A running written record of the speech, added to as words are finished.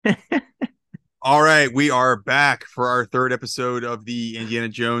All right, we are back for our third episode of the Indiana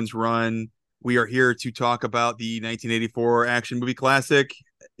Jones run. We are here to talk about the 1984 action movie classic.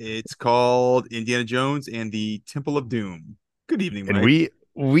 It's called Indiana Jones and the Temple of Doom. Good evening, And Mike.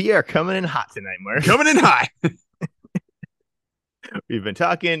 we are coming in hot tonight, Murph. Coming in high. We've been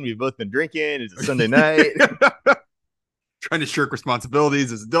talking, we've both been drinking. It's a Sunday night. Trying to shirk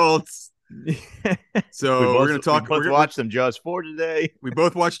responsibilities as adults. we So we're both going to we talk. both watched some Jaws 4 today. We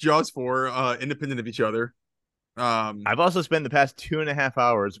both watched Jaws 4, independent of each other. I've also spent the past 2.5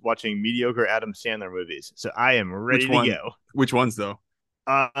 hours watching mediocre Adam Sandler movies, so I am Which ready to one? go. Which ones though?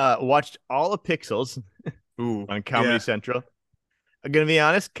 Watched all of Pixels Ooh, on Comedy yeah. Central. I'm gonna be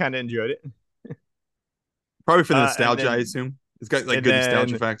honest, kind of enjoyed it. Probably for the And nostalgia, I then assume. It's got like and good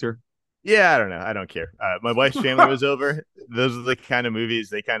nostalgia then factor. Yeah, I don't know. I don't care. My wife's family was over. Those are the kind of movies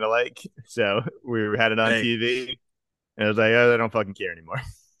they kind of like. So we had it on Hey, TV, and I was like, oh, I don't fucking care anymore.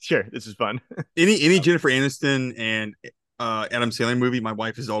 Sure, this is fun. any Jennifer Aniston and Adam Sandler movie, my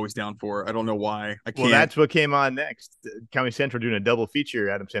wife is always down for. I don't know why. I Well, can't. that's what came on next. Comedy Central doing a double feature.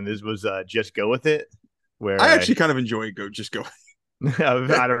 Adam saying this was Just Go With It, where I actually kind of enjoy Go Just Go. I don't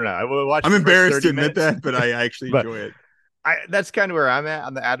know. I watched I'm the first embarrassed to 30 admit minutes, that, but I actually but enjoy it. that's kind of where I'm at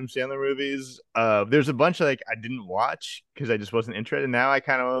on the Adam Sandler movies. There's a bunch like I didn't watch because I just wasn't interested. Now I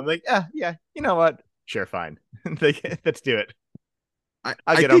kind of am like, yeah, you know what? Sure, fine. Like, let's do it. I,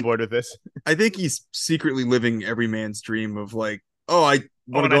 I'll I get on think board with this. I think he's secretly living every man's dream of like, oh, I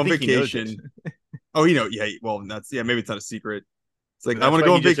Oh, want to and go I on think he knows it. vacation. Oh, yeah. Well, that's maybe it's not a secret. It's like I That's want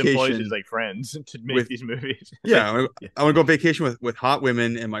to why go he on just employs his vacation like friends to make with these movies. yeah, Like, yeah, I want to go on vacation with hot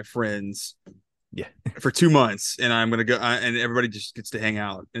women and my friends yeah. for 2 months, and I'm gonna go, and everybody just gets to hang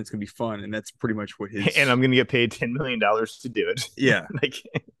out, and it's gonna be fun, and that's pretty much what And his I'm gonna get paid $10 million to do it. yeah, Like,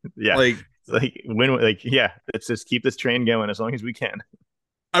 yeah, like like when, like, yeah. Let's just keep this train going as long as we can.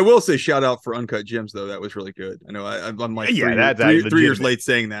 I will say shout out for Uncut Gems though, that was really good. I know I'm like Yeah, that's three years legitimate. late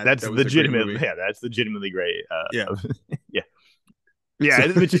saying that That's that was a great legitimate. movie. Yeah, that's legitimately great. Yeah, Yeah, so yeah.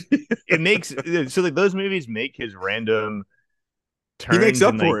 It makes so like those movies make his random he makes turns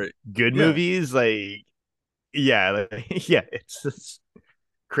up in like for it. good Yeah, movies. Like, yeah, like, yeah. It's just it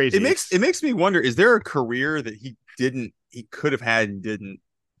crazy. makes it makes me wonder: is there a career that he could have had and didn't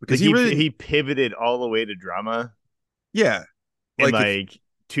because Like he really he pivoted all the way to drama yeah in like if like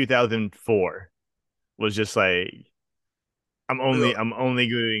 2004. Was just like I'm only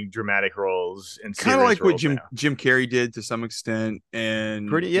doing dramatic roles and kind of serious like what roles Jim now. Jim Carrey did to some extent, and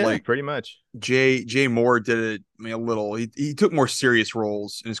like Pretty much. Jay Moore did it. I mean, a little. He took more serious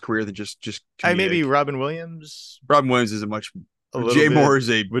roles in his career than just I maybe comedic. Robin Williams Robin Williams is a much. a little Jay bit Moore is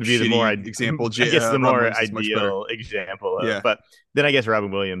a would be the more shitty example. I guess the Robin more Williams is much better. ideal example of. Yeah. But then I guess Robin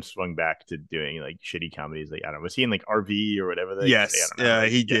Williams swung back to doing like shitty comedies. Like, I don't know, was he in like RV or whatever they say? I Yes. don't know.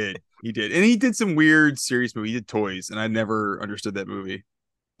 Like, He yeah, did. He did, and he did some weird serious movie. He did Toys, and I never understood that movie.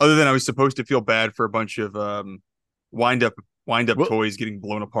 Other than I was supposed to feel bad for a bunch of wind up well, toys getting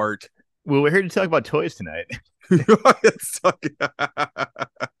blown apart. we're here to talk about toys tonight.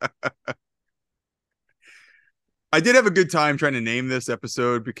 I did have a good time trying to name this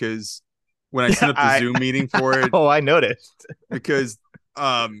episode because when I set Yeah, up the I Zoom meeting for it, oh, I noticed. because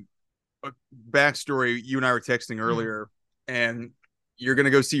um backstory, you and I were texting earlier, and you're gonna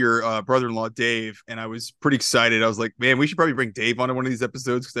go see your brother-in-law Dave, and I was pretty excited. I was like, man, we should probably bring Dave onto one of these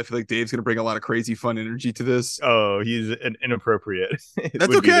episodes because I feel like Dave's gonna bring a lot of crazy fun energy to this. Oh, he's inappropriate. It That's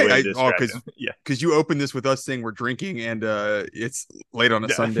would be the okay. way to I oh describe him. Yeah. because you opened this with us saying we're drinking, and it's late on a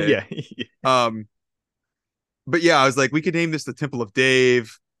Sunday. Yeah. Um, but yeah, I was like, we could name this the Temple of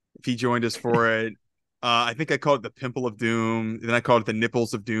Dave if he joined us for it. I think I called it the Pimple of Doom. Then I called it the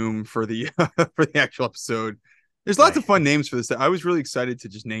Nipples of Doom for the for the actual episode. There's lots of fun names for this. I was really excited to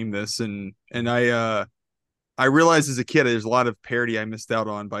just name this, and I realized as a kid there's a lot of parody I missed out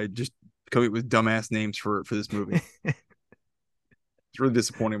on by just coming up with dumbass names for this movie. It's really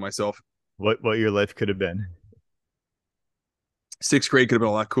disappointing myself. What your life could have been. Sixth grade could have been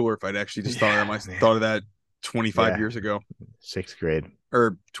a lot cooler if I'd actually just Yeah, man. thought of that 25 Yeah. years ago, Sixth grade.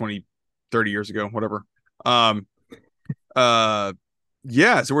 or 20, 30 years ago, whatever. Um, uh,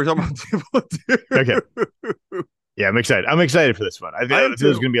 yeah. So we're talking about Okay. Temple. Yeah, I'm excited. I'm excited for this one. I am I feel there's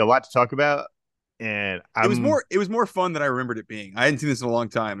too. going to be a lot to talk about, and It was more fun than I remembered it being. I hadn't seen this in a long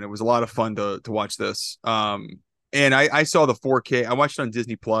time, and it was a lot of fun to watch this. And I saw the 4K. I watched it on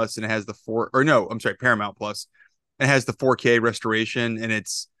Disney Plus, and it has the four or no, I'm sorry, Paramount Plus. It has the 4K restoration, and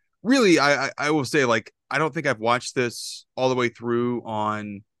it's really I will say, like, I don't think I've watched this all the way through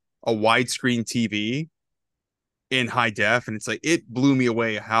on a widescreen TV in high def, and it's like it blew me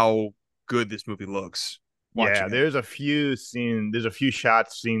away how good this movie looks. Yeah, watching it. there's a few scenes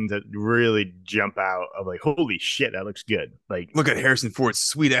that really jump out of like, holy shit, that looks good. Like, Look at Harrison Ford's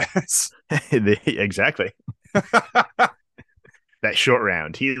sweet ass. exactly. That short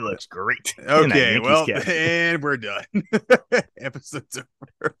round, he looks great in that Okay, Yankees well, cap. and we're done. Episode's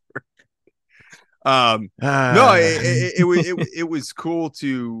over. No, Uh, it was cool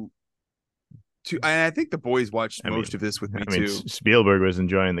and I think the boys watched I most mean, of this with me too. Spielberg was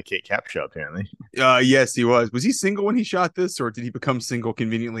enjoying the Kate Cap show apparently. Yes, he was. Was he single when he shot this, or did he become single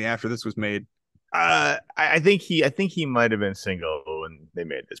conveniently after this was made? I think he might have been single when they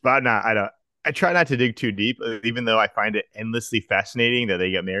made this, but not. I don't. I try not to dig too deep, even though I find it endlessly fascinating that they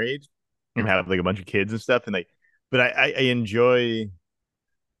get married and have like a bunch of kids and stuff, and like. But I enjoy.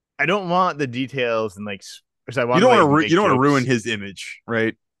 I don't want the details and like, because I want to like You make don't want to ruin jokes. his image,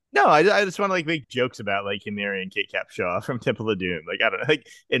 right? No, I just want to like make jokes about like him marrying Kate Capshaw from Temple of Doom. Like I don't know, like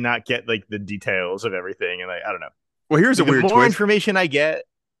and not get like the details of everything. And like I don't know. Well, here's a Like the weird more twist. information I get,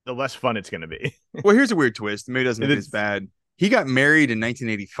 the less fun it's gonna be. Well, here's a weird twist. Maybe it doesn't make it as It's bad. He got married in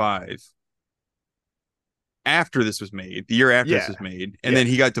 1985 after this was made, the year after this yeah, was made, and yeah, then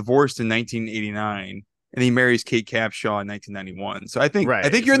he got divorced in 1989, and he marries Kate Capshaw in 1991. So I think right.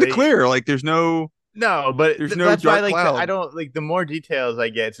 you're So in the they clear. Like no, but there's no that's why dark like I cloud. don't like the more details I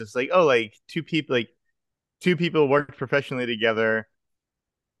get. It's just like two people worked professionally together,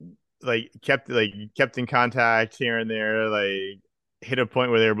 like kept in contact here and there, like hit a point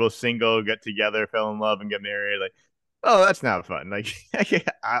where they were both single, get together, fell in love, and get married. Like, oh, that's not fun. Like,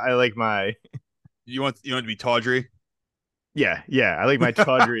 I like my You want it to be tawdry. yeah, I like my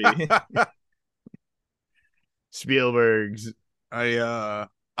tawdry Spielberg's.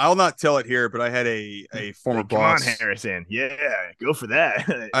 I'll not tell it here, but I had a former Like, come on, boss. Harrison, yeah, go for that.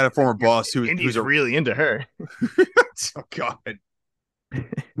 I had a former Your boss who's Indy's a really into her. oh god.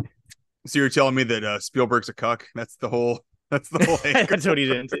 So you're telling me that Spielberg's a cuck? That's the whole anchor. That's what he's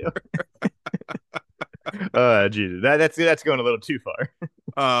into. Jesus, that's going a little too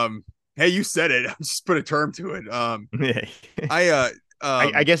far. Hey, you said it. Just put a term to it. Yeah. I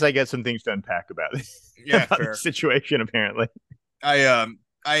I guess I get some things to unpack about this yeah, about the fair. situation. Apparently,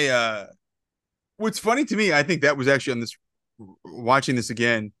 I what's funny to me, I think that was actually on this watching this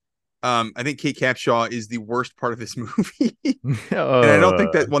again. I think Kate Capshaw is the worst part of this movie. And I don't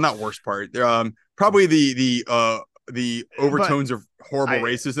think that, uh, well, not worst part. Probably the but overtones of horrible I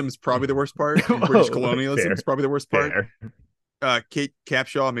racism is probably the worst part, and British oh, colonialism fair, is probably the worst part. fair. Kate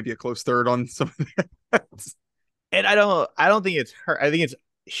Capshaw, maybe a close third on some of that. And I don't think it's her. I think it's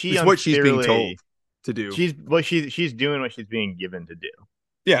she It's what she's being told unfairly. to do. She's doing what she's being given to do.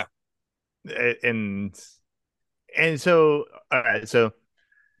 Yeah. And so all right, so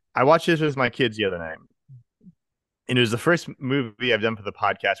I watched this with my kids the other night, and it was the first movie I've done for the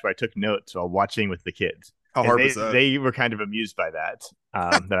podcast where I took notes while watching with the kids, How and hard was that? they were kind of amused by that.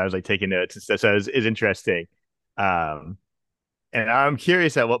 That I was like taking notes and stuff. So it's interesting. Um, and I'm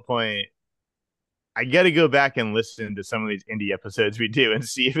curious at what point I got to go back and listen to some of these indie episodes we do and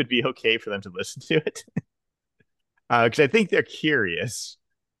see if it'd be okay for them to listen to it. Because I think they're curious.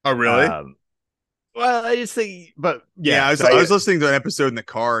 Oh, really? Um, well, I just think, but Yeah, yeah, so I was listening to an episode in the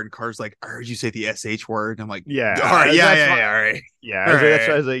car, and Car's like, "I heard you say the sh word." And I'm like, yeah, "All right, that's why, all right, yeah, all that's why I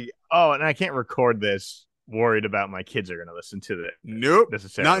right." was like, oh, and I can't record this, worried about my kids are going to listen to it Nope, not until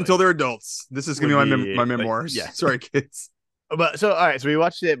necessarily. they're adults. This is gonna Would be be my like, memoirs. yeah, Sorry, kids. but so all right, so we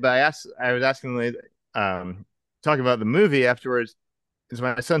watched it, but I was asking like, talking about the movie afterwards. Is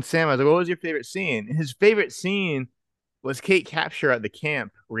my son Sam. I was like, what was your favorite scene? His favorite scene was Kate Capshaw at the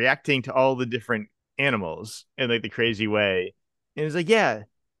camp reacting to all the different animals in like the crazy way. And it's like, yeah,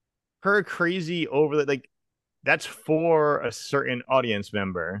 her crazy over like that's for a certain audience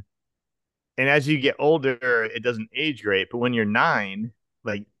member. And as you get older, it doesn't age great. But when you're 9,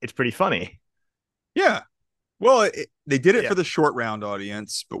 like it's pretty funny. Yeah. Well, they did it Yeah. for the short round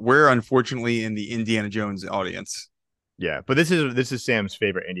audience, but we're unfortunately in the Indiana Jones audience. Yeah. But this is Sam's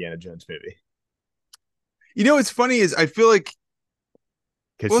favorite Indiana Jones movie. You know, what's funny is I feel like,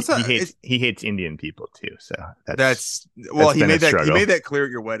 Because well, it's not. he hates Indian people too. So That's well, that's been a he struggle. made that clear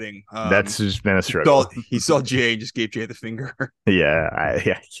at your wedding. That's just been a struggle. He saw Jay and just gave Jay the finger. Yeah,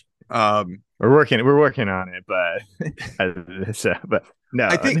 yeah. Um, We're working on it, but so, but no,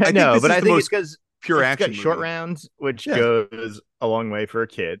 I think no, this but is I the think it's most because pure it's got action short movie. rounds, which Yeah, goes a long way for a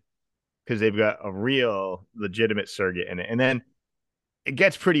kid because they've got a real legitimate surrogate in it, and then it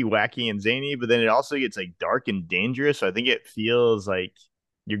gets pretty wacky and zany, but then it also gets like dark and dangerous. So I think it feels like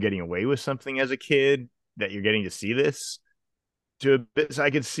you're getting away with something as a kid that you're getting to see this to a bit. So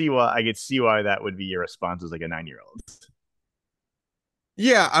I could see why that would be your response as like a 9-year-old.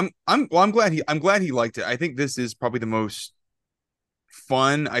 Yeah, I'm glad he liked it. I think this is probably the most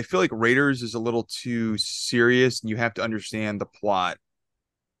fun. I feel like Raiders is a little too serious, and you have to understand the plot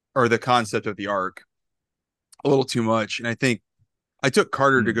or the concept of the arc a little too much. And I think I took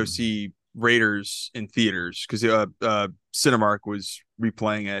Carter to go Mm. see Raiders in theaters because Cinemark was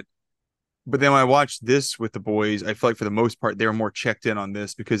replaying it. But then when I watched this with the boys, I feel like for the most part they were more checked in on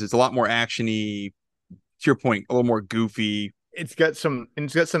this because it's a lot more actiony. To your point, a little more goofy. It's got some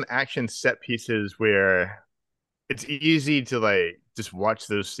action set pieces where it's easy to like just watch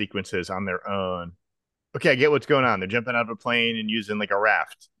those sequences on their own. Okay, I get what's going on. They're jumping out of a plane and using like a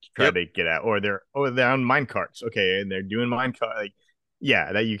raft to try Yep. to get out, or they're on mine carts. Okay, and they're doing mine cart. Like,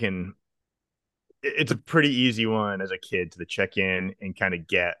 yeah, that you can. It's a pretty easy one as a kid to check in and kind of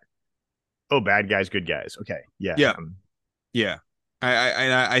get. Oh, bad guys, good guys. Okay, yeah, Yeah. Yeah.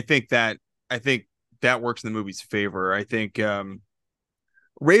 I think that works in the movie's favor. I think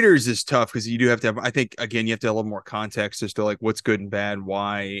Raiders is tough because you do have to have. I think again you have to have a little more context as to like what's good and bad,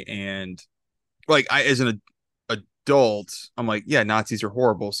 why, and like I as an adult, I'm like, yeah, Nazis are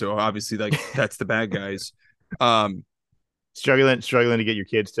horrible. So obviously, like that's the bad guys. Um, struggling to get your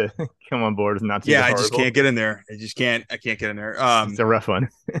kids to come on board with Nazis yeah, are I just horrible. can't get in there. I just can't. I can't get in there. It's a rough one.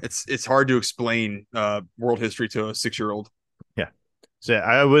 It's hard to explain world history to a 6-year-old. Yeah. So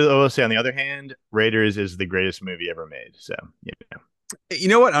I will say on the other hand, Raiders is the greatest movie ever made. So yeah, You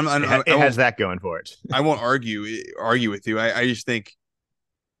know what? I it has won't. that going for it. I won't argue with you. I just think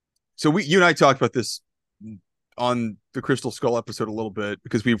so. You and I talked about this on the Crystal Skull episode a little bit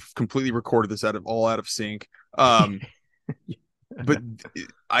because we've completely recorded this out of sync. But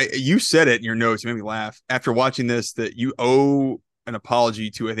you said it in your notes, it made me laugh after watching this that you owe an apology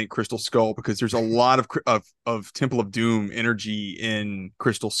to I think Crystal Skull because there's a lot of Temple of Doom energy in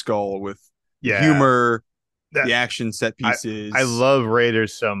Crystal Skull with the Yeah, humor, that the action set I pieces. love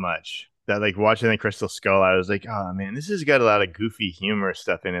Raiders so much that like watching the Crystal Skull, I was like, oh man, this has got a lot of goofy humor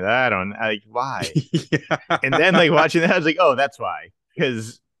stuff in it. I don't like why. And then Yeah. like watching that, I was like, oh, that's why.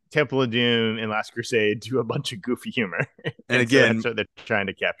 Because Temple of Doom and Last Crusade do a bunch of goofy humor, And and so that's again, what they're trying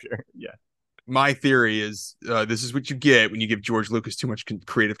to capture. Yeah, my theory is this is what you get when you give George Lucas too much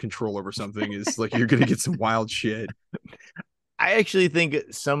creative control over something. Is like you're gonna get some wild shit. I actually think a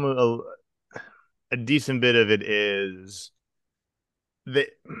decent bit of it is that.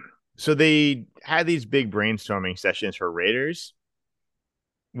 So they had these big brainstorming sessions for Raiders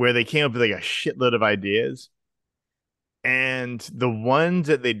where they came up with like a shitload of ideas. And the ones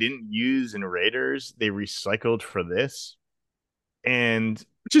that they didn't use in Raiders, they recycled for this. And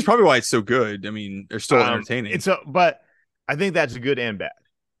Which is probably why it's so good. I mean, they're still entertaining. but I think that's good and bad.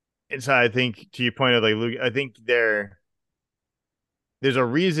 And so I think to your point of like Luke, I think there's a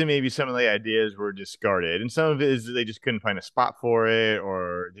reason maybe some of the ideas were discarded, and some of it is they just couldn't find a spot for it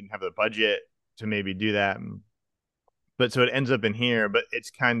or didn't have the budget to maybe do that. But so it ends up in here, but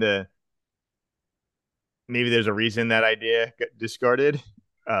it's kind of maybe there's a reason that idea got discarded.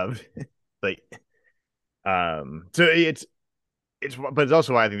 Of like, so but it's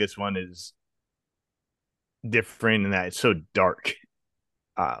also why I think this one is different in that it's so dark.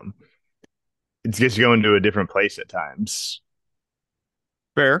 Um, it's just going to a different place at times.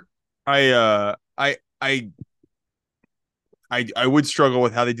 Fair. I uh I would struggle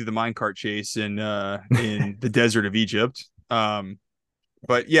with how they do the minecart chase in the desert of Egypt.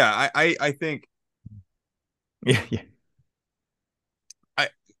 But yeah, I think Yeah, yeah.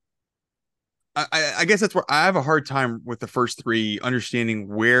 I, I guess that's where I have a hard time with the first three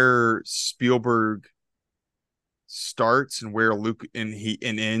understanding where Spielberg starts and where Luke and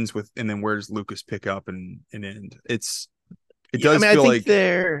ends with, and then where does Lucas pick up and end. It Yeah, I does mean, I feel think like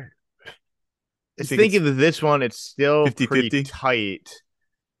they're. I It's think it's thinking that this one, it's still 50 pretty 50. tight,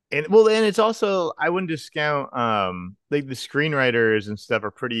 and well, and it's also I wouldn't discount like the screenwriters and stuff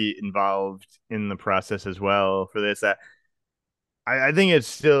are pretty involved in the process as well for this. That I think it's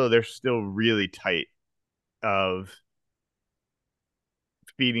still they're still really tight of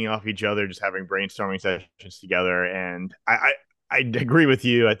feeding off each other, just having brainstorming sessions together. And I agree with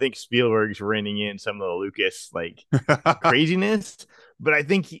you. I think Spielberg's reining in some of the Lucas like craziness, but I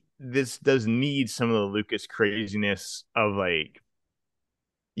think this does need some of the Lucas craziness of like,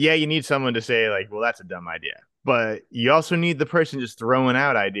 yeah, you need someone to say like, well, that's a dumb idea, but you also need the person just throwing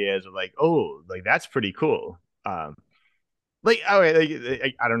out ideas of like, oh, like that's pretty cool. Like, all right,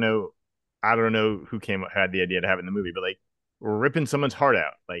 like, I don't know who had the idea to have it in the movie, but like ripping someone's heart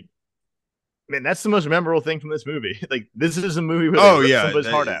out, like man, that's the most memorable thing from this movie. Like this is a movie where they Oh rip yeah,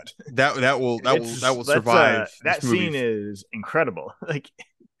 somebody's heart out. that will That's survive this that movie. scene is incredible. Like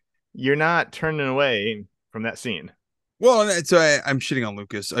you're not turning away from that scene. Well, so I'm shitting on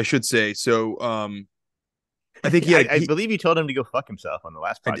Lucas, I should say. So, I think he had I believe you told him to go fuck himself on the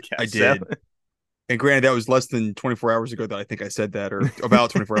last I podcast. So did. And granted, that was less than 24 hours ago that I think I said that, or about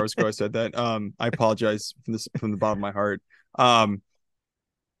 24 hours ago I said that. I apologize from the bottom of my heart. Um,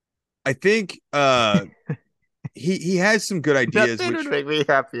 I think he has some good ideas, nothing would which make me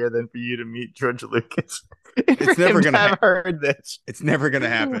happier than for you to meet George Lucas and for it's never him to gonna have heard this. it's never gonna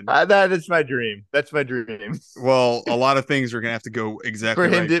happen. That is my dream. That's my dream. Well, a lot of things are gonna have to go For exactly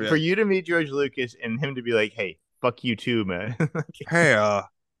him right for for that. you to meet George Lucas and him to be like, "Hey, fuck you too, man." Hey,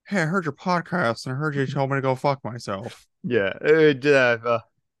 hey, I heard your podcast and I heard you told me to go fuck myself. Yeah.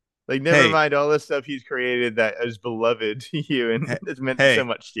 Like, never Hey, mind all the stuff he's created that is beloved to you and hey, has meant so hey,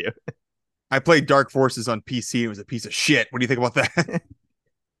 much to you. I played Dark Forces on PC. It was a piece of shit. What do you think about that?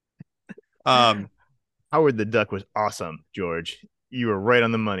 um, Howard the Duck was awesome, George. You were right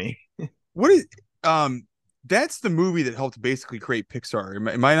on the money. what is that's the movie that helped basically create Pixar.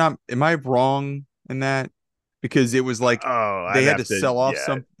 Am I not am I wrong in that? Because it was like Oh, I'd have to,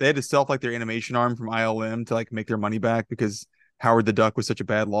 yeah. they had to sell off like their animation arm from ILM to like make their money back because Howard the Duck was such a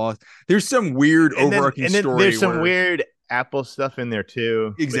bad loss. There's some weird overarching And then story there's some where weird Apple stuff in there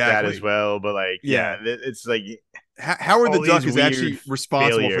too with that as exactly. well. But like, yeah, Yeah. it's like Howard the all these Duck is weird actually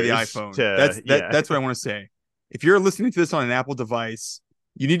responsible for the failures iPhone. to, yeah. That's what I want to say. If you're listening to this on an Apple device,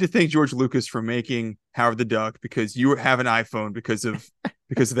 you need to thank George Lucas for making Howard the Duck because you have an iPhone because of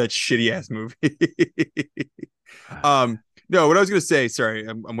that shitty ass movie. No, what I was gonna say, sorry,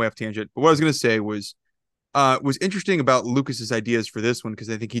 I'm way off tangent, but what I was gonna say was interesting about Lucas's ideas for this one because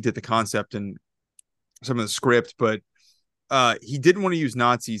I think he did the concept and some of the script, but he didn't want to use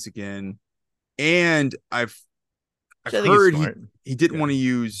Nazis again, and I've Which I think is heard smart. he didn't Yeah, want to the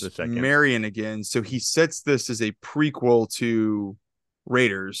use second. Marion again, so he sets this as a prequel to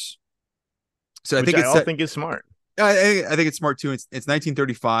Raiders. So I Which think I it's all set. think is smart. I think it's smart too. It's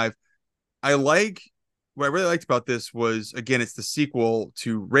 1935. I like what I really liked about this was again it's the sequel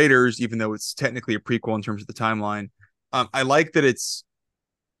to Raiders, even though it's technically a prequel in terms of the timeline. I like that it's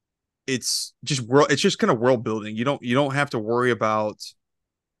just kind of world building. You don't have to worry about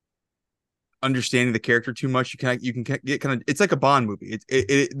understanding the character too much. You can get kind of it's like a Bond movie.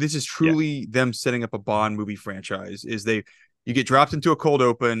 This is Yeah. truly them setting up a Bond movie franchise. Is they you get dropped into a cold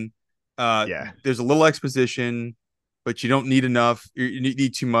open. Yeah. There's a little exposition, but you don't need enough. You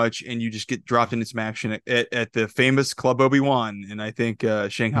need too much, and you just get dropped into some action at the famous Club Obi-Wan, and I think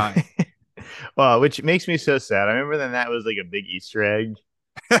Shanghai. Well, which makes me so sad. I remember then that was like a big Easter egg.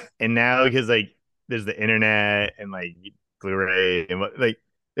 And now because like there's the internet and like Blu-ray and what like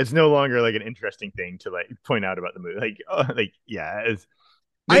it's no longer like an interesting thing to like point out about the movie. Like, oh, like yeah, it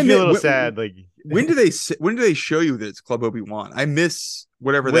I makes me a miss little sad. Like when do they show you that it's Club Obi-Wan? I miss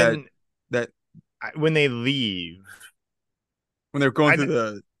whatever when that when they leave. when they're going I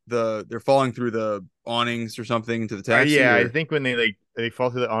through they're falling through the awnings or something to the taxi yeah, I or think when they like they fall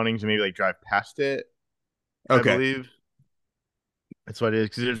through the awnings and maybe like drive past it. I okay. believe that's what it is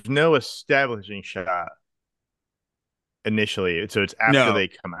because there's no establishing shot initially, so it's after No. they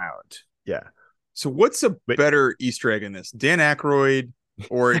come out. Yeah, So what's a but better Easter egg in this? Dan Aykroyd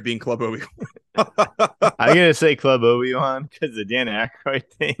or it being Club Obi-Wan? I'm gonna say Club Obi-Wan because the Dan Aykroyd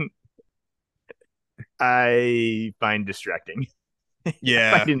thing I find distracting. I find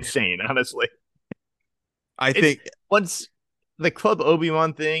Yeah. insane, honestly. I It's think once the Club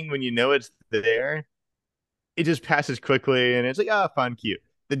Obi-Wan thing, when you know it's there, it just passes quickly and it's like, oh, fun, cute.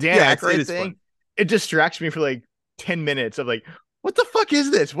 The Dan yeah, it Aykroyd is fun. thing, it distracts me for like 10 minutes of like, what the fuck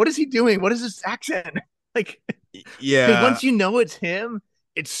is this? What is he doing? What is this accent? Like, because Yeah. once you know it's him,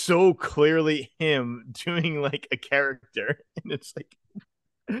 it's so clearly him doing like a character. And it's like,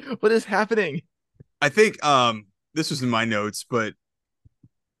 what is happening? I think this was in my notes, but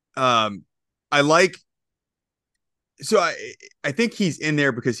um I like so I think he's in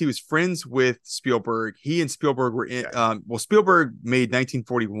there because he was friends with Spielberg. He and Spielberg were in Okay. well Spielberg made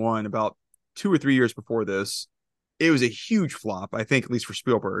 1941 about 2 or 3 years before this. It was a huge flop, I think, at least for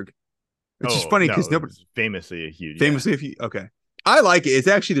Spielberg. It's just Oh, funny because no, it nobody was famously a huge, yeah. famously if you okay. I like it. It's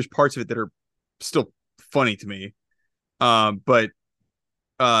actually there's parts of it that are still funny to me. But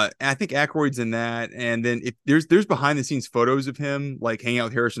I think Aykroyd's in that, and then if there's behind the scenes photos of him like hanging out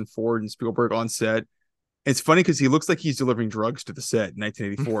with Harrison Ford and Spielberg on set. It's funny because he looks like he's delivering drugs to the set in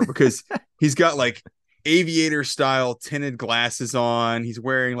 1984 because he's got like aviator style tinted glasses on. He's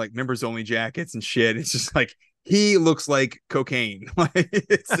wearing like members only jackets and shit. It's just like he looks like cocaine. Like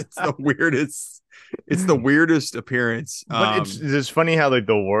it's the weirdest. It's the weirdest appearance. But it's just funny how like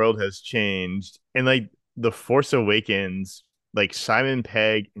the world has changed and like the Force Awakens, like Simon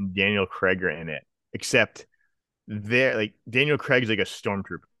Pegg and Daniel Craig are in it, except there, like Daniel Craig's like a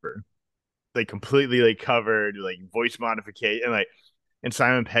stormtrooper, like completely like covered, like voice modification, and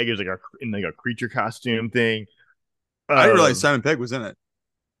Simon Pegg is like in like a creature costume thing. I didn't realize Um, Simon Pegg was in it.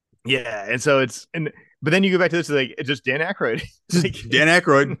 yeah, and so but then you go back to this, like it's just Dan Aykroyd, Just like Dan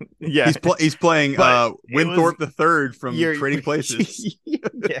Aykroyd. yeah, He's playing but it was Winthorpe the Third from you're Trading Places. yeah,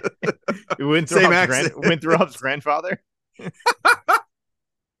 Same accent. Winthrop's grandfather.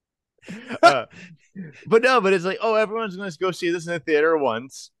 uh, but no, but it's like, oh, everyone's going to go see this in the theater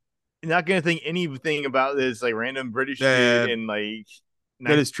once. You're not going to think anything about this like random British dude Uh, in like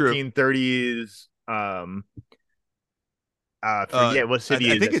that is true. 1930s. Forget what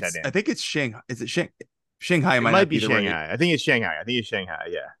city I is think that set I in. think it's Shanghai. Is it Shanghai? It Might might not be be the right. Shanghai. I think it's Shanghai. I think it's Shanghai.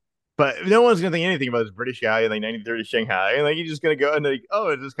 Yeah. But no one's gonna think anything about this British guy in like 1930s Shanghai. And like you're just gonna go and like, oh,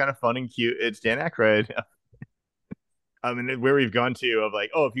 it's just kind of fun and cute. It's Dan Aykroyd. I mean, where we've gone to of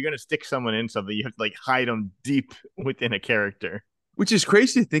like, oh, if you're gonna stick someone in something, you have to like hide them deep within a character. Which is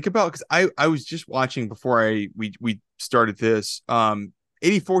crazy to think about because I was just watching before we started this.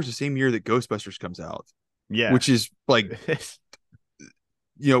 84 is the same year that Ghostbusters comes out, Yeah. which is like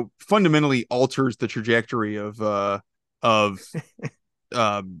fundamentally alters the trajectory of um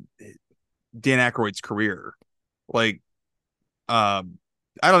Dan Aykroyd's career. Like I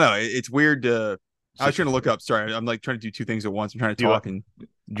don't know. It's weird to. I So, was trying to look up. Sorry, I'm like trying to do two things at once. I'm trying to do you talk want, and do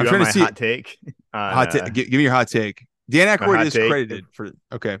I'm you want trying to my see hot take on hot. Give me your hot take. Dan my Aykroyd hot is take? credited for.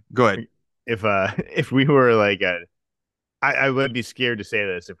 Okay, go ahead. If we were like I would be scared to say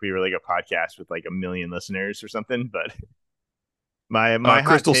this if we were like a podcast with like a million listeners or something, but my hot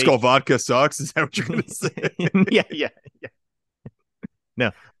Crystal Skull take. vodka sucks. Is that what you're gonna say? Yeah, yeah, yeah.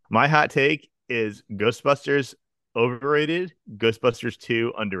 No, my hot take is Ghostbusters overrated, Ghostbusters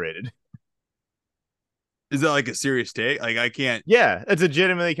 2 underrated. Is that like a serious take? Like I can't. Yeah, that's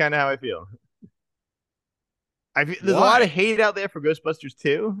legitimately kind of how I feel. There's a lot of Why? hate out there for Ghostbusters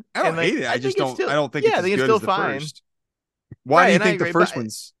 2, I don't and hate like it. I think it's I still, don't think yeah, it's I as think it's good still as the fine. first. Why do Right, you and I think the agree, first but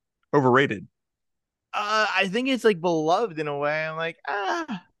one's overrated? I think it's like beloved in a way. I'm like,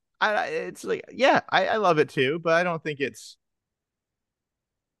 it's like, yeah, I love it too, but I don't think it's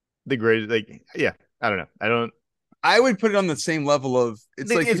the greatest. Like, yeah, I don't know. I don't. I would put it on the same level of I it's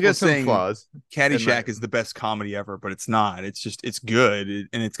think like it's people got some saying flaws. And Caddyshack is the best comedy ever, but it's not. It's just it's good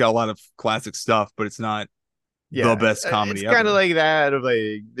and it's got a lot of classic stuff, but it's not the yeah, best it's comedy kind of ever. like that of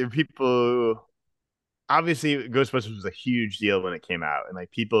like there are people who, obviously Ghostbusters was a huge deal when it came out, and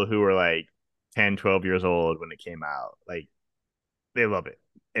like people who were like 10, 12 years old when it came out, like they love it.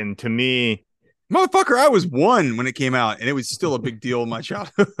 And to me, Motherfucker, I was one when it came out, and it was still a big deal in my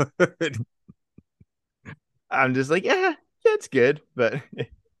childhood. I'm just like, yeah, it's good, but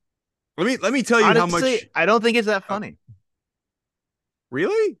Let me tell you how honestly, much. I don't think it's that Uh, funny.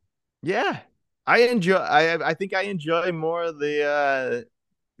 really? Yeah. I think I enjoy more of the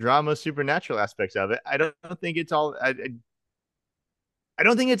drama supernatural aspects of it. I don't think it's all I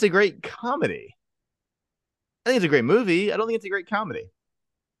don't think it's a great comedy. I think it's a great movie. I don't think it's a great comedy.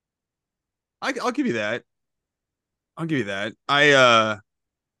 I'll give you that. I'll give you that. I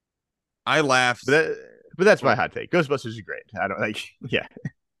But laughed. but that's my What hot take. Ghostbusters is great. I don't like yeah.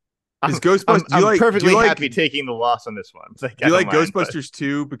 is I'm I'm Ghostbusters? I'm perfectly Do happy taking the loss on this one. It's like I you don't like mind, but Ghostbusters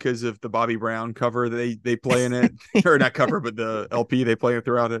 2 because of the Bobby Brown cover that they play in it, or not cover, but the LP they play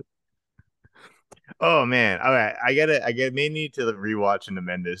throughout it? oh man. All right. I may need to rewatch and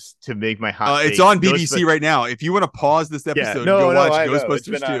amend this to make my hot It's take on BBC Ghostbusters. right now. If you want to pause this Yeah, episode and go no, watch I know. It's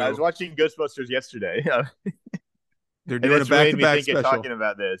Ghostbusters been on. I 2, was watching Ghostbusters yesterday. they're And doing a that's back made to me back think of special. talking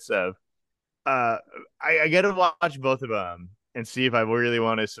about this. So uh I gotta watch both of them and see if I really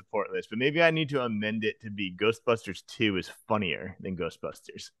want to support this. But maybe I need to amend it to be Ghostbusters 2 is funnier than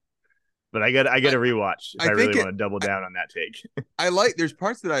Ghostbusters. But I I gotta rewatch if I I really think want to double down on that take. I like there's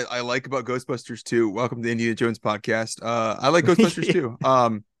parts that I like about Ghostbusters 2. Welcome to the Indiana Jones podcast. I like Ghostbusters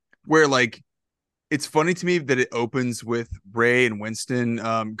 2. Where like it's funny to me that it opens with Ray and Winston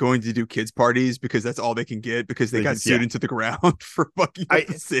going to do kids parties because that's all they can get because they got sued Yeah. into the ground for fucking up I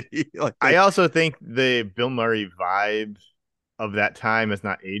the city. Like I they also think the Bill Murray vibe of that time has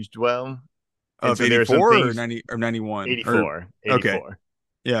not aged well. And of so there are some 84 or things 90 or 91 or 84, okay. 84.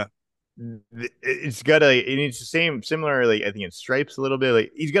 Yeah. It needs the same similarly, I think in Stripes a little bit.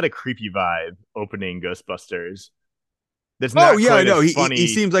 Like he's got a creepy vibe opening Ghostbusters. That's Oh not yeah, I quite know. as He funny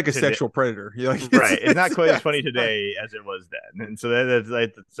seems like a today. sexual predator. You're like Right. It's not quite as yeah, funny it's not, today as it was then. And so that's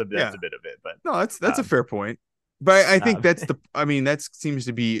yeah. a bit of it. But No, that's a um, fair point. But I think um that's the I mean that seems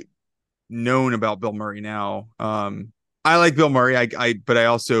to be known about Bill Murray now. I like Bill Murray. But I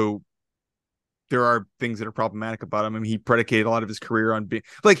also there are things that are problematic about him. I mean, he predicated a lot of his career on being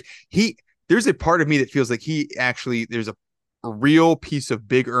like he there's a part of me that feels like there's a real piece of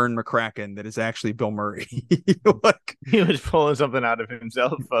Big Ern McCracken that is actually Bill Murray. Like, He was pulling something out of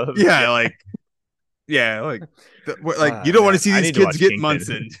himself. yeah, Yeah. like, you Oh don't want to man, see I these need to kids watch get Kingpin.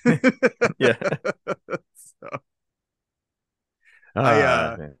 Munson. Yeah. So, I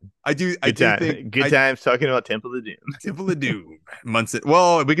Ah, man. I Good do think time. Good times talking about Temple of Doom. Temple of Doom, Munson.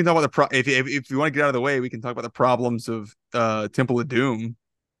 Well, we can talk about if you want to get out of the way, we can talk about the problems of Temple of Doom,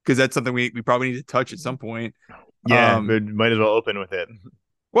 because that's something we probably need to touch at some point. Yeah, Um, we might as well open with it.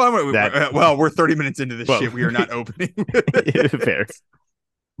 That we're 30 minutes into this well, shit. We are not opening. fair.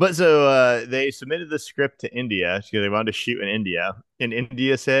 But so they submitted the script to India because they wanted to shoot in India, and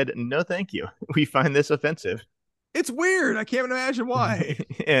India said, "No, thank you. We find this offensive." It's weird. I can't imagine why.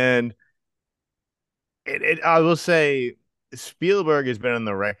 And I will say, Spielberg has been on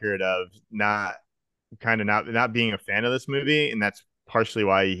the record of not being a fan of this movie, and that's partially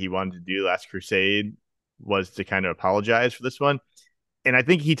why he wanted to do Last Crusade, was to kind of apologize for this one. And I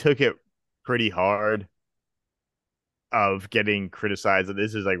think he took it pretty hard of getting criticized that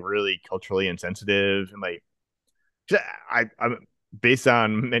this is like really culturally insensitive and like I'm based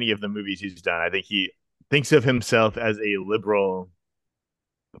on many of the movies he's done. I think he thinks of himself as a liberal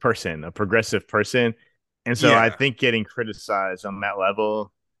person, a progressive person, and so I Yeah, think getting criticized on that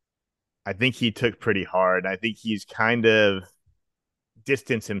level, I think he took pretty hard. I think he's kind of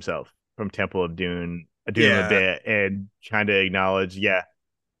distanced himself from Temple of Doom a yeah, bit and kind of acknowledge, yeah,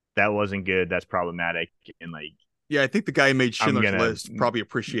 that wasn't good. That's problematic, and like yeah. I think the guy who made I'm Schindler's gonna List probably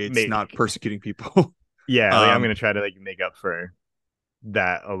appreciates not make persecuting people. yeah, like I'm um, gonna try to like make up for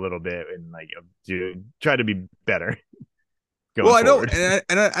that a little bit and like do try to be better well, going I don't, forward.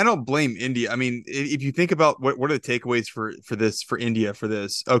 I don't blame India. I mean, if you think about what are the takeaways for India for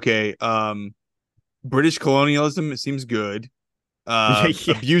this? Okay, British colonialism, it seems good. Yeah,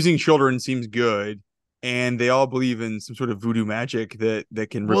 Abusing children seems good, and they all believe in some sort of voodoo magic that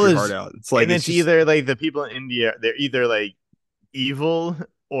can rip well, your heart is out. It's like and it's it's just either like the people in India, they're either like evil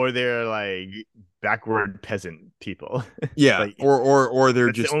or they're like backward peasant people. yeah, Like or they're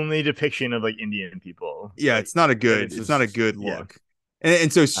that's the just only depiction of like Indian people. yeah. Like, and it's It's not a just good yeah. look.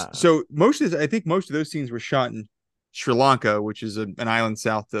 And so Uh, most of I think most of those scenes were shot in Sri Lanka, which is an island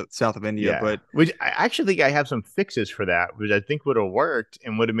south of India. yeah, But which I actually think I have some fixes for that, which I think would have worked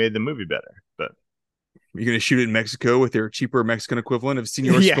and would have made the movie better. But you're gonna shoot it in Mexico with their cheaper Mexican equivalent of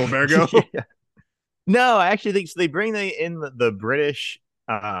Senor yeah, Spielbergo. yeah. No, I actually think so. They bring in the British.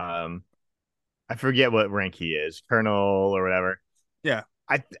 I forget what rank he is, colonel or whatever. Yeah,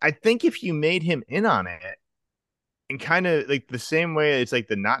 I think if you made him in on it and kind of like the same way it's like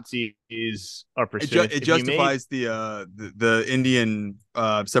the Nazis are pursuing, it if you made justifies the Indian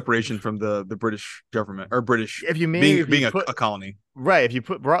separation from the British government or British if you made being if you a put colony. right if you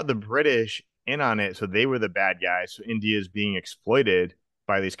put brought the British in on it, so they were the bad guys, so India is being exploited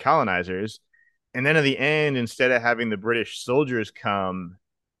by these colonizers, and then at the end, instead of having the British soldiers come,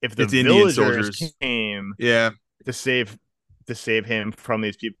 if the It's Indian villagers soldiers. came Yeah, to save him from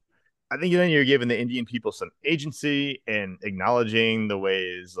these people. I think then you're giving the Indian people some agency and acknowledging the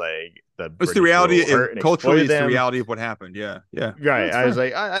ways like the it's the British reality rule of hurt and culturally. exploited It's the them. reality of what happened. Yeah, yeah. No, Right. it's I was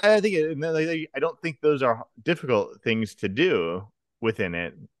fair. like, I think I don't think those are difficult things to do within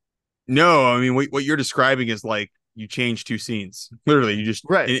it. No, I mean what you're describing is like you change two scenes. Literally,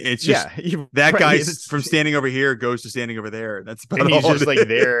 Right. it's just Yeah. You're that right. guy's from standing over here goes to standing over there. That's And about he's all just it like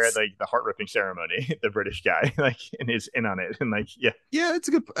there at is. like the heart ripping ceremony, the British guy, like, and is in on it. And like, yeah. Yeah, that's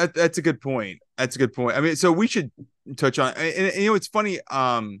a good point. That's a good point. I mean, so we should touch on and you know it's funny.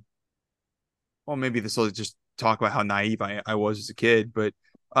 Well, maybe this will just talk about how naive I was as a kid, but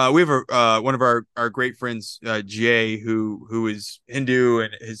we have one of our great friends, Jay, who is Hindu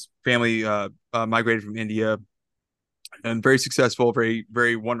and his family migrated from India and very successful,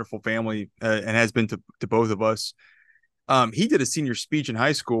 very wonderful family, and has been to both of us. He did a senior speech in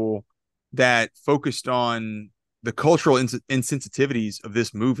high school that focused on the cultural insensitivities of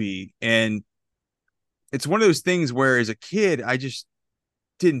this movie, and it's one of those things where as a kid I just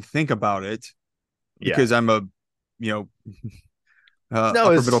didn't think about it Yeah. because I'm a you know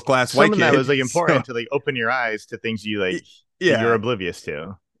No, upper middle it's class white something that kid. was like So important to like open your eyes to things you like that you're yeah, oblivious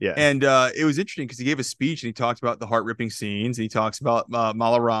to. Yeah. and it was interesting because he gave a speech and he talked about the heart ripping scenes. And he talks about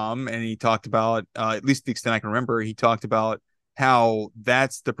Malaram, and he talked about at least to the extent I can remember, he talked about how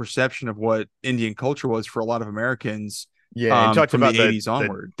that's the perception of what Indian culture was for a lot of Americans Yeah, and talked from about the 80s the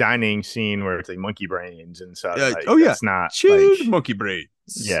onward. dining scene where it's like monkey brains and stuff. Like Oh yeah, that's not like chewed monkey brains.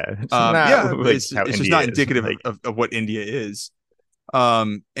 yeah, it's not Yeah, like how it's just India not is. indicative Like of what India is.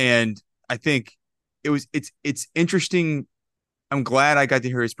 And I think it's interesting I'm glad I got to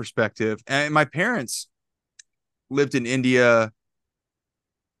hear his perspective. And my parents lived in India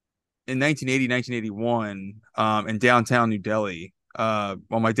in 1980, 1981, in downtown New Delhi, while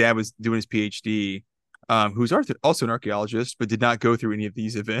my dad was doing his PhD, who's also an archaeologist, but did not go through any of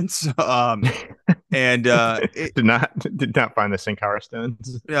these events. And did not find the Sankara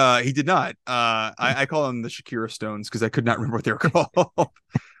stones. he did not. I call them the Shakira stones because I could not remember what they were called.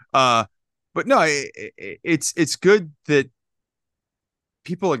 uh, but no, it's good that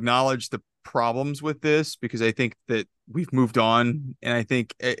people acknowledge the problems with this because I think that we've moved on, and I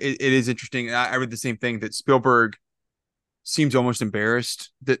think it is interesting. I read the same thing that Spielberg seems almost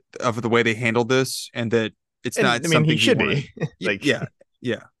embarrassed that of the way they handled this, and that it's And not I mean, he something he should wanted. be like, Yeah,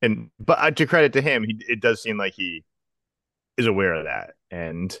 yeah, and but to credit to him, it does seem like he is aware of that.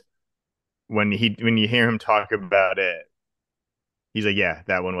 And when you hear him talk about it, he's like, yeah,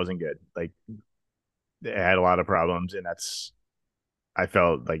 that one wasn't good. Like, it had a lot of problems, and that's I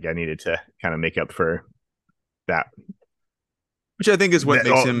felt like I needed to kind of make up for that. which I think is what That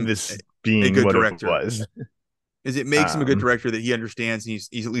makes all him this a being good what it director. was. Is it makes him a good Um, director that he understands and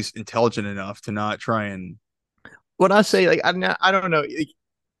he's at least intelligent enough to not try and what I say, like, I don't know, like,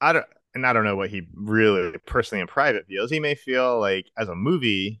 I don't, and I don't know what he really personally in private feels. He may feel like as a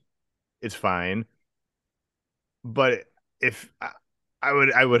movie, it's fine, but if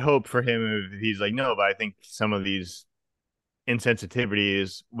I would hope for him if he's like, no, but I think some of these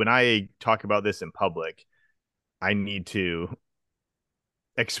insensitivities, when I talk about this in public, I need to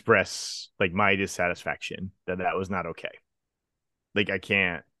express like my dissatisfaction that that was not okay. Like, I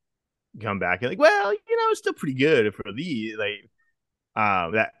can't come back and like, well, it's still pretty good for the like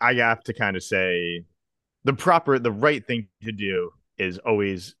that I have to kind of say the right thing to do is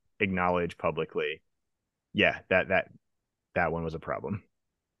always acknowledge publicly. Yeah, that one was a problem.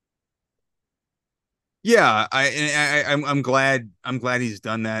 yeah, I'm glad he's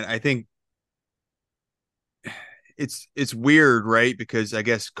done that. I think it's weird, right? Because I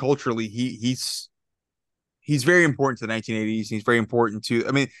guess culturally he's very important to the 1980s. He's very important to.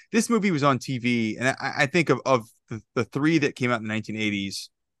 I mean, this movie was on TV, and I think of the three that came out in the 1980s.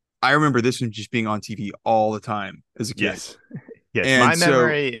 I remember this one just being on TV all the time as a kid, Yes. Yes, and my so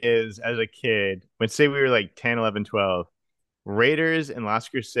memory is as a kid, when say we were like 10, 11, 12, Raiders and Last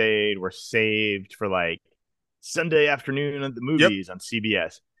Crusade were saved for like Sunday afternoon at the yep, movies on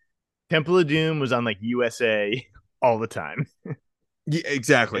CBS. Temple of Doom was on like USA all the time. yeah,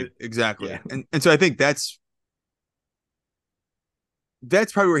 exactly, Yeah. exactly, and so I think that's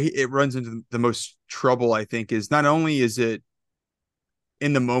probably where it runs into the most trouble. I think is not only is it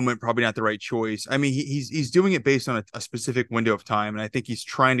in the moment probably not the right choice. I mean, he's doing it based on a specific window of time, and I think he's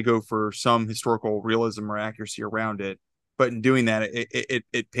trying to go for some historical realism or accuracy around it. But in doing that,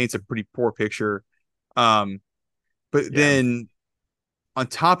 it paints a pretty poor picture. Um, but Yeah. then on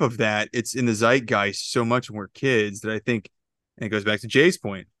top of that, it's in the zeitgeist so much when we're kids that I think, and it goes back to Jay's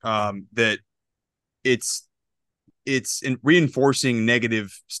point, that it's it's in reinforcing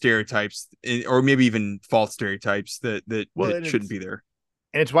negative stereotypes or maybe even false stereotypes Well, that shouldn't be there.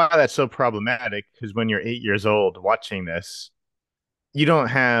 and it's why that's so problematic because when you're 8 years old watching this, you don't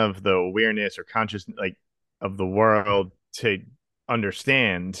have the awareness or consciousness like of the world to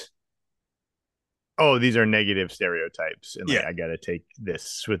understand, oh, these are negative stereotypes, and like Yeah. I gotta take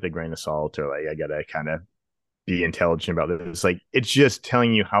this with a grain of salt, or like I gotta kind of be intelligent about this. Like, it's just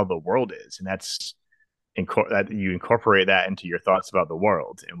telling you how the world is, and that you incorporate that into your thoughts about the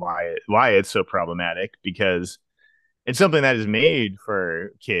world and why it's so problematic because it's something that is made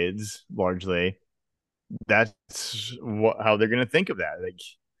for kids largely. That's how they're going to think of that. Like,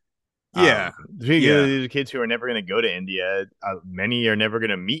 Yeah. Yeah. these kids who are never going to go to India, many are never going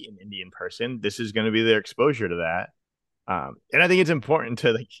to meet an Indian person. This is going to be their exposure to that. And I think it's important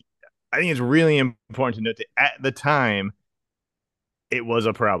to like, I think it's really important to note that at the time, it was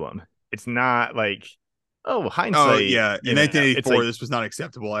a problem. It's not like, oh, Oh hindsight, yeah. In it's 1984, like, this was not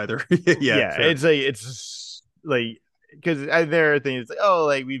acceptable either. Yeah, yeah, sure. it's like because there are things like, oh,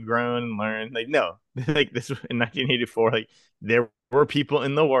 like we've grown and learned. Like, no, like this in 1984, like there were people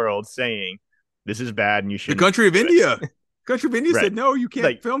in the world saying this is bad and you The shouldn't country of do it. India. Country of India Right. said no, you can't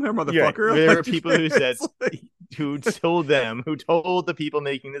Like, film here, you're right. motherfucker. There were Like you people can't. who said, It's like, who told the people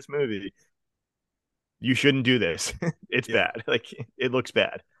making this movie, you shouldn't do this. It's yeah. bad. Like, it looks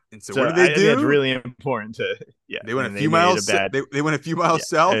bad. And so So what did they I think that's do? really important to, yeah. They went a And they few made a miles. bad, They went a few yeah, miles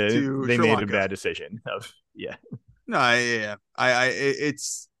south to they Sri made a Lanka. bad decision of, yeah. No, yeah.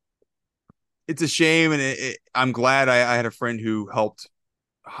 It's a shame, and I'm glad I had a friend who helped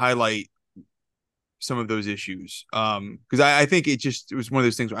highlight some of those issues. Because I think it was one of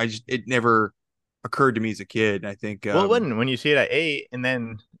those things where it never. occurred to me as a kid. I think, Well, it wouldn't when you see it at 8, and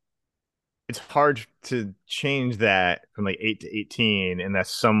then it's hard to change that from like 8 to 18 unless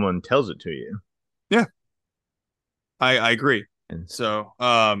someone tells it to you. yeah, I agree. And So,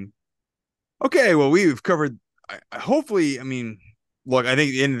 okay, well, we've covered. Hopefully, I mean, look, I think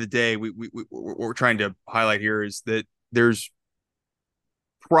at the end of the day, what we're trying to highlight here is that there's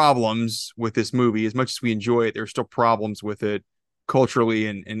problems with this movie. As much as we enjoy it, there's still problems with it culturally,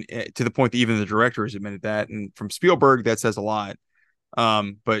 and to the point that even the director has admitted that. And from Spielberg, that says a lot.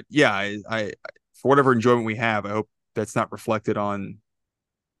 But yeah, I for whatever enjoyment we have, I hope that's not reflected on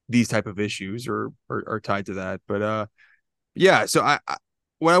these type of issues or tied to that. But yeah. So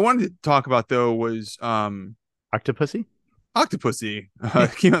what I wanted to talk about though was Octopussy? Octopussy.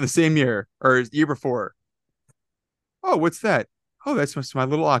 Came out the same year or year before. Oh, what's that? Oh, that's my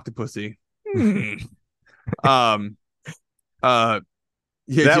little Octopussy. Hmm. Um.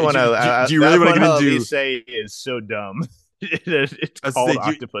 Yeah. That one, Do you really that want to one get I'll at into? least say is so dumb. It's That's the called thing.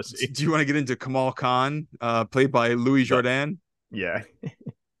 Octopussy. Do you want to get into Kamal Khan, played by Louis That, Jourdan? yeah.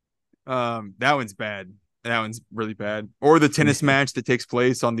 That one's bad. That one's really bad. Or the tennis match that takes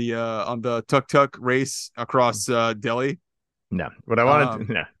place on the tuk tuk race across Delhi. No, what I wanted Um,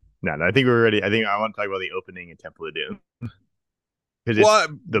 to, no. I think we're ready. I think I want to talk about the opening in Temple of Doom because well,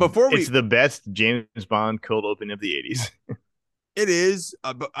 before it's we, the best James Bond cold opening of the 80s. it is.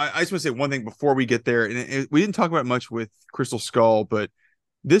 But I just want to say one thing before we get there, and we didn't talk about it much with Crystal Skull, but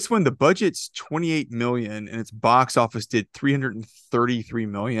this one the budget's 28 million and its box office did 333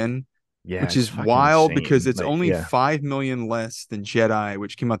 million, Yeah, which it's is fucking wild because insane. it's Like, only yeah, 5 million less than Jedi,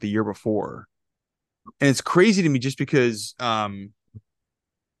 which came out the year before. And it's crazy to me just because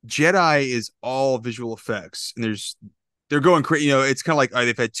Jedi is all visual effects, and they're going crazy. You know, it's kind of like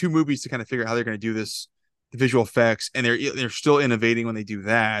they've had two movies to kind of figure out how they're going to do this, the visual effects, and they're still innovating when they do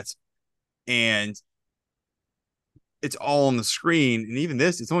that, and it's all on the screen. And even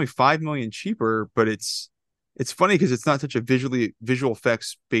this, it's only 5 million cheaper, but it's funny because it's not such a visual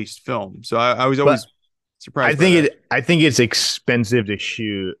effects based film. So I was but always surprised by that. I think it's expensive to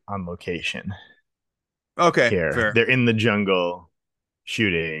shoot on location Okay, here. fair, They're in the jungle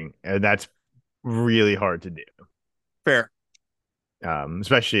shooting, and that's really hard to do, fair.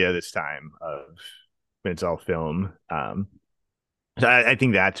 especially at this time of when it's all film. So I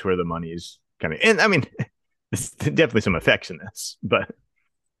think that's where the money's kind of, and I mean, there's definitely some effects in this, but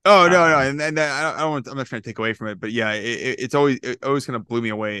Oh no, no, um, and I don't want. I'm not trying to take away from it, but yeah, it always kind of blew me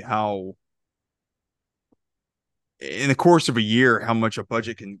away how in the course of a year how much a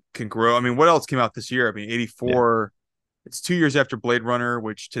budget can grow. I mean, what else came out this year? I mean, yeah, 84. It's 2 years after Blade Runner,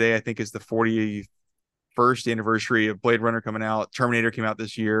 which today I think is the 41st anniversary of Blade Runner coming out. Terminator came out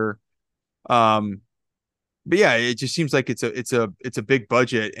this year. Um, but yeah, it just seems like it's a big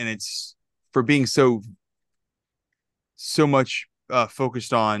budget, and it's for being so much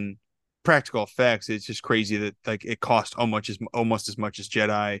focused on practical effects. It's just crazy that like it cost almost as much as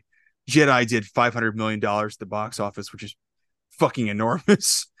Jedi. Jedi did $500 million at the box office, which is fucking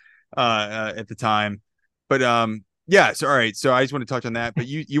enormous at the time. But yeah. So all right. So I just want to touch on that. But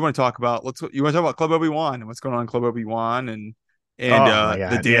you want to talk about you want to talk about Club Obi-Wan and what's going on in Club Obi-Wan and oh my the god,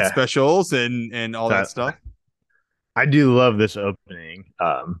 dance yeah. specials and all that So stuff. I do love this opening,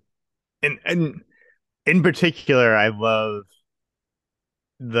 and in particular, I love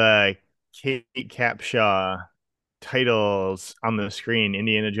the Kate Capshaw titles on the screen,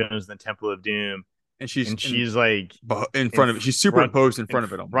 Indiana Jones and the Temple of Doom, And she's and she's like in in front of it. She's front superimposed in in front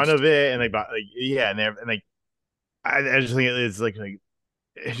of it front almost. of it, and like yeah, and like I just think it's like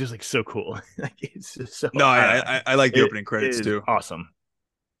it's just like so cool. Like it's just so No, I don't know. I like the It opening credits is too. awesome.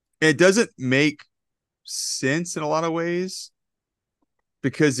 It doesn't make sense in a lot of ways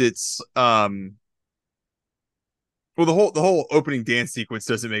because it's well the whole opening dance sequence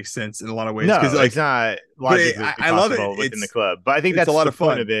doesn't make sense in a lot of ways because No, it's like not but logically I love it. possible within the club. But I think It's a that's lot the of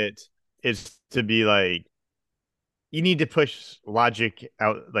point fun. of it is to be like you need to push logic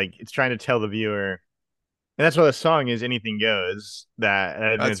out. Like it's trying to tell the viewer, and that's why the song is "Anything Goes." That I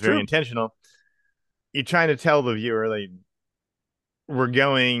think That's it's very true. intentional. You're trying to tell the viewer like we're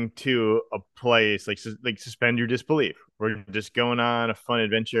going to a place like suspend your disbelief. We're just going on a fun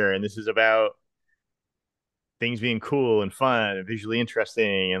adventure, and this is about things being cool and fun and visually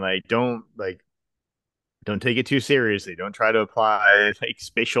interesting, and don't take it too seriously. Don't try to apply like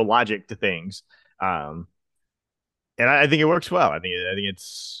spatial logic to things. Um, and I think it works well. I think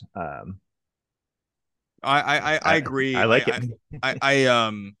it's I agree. I like it.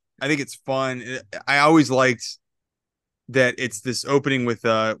 I think it's fun. I always liked that it's this opening with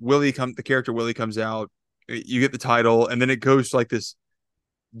the character Willie comes out. You get the title, and then it goes to like this.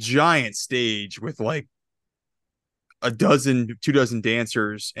 giant stage with like a dozen, 2 dozen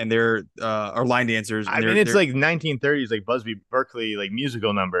dancers, and they're or line dancers, and I mean, it's they're like 1930s, like Busby Berkeley, like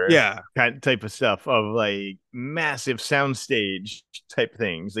musical number yeah. kind type of stuff of like massive soundstage type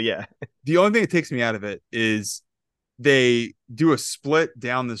things. So, yeah, The only thing that takes me out of it is they do a split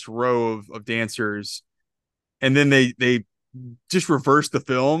down this row of dancers, and then they just reverse the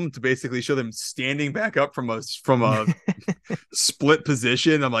film to basically show them standing back up from a split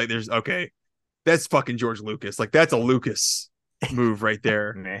position. I'm like, there's okay, that's fucking George Lucas. Like that's a Lucas move right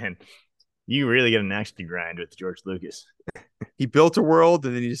there. man, you really get an axe to grind with George Lucas. He built a world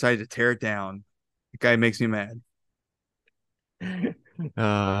and then he decided to tear it down. The guy makes me mad.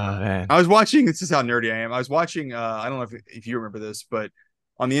 Oh man, I was watching. This is how nerdy I am. I was watching. I don't know if you remember this, but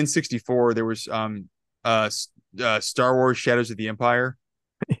on the N64 there was Star Wars Shadows of the Empire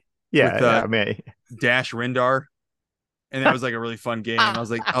with yeah, I mean, Dash Rendar, and that was like a really fun game. I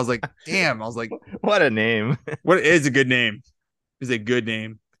was like, damn. I was like, what a name. what is a good name? Is a good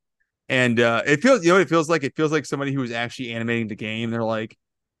name, and it feels. You know what it feels like? It feels like somebody who was actually animating the game. They're like,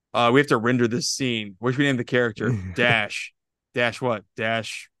 we have to render this scene. What should we name the character? Dash. Dash what?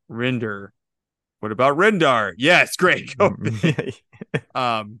 Dash render. What about Rendar? Yes, great. Go with it.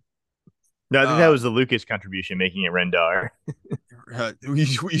 Um, No, I think that uh, was the Lucas contribution, making it Rendar.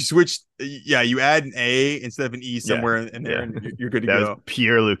 you switch. Yeah, you add an A instead of an E Yeah, somewhere in there, yeah, and you're good to that was go.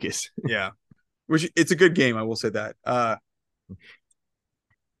 pure Lucas. Yeah, which it's a good game. I will say that.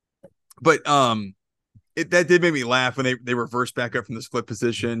 But that did make me laugh when they reversed back up from the split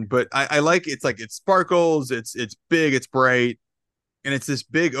position. But I like it's like it sparkles. It's big. It's bright. And it's this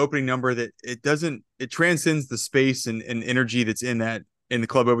big opening number that it transcends the space and energy that's in the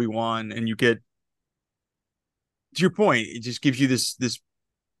Club Obi-Wan, and you get to your point, it just gives you this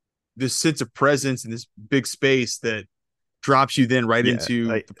sense of presence in this big space that drops you then right Yeah, into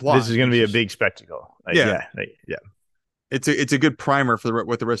like the this plot. is And going to it's be a just big spectacle. Like, yeah, yeah, like, yeah. it's a good primer for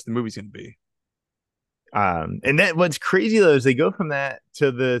what the rest of the movie's going to be. And that what's crazy though is they go from that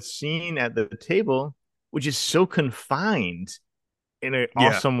to the scene at the table, which is so confined in an Yeah,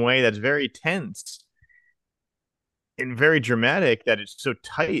 awesome way that's very tense and very dramatic that it's so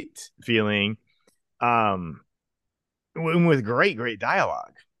tight feeling. Um, with great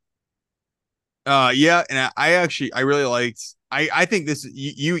dialogue. yeah, and I actually I really liked. I think this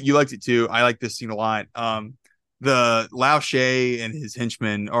you liked it too. I like this scene a lot. The Lao She and his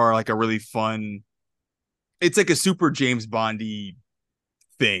henchmen are like a really fun. It's like a super James Bondy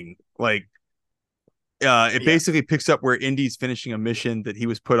thing. Like it Yeah, basically picks up where Indy's finishing a mission that he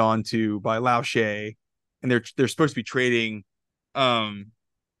was put onto by Lao She, and they're supposed to be trading. Um,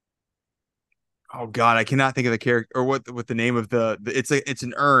 oh God, I cannot think of the character or what the name of it's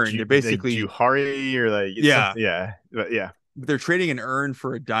an urn. They're like basically Juhari or like it's yeah, something. Yeah, but yeah, they're trading an urn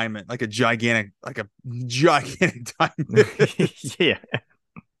for a diamond, like a gigantic diamond. yeah,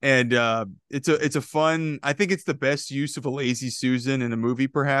 And it's a fun. I think it's the best use of a lazy Susan in a movie,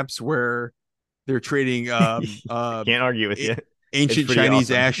 perhaps, where they're trading can't argue with you. It's ancient pretty Chinese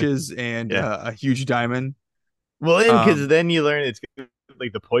awesome. ashes and Yeah. a huge diamond. Well, then because Um, then you learn it's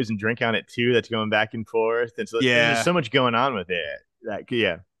like the poison drink on it too. That's going back and forth. And so there's just yeah. so much going on with it. That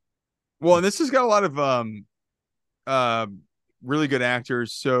yeah, Well, and this has got a lot of uh really good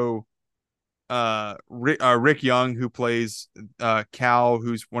actors. So Rick Young, who plays Cal,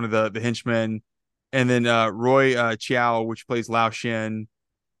 who's one of the henchmen, and then Roy Chiao, which plays Lao Shen.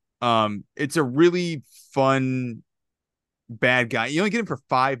 It's a really fun bad guy. You only get him for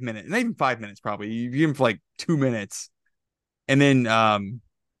 5 minutes, not even 5 minutes, probably. You get him for like 2 minutes, and then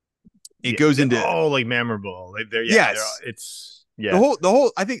it yeah, goes they're into all like memorable. Like they're all, yes, it's the yeah,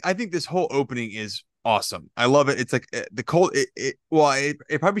 whole. I think this whole opening is awesome. I love it. It's like the cold. It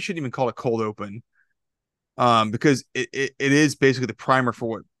probably shouldn't even call it cold open. Because it is basically the primer for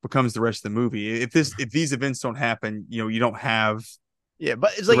what becomes the rest of the movie. If these events don't happen, you don't have yeah.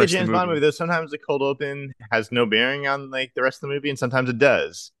 But it's the like a rest of James the Bond movie. movie. Though sometimes the cold open has no bearing on like the rest of the movie, and sometimes it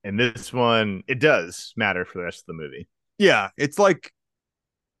does. And this one, it does matter for the rest of the movie. Yeah, it's like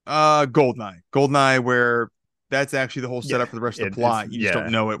Goldeneye, where that's actually the whole Yeah, setup for the rest of the it's plot. You just don't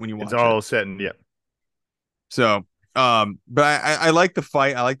yeah, know it when you it's watch it. all set and yeah, So, but I like the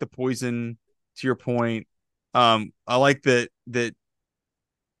fight. I like the poison. To your point, I like that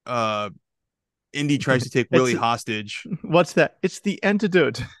uh, Indy tries to take it's Willie hostage. what's that? It's the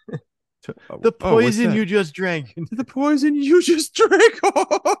antidote. The Oh, what's poison that? you just drank. The poison you just drank.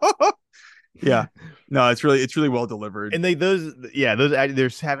 Yeah, no, it's really well delivered. And like those, yeah, they're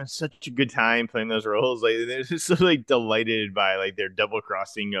having such a good time playing those roles. Like they're just so like delighted by like their double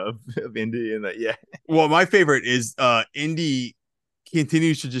crossing of Indy and that. Yeah, Well, my favorite is Indy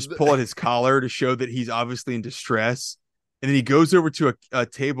continues to just pull at his collar to show that he's obviously in distress. And then he goes over to a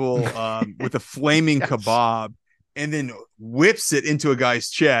table with a flaming Yes. kebab and then whips it into a guy's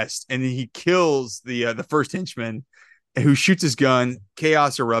chest. And then he kills the first henchman who shoots his gun.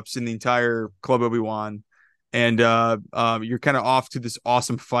 Chaos erupts in the entire Club Obi-Wan. And you're kind of off to this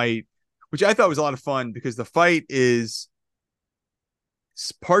awesome fight, which I thought was a lot of fun because the fight is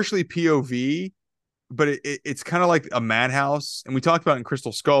partially POV, but it's kind of like a madhouse. And we talked about it in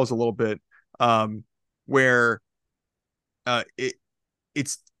Crystal Skulls a little bit, where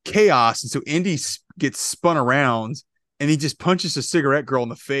it's chaos, and so Indy gets spun around, and he just punches a cigarette girl in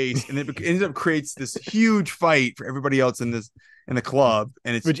the face, and it ends up creates this huge fight for everybody else in the club,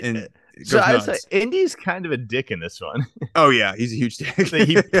 and Which it so goes I was like, nuts. Indy's kind of a dick in this one. Oh yeah, he's a huge dick. Like,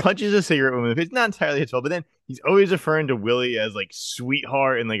 he punches a cigarette woman in the face. Not entirely his fault, but then he's always referring to Willie as like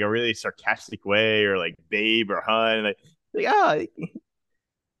sweetheart in like a really sarcastic way, or like babe or hun. Like ah,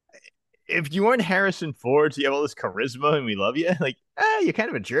 if you weren't Harrison Ford, so you have all this charisma and we love you, like you're kind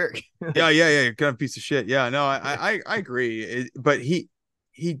of a jerk. Yeah, you're kind of a piece of shit. Yeah, no, I agree, but he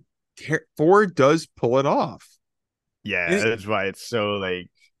Ford does pull it off. Yeah, And that's why it's so like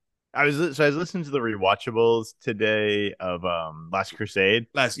I was listening to the rewatchables today of Last Crusade,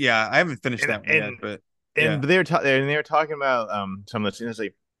 yeah, I haven't finished and that one yet, but and yeah. they were talking about some of the scenes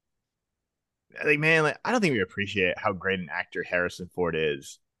like man, like I don't think we appreciate how great an actor Harrison Ford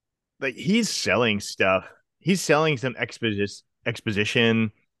is. Like he's selling stuff. He's selling some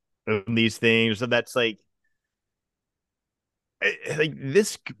exposition of these things. So that's like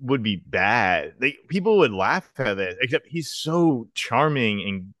this would be bad. Like people would laugh at this, except he's so charming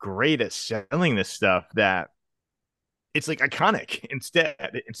and great at selling this stuff that it's like iconic. Instead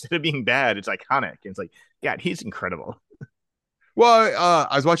of being bad, it's iconic. And it's like, God, he's incredible. Well,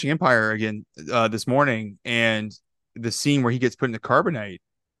 I was watching Empire again this morning, and the scene where he gets put in the carbonite,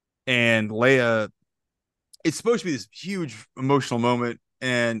 and Leia. It's supposed to be this huge emotional moment,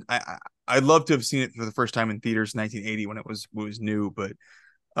 and I'd love to have seen it for the first time in theaters in 1980 when it was new. But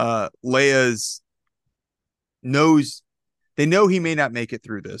Leia's knows they know he may not make it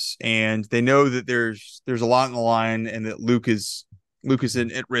through this, and they know that there's a lot in the line, and that Luke is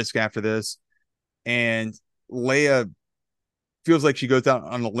at risk after this, and Leia feels like she goes out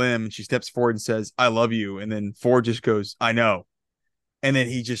on a limb and she steps forward and says, "I love you," and then Ford just goes, "I know," and then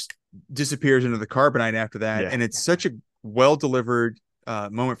he just disappears into the carbonite after that, Yeah. and it's such a well delivered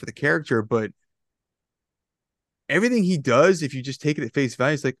moment for the character, but everything he does, if you just take it at face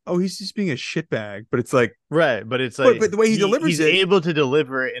value, it's like, oh, he's just being a shitbag. But it's like, Right. But it's but like the way he delivers he's it, able to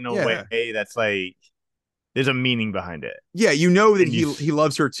deliver it in a way yeah, that's like there's a meaning behind it. yeah, you know that And you he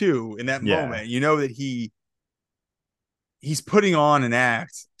loves her too in that yeah. moment. You know that he's putting on an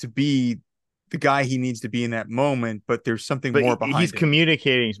act to be the guy he needs to be in that moment, but there's something But more he's behind it.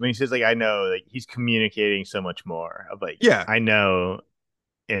 communicating when he says like I know, like he's communicating so much more of like Yeah. I know,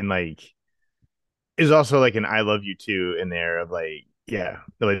 and like is also like an I love you too in there of like yeah,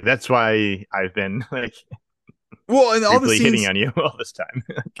 like that's why I've been like Well, and all the creepily hitting scenes, on you all this time.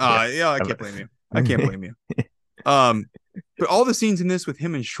 Yeah. yeah, I can't blame you. I can't blame you. Um, but all the scenes in this with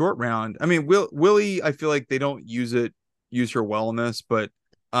him in Short Round, I mean, Willie, I feel like they don't use her well in this, but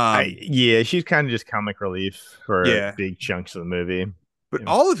Yeah, she's kind of just comic relief for yeah. big chunks of the movie. But Yeah.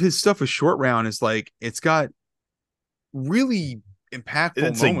 all of his stuff with Short Round is like it's got really impactful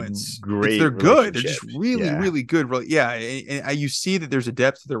It's a moments. They're great good. They're just relationship. really, Yeah. really good. Yeah, and you see that there's a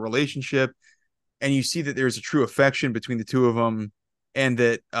depth to their relationship, and you see that there's a true affection between the two of them, and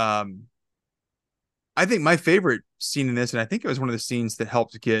that I think my favorite scene in this, and I think it was one of the scenes that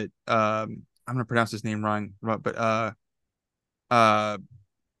helped get I'm gonna pronounce his name wrong, but uh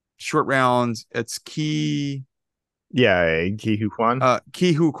Short Round, it's Yeah, Ki Hu Kwan.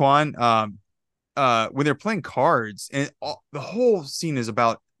 Ki Hu Kwan. When they're playing cards, and the whole scene is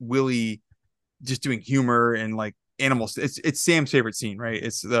about Willie just doing humor and like animals. It's Sam's favorite scene, right?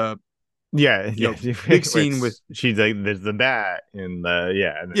 It's the Yeah, you yeah. know big Where scene with she's like, there's the bat, and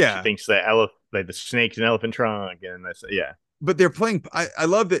and then she yeah. thinks the elephant, like the snake's an elephant trunk, and that's yeah. But they're playing. I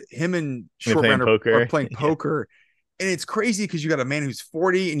love that him and They're Short playing Round are poker. playing Yeah, poker, and it's crazy because you got a man who's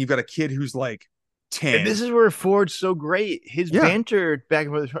 40 and you've got a kid who's like and 10. this is where Ford's so great. His Yeah, banter back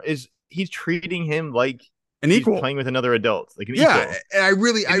and forth is he's treating him like an he's equal. playing with another adult, like an Yeah, equal.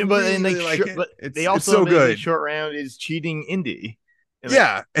 and And but and like, really like it. but they It's also so admit that good. Short Round is cheating Indy, and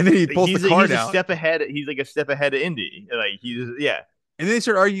Yeah, and then he pulls the card he's a out, step ahead. He's like a step ahead of Indy. Like he's yeah. and then they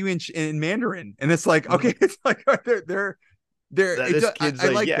start arguing in Mandarin, and it's like okay, it's like they're That this kid's I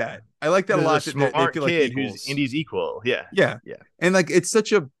like like yeah. that. I like that a This is a lot that they smart feel like kid who's equals. Indy's equal. Yeah, Yeah, yeah. and like it's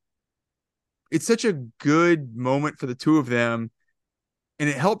such a good moment for the two of them, and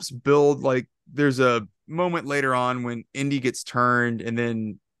it helps build like there's a moment later on when Indy gets turned and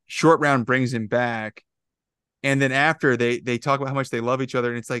then Short Round brings him back. And then after they talk about how much they love each other,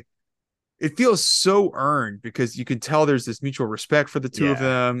 and it's like it feels so earned because you can tell there's this mutual respect for the two of Yeah.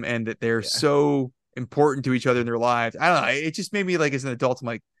 them and that they're Yeah. so important to each other in their lives. I don't know. It just made me like as an adult, I'm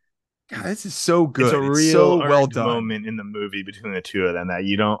like, God, this is so It's a good. It's so real well earned done. moment in the movie between the two of them that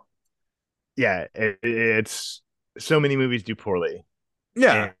you don't, yeah, it's so many movies do poorly.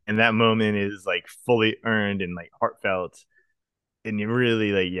 Yeah. And that moment is like fully earned and like heartfelt. And you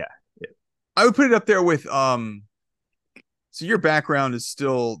really like, yeah. I would put it up there with so your background is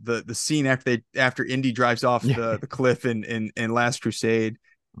still the scene after Indy drives off Yeah. the cliff in Last Crusade.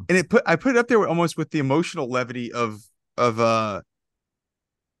 And I put it up there almost with the emotional levity of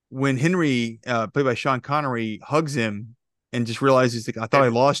when Henry played by Sean Connery hugs him and just realizes like I thought I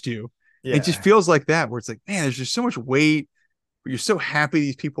lost you. And it just Yeah. feels like that where it's like, man, there's just so much weight. You're so happy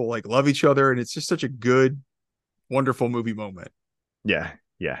these people like love each other, and it's just such a good, wonderful movie moment. Yeah.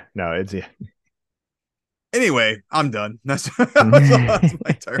 Yeah. No, it's yeah. Anyway, I'm done. That's my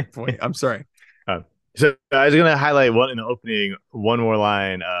entire point. I'm sorry. Um, so I was gonna highlight one in the opening, one more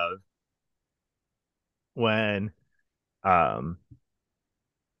line of when um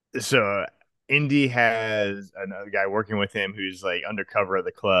so Indy has another guy working with him who's like undercover at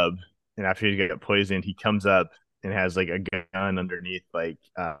the club, and after he got poisoned, he comes up and has like a gun underneath like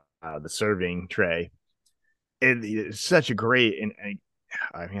the serving tray. It's such a great and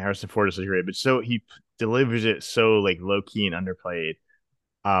I mean Harrison Ford is so great, but so he delivers it so like low key and underplayed.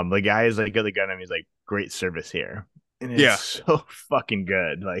 The guy is like got the gun and he's like, great service here. And it's Yeah. so fucking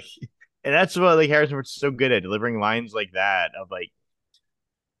good. Like and that's what like Harrison Ford's so good at delivering lines like that of like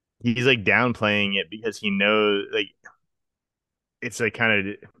he's like downplaying it because he knows like it's like kind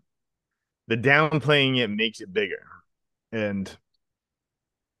of the downplaying it makes it bigger. And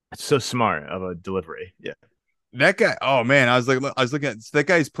it's so smart of a delivery. Yeah. That guy, oh man, I was looking at that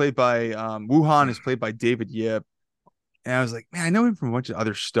guy's played by Wuhan is played by David Yip. And I was like, man, I know him from a bunch of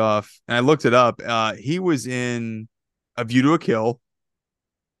other stuff. And I looked it up. He was in A View to a Kill.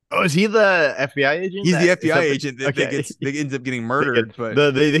 Oh, is he the FBI agent He's the that is FBI up in, agent okay. that ends up getting They get murdered,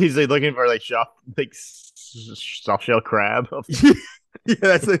 but he's like looking for like soft shell crab. yeah,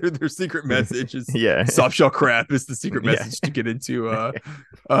 that's their secret message is Yeah. soft shell crap is the secret Yeah. message to get into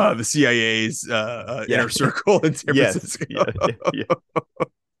the CIA's Yeah. inner circle in San Yes. Francisco. Yeah. Yeah.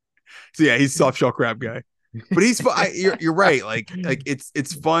 So yeah, he's soft shell crab guy. But you're right. Like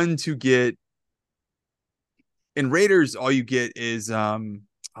it's fun to get in Raiders. All you get is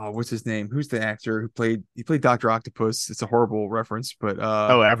oh, what's his name? Who's the actor who played Dr. Octopus? It's a horrible reference, but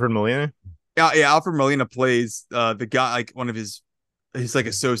Oh, Alfred Molina. yeah, Alfred Molina plays the guy like one of his like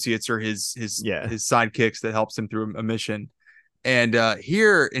associates or Yeah. his sidekicks that helps him through a mission. And and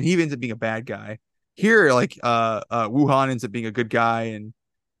he ends up being a bad guy. Here, like Wuhan ends up being a good guy,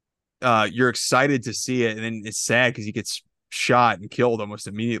 and you're excited to see it, and then it's sad because he gets shot and killed almost So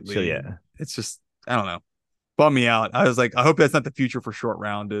immediately. And yeah. it's just I don't know, bum me out. I was like, I hope that's not the future for Short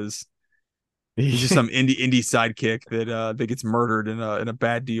Round. Is he's just some indie sidekick that gets murdered in a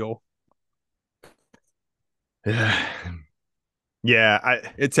bad deal. Yeah, I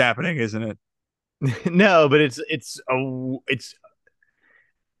It's happening, isn't it? no, but it's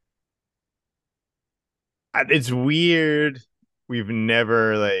weird. We've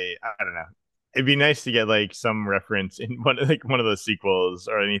never like I don't know. It'd be nice to get like some reference in one of those sequels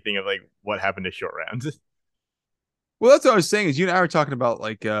or anything of like what happened to Short Round. Well, that's what I was saying. Is you and I were talking about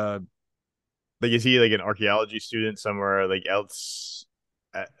like Like, is he like an archaeology student somewhere like else?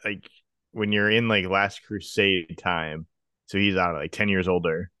 Like when you're in like Last Crusade time, so he's I don't know, like 10 years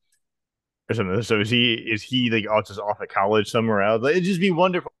older or something. So is he like oh just off at college somewhere else? Like, it'd just be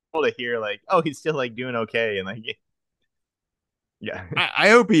wonderful to hear like oh he's still like doing okay and like yeah I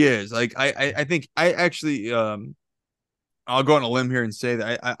hope he is. Like I think I actually I'll go on a limb here and say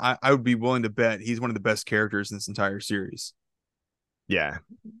that I would be willing to bet he's one of the best characters in this entire series. yeah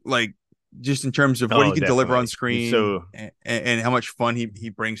Like just in terms of what he oh can deliver on definitely he's screen so and how much fun he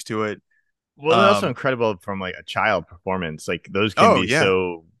brings to it. well and also Um incredible from like a child performance like those can oh be yeah.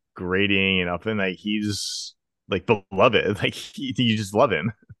 so grating and often like he's like beloved like you just love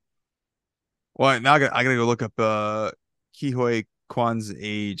him. Well, now I gotta go look up Kihoi Kwan's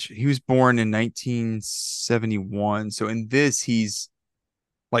age. He was born in 1971. So in this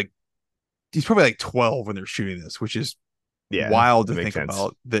like he's probably like 12 when they're shooting this, which is Yeah, wild that to makes think sense.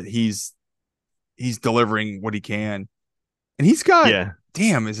 about that he's delivering what he can. And he's got Yeah.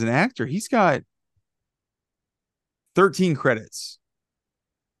 damn, as an actor, he's got 13 credits.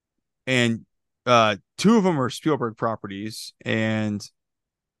 And two of them are Spielberg properties and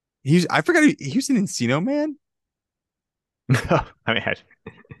I forgot he was in Encino Man. I mean,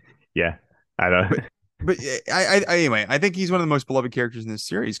 yeah, I don't. But anyway, I think he's one of the most beloved characters in this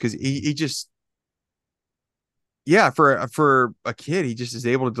series because he just yeah, for a kid, he just is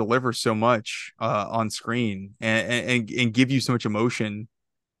able to deliver so much on screen and give you so much emotion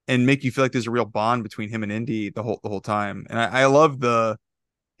and make you feel like there's a real bond between him and Indy the whole time. And I love the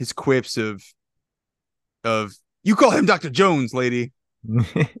his quips of you call him Dr. Jones, lady,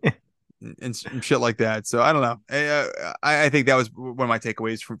 and shit like that. So I don't know. I think that was one of my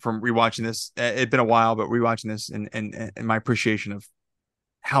takeaways from rewatching this. It'd been a while, but rewatching this and my appreciation of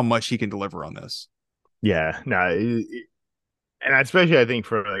how much he can deliver on this. Yeah, no, and especially I think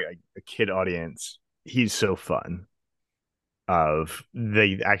for like a kid audience, he's so fun. Of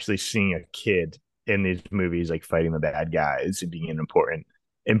they actually seeing a kid in these movies like fighting the bad guys and being an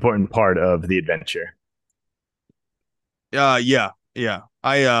important part of the adventure. Yeah, yeah.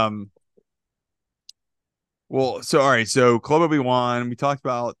 Well, so all right, so Club Obi-Wan, we talked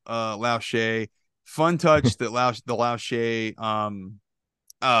about Lao She. Fun touch that Lao She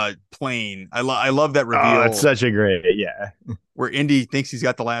plane. I love that Oh, that's reveal such a great, yeah. where Indy thinks he's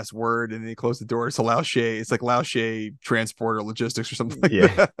got the last word and then he closed the door. It's a Lao She. It's like Lao She transporter logistics or something like Yeah.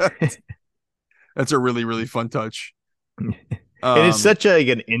 that. That's a really, really fun touch. And it's Um, such a, like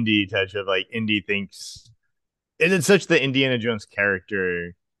an indie touch of like indie thinks, and it's such the Indiana Jones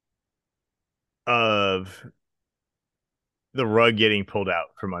character of the rug getting pulled out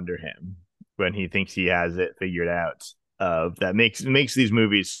from under him when he thinks he has it figured out. Of that makes these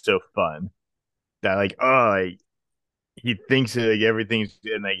movies so fun. That like, oh, like, he thinks that, like everything's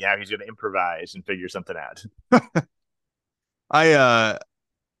and like how he's gonna improvise and figure something out. I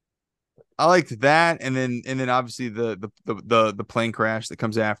I liked that, and then obviously the plane crash that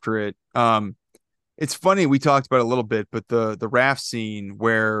comes after it. It's funny we talked about it a little bit, but the raft scene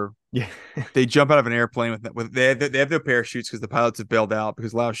where Yeah. they jump out of an airplane with they have no parachutes because the pilots have bailed out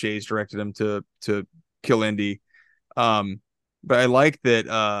because Lao She's directed them to kill Indy. But I like that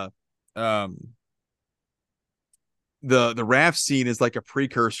um the raft scene is like a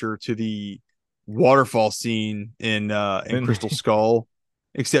precursor to the waterfall scene in And Crystal Skull,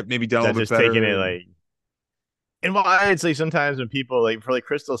 except maybe done a that's little bit just taking better. it And like, and why it's like sometimes when people like for like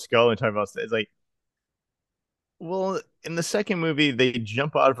Crystal Skull and talk about it's like, well, in the second movie they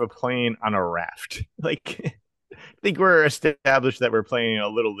jump out of a plane on a raft. Like I think we're established that we're playing a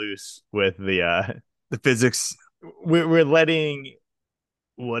little loose with the the physics. we're letting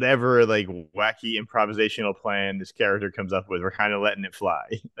whatever like wacky improvisational plan this character comes up with, we're kind of letting it fly.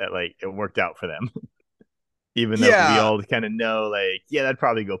 That like it worked out for them. Even though we Yeah, all kind of know like, yeah, that'd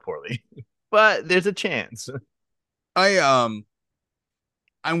probably go poorly. But there's a chance. I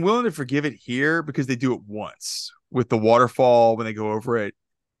I'm willing to forgive it here because they do it once with the waterfall when they go over it.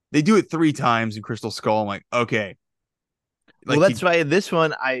 They do it three times in Crystal Skull. I'm like, okay, Well, like that's you. why this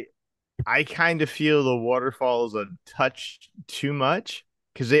one I kind of feel the waterfall is a touch too much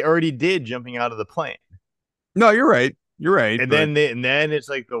because they already did jumping out of the plane. No, you're right. You're right, And but then it's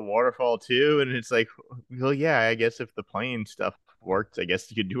like the waterfall too, and it's like, well, yeah, I guess if the plane stuff worked, I guess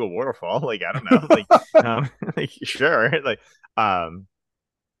you could do a waterfall. Like, I don't know, like, like sure, like, um,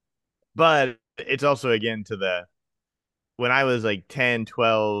 but it's also again to the when I was like 10,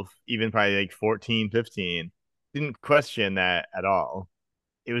 12, even probably like 14, 15, didn't question that at all.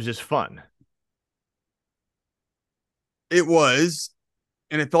 It was just fun. it was,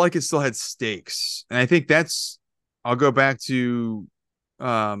 and it felt like it still had stakes. And I think that's. I'll go back to,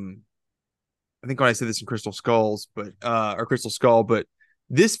 um, I think when I said this in Crystal Skulls, but or Crystal Skull, but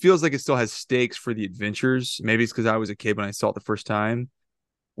this feels like it still has stakes for the adventures. Maybe it's because I was a kid when I saw it the first time.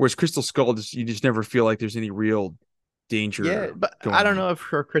 Whereas Crystal Skull, just you just never feel like there's any real Yeah, danger but I going don't on. know if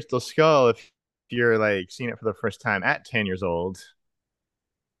for Crystal Skull, if you're like seeing it for the first time at 10 years old,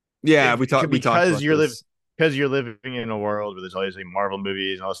 Yeah, if we talked because about this. you're living in a world where there's all these like Marvel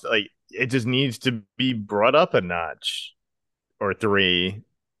movies and all stuff, like it just needs to be brought up a notch or three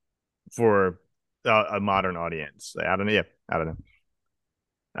for a modern audience. Like, I don't know. Yeah, I don't know.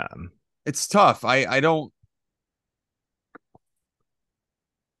 Um, It's tough. I don't.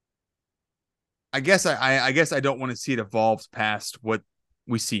 I guess I don't want to see it evolve past what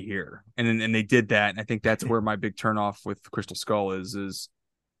we see here, and they did that, and I think that's where my big turnoff with Crystal Skull is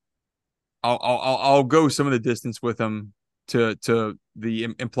I'll go some of the distance with them to the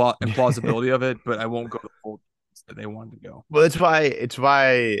implausibility of it, but I won't go the full distance that they wanted to go. well, it's why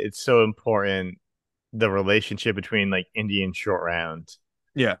it's so important the relationship between like Indy and Short Round.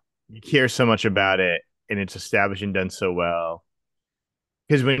 Yeah, You care so much about it, and it's established and done so well.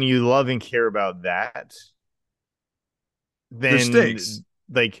 Because when you love and care about that, there's stakes.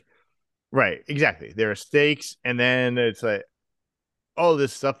 then like Right, exactly. There are stakes, and then it's like all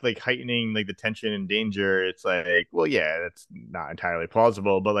this stuff like heightening like the tension and danger. It's like, well, yeah, that's not entirely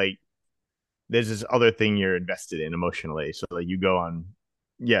plausible, but like there's this other thing you're invested in emotionally. So like you go on,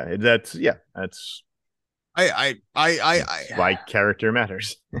 yeah, that's why character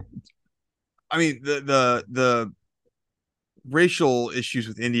matters. I mean the racial issues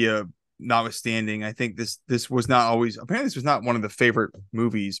with India notwithstanding, I think this was not always, apparently this was not one of the favorite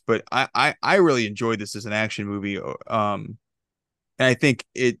movies, but I really enjoyed this as an action movie. And I think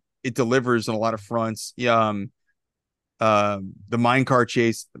it delivers on a lot of fronts. Yeah, the mine cart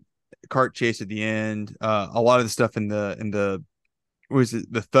chase at the end, a lot of the stuff in the what is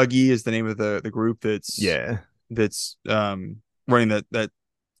it, the Thuggy is the name of the group Yeah, that's running that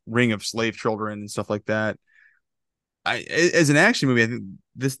ring of slave children and stuff like that. As an action movie, I think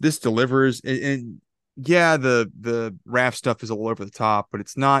this delivers, and yeah, the raft stuff is a little over the top, but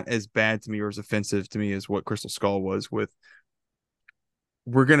it's not as bad to me or as offensive to me as what Crystal Skull was. With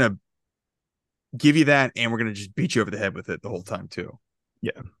we're gonna give you that, and we're gonna just beat you over the head with it the whole time too.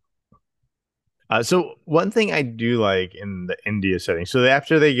 yeah. So one thing I do like in the India setting, so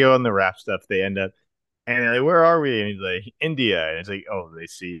after they go on the raft stuff, they end up and they're like, "Where are we?" And he's like, "India." And it's like, "Oh, they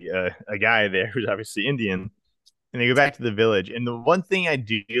see a guy there who's obviously Indian." And they go back to the village. And the one thing I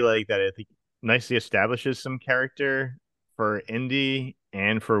do like that I think nicely establishes some character for Indy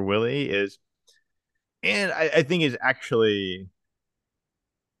and for Willie is, and I think is actually,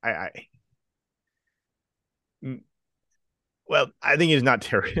 I mm, well, I think it's not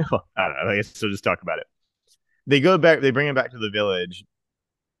terrible. I don't know. I guess so. Just talk about it. They go back. They bring him back to the village,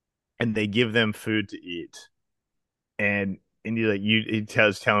 and they give them food to eat. And Indy like he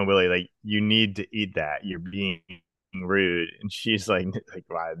telling Willie like you need to eat that. You're being rude. And she's like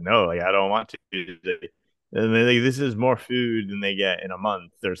well, no, like I don't want to. And they're like, this is more food than they get in a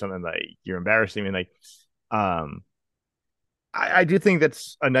month or something. Like you're embarrassing me. Like, um, I do think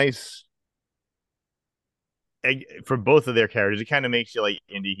that's a nice for both of their characters. It kind of makes you like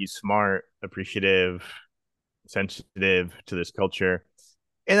Indy. He's smart, appreciative, sensitive to this culture.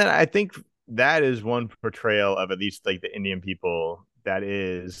 And then I think that is one portrayal of at least like the Indian people that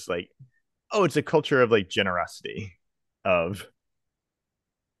is like, oh, it's a culture of like generosity, of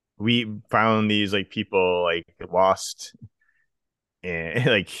we found these like people like lost and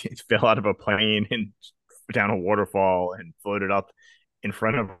like fell out of a plane and down a waterfall and floated up in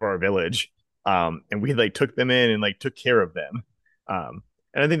front of our village. And we like took them in and like took care of them. And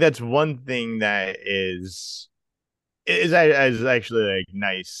I think that's one thing that is actually like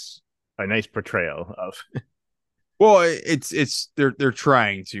a nice portrayal of. Well, it's they're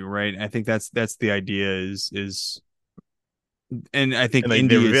trying to, right? I think that's the idea is, and I think And like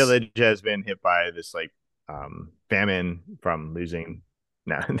their Indy is village has been hit by this like famine from losing.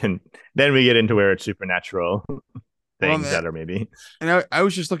 Now then we get into where it's supernatural well, things that are maybe. and I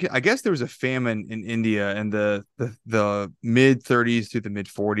was just looking. I guess there was a famine in India in the mid 30s to the mid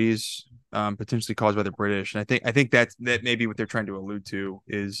 40s, potentially caused by the British. And I think that may be what they're trying to allude to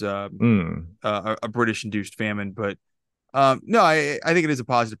is a British induced famine. But no, I think it is a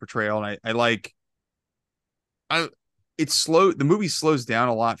positive portrayal, and I like I it's slow. The movie slows down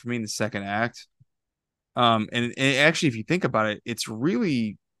a lot for me in the second act. And actually, if you think about it, it's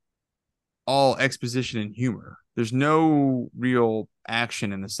really all exposition and humor. There's no real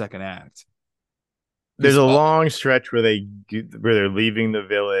action in the second act There's because a long stretch where where they're leaving the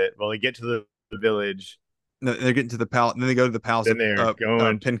village. Well, they get to the village, they're getting to the palace, and then they go to the palace then of they're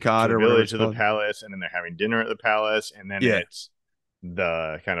going to Pincott the or whatever village it's of the called. palace, and then they're having dinner at the palace, and then Yeah. it's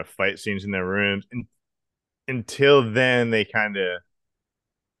the kind of fight scenes in their rooms. And until then, they kind of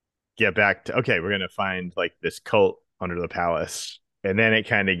get back to okay, we're gonna find like this cult under the palace, and then it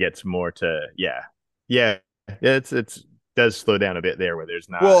kind of gets more to yeah. It's does slow down a bit there where there's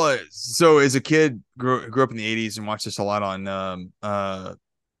not. Well, so as a kid, grew up in the '80s and watched this a lot on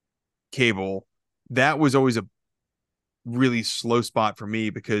cable. That was always a really slow spot for me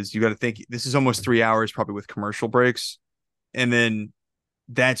because you got to think this is almost 3 hours, probably with commercial breaks, and then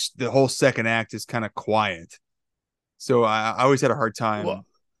that's the whole second act is kind of quiet. So I always had a hard Well, time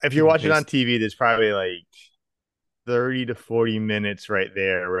if you're keeping watching pace. on TV, there's probably like 30 to 40 minutes right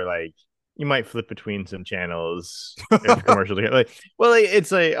there where like you might flip between some channels if commercials are like well like,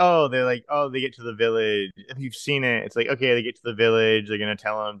 it's like oh they're like oh they get to the village if you've seen it it's like okay they get to the village they're gonna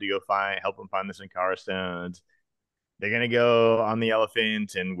tell them to go help them find the Sankara stones they're gonna go on the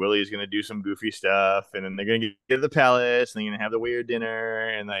elephant and Willie's gonna do some goofy stuff and then they're gonna get to the palace and they're gonna have the weird dinner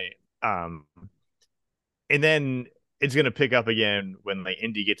and like and then it's gonna pick up again when like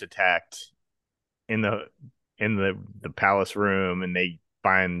Indy gets attacked in the in the palace room and they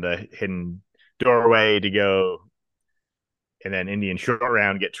find the hidden doorway to go, and then Indy and Short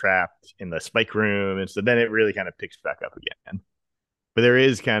Round get trapped in the spike room, and so then it really kind of picks back up again. But there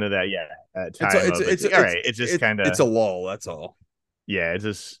is kind of that, It's time of it's like, all right, it's just kind it's of, a lull. That's all. yeah, it's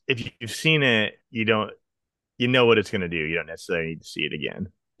just, if you've seen it, you know what it's gonna do. You don't necessarily need to see it again.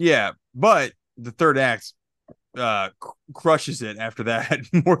 Yeah, but the third act crushes it after that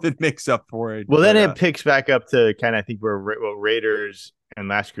more than makes up for it. Well, then But it picks back up to kind of, I think, where what Raiders and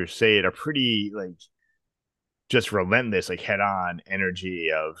Last Crusade are pretty like just relentless, like head on energy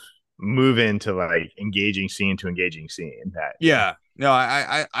of moving to like engaging scene to engaging scene. That, yeah. yeah, no,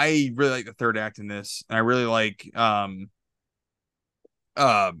 I really like the third act in this, and I really like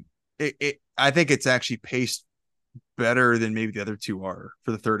it I think it's actually paced better than maybe the other two are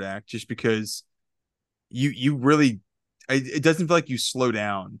for the third act, just because you really it doesn't feel like you slow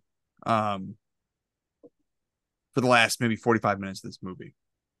down um for the last maybe 45 minutes of this movie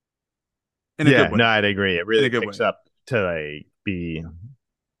in a good Yeah, no, way. I'd agree. It In really a good picks way. up to like be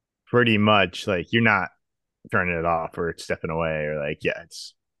pretty much like you're not turning it off or stepping away or like, yeah,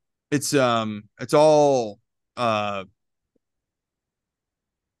 It's all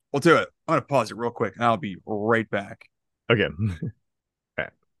we'll do it. I'm gonna pause it real quick and I'll be right back. okay. Right.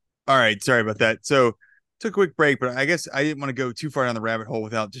 All right, sorry about that. So took a quick break, but I guess I didn't want to go too far down the rabbit hole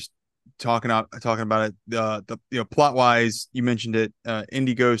without just talking about it. The plot wise, you mentioned it.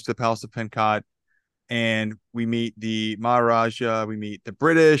 Indy goes to the Palace of Pencott, and we meet the Maharaja. We meet the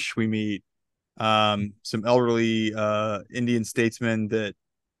British. We meet some elderly Indian statesmen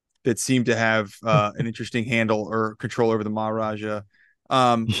that seem to have an interesting handle or control over the Maharaja.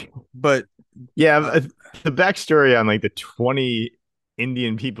 But Yeah, uh, the backstory on like the 20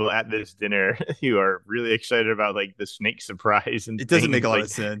 Indian people at this dinner who are really excited about like the snake surprise and it doesn't make a things. lot of Like,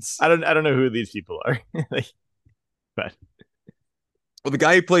 sense. I don't know who these people are. Like, but Well, the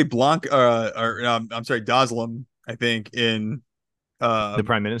guy who played Blanc, or I'm sorry, Doslam, I think in the um,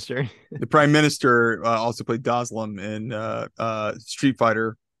 prime minister. the Prime Minister, also played Doslam in Street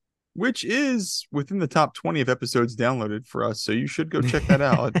Fighter, which is within the top 20 of episodes downloaded for us. So you should go check that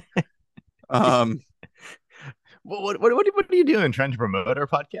out. Um, What are you doing? Trying to promote our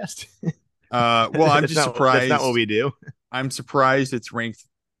podcast? well, I'm just That's not what surprised. we do. I'm surprised it's ranked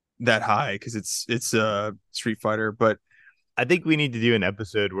that high because it's Street Fighter, but I think we need to do an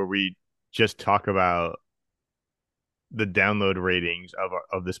episode where we just talk about the download ratings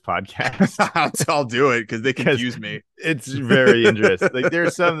of this podcast I'll do it because they because confuse me. it's very interesting. Like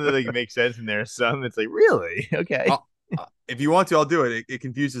there's some that like make sense, and there's some that's like really okay. I'll, if you want to, I'll do it. It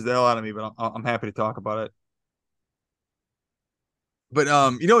confuses the hell out of me, but I'm happy to talk about it. But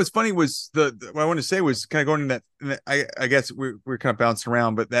what's funny was what I wanted to say was kind of going in that I guess we're kind of bouncing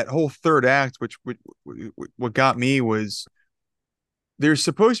around, but that whole third act, which what got me was there's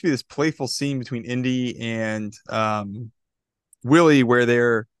supposed to be this playful scene between Indy and Willie where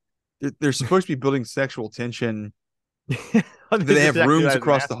they're supposed to be building sexual tension. This They is have exactly what rooms I was going to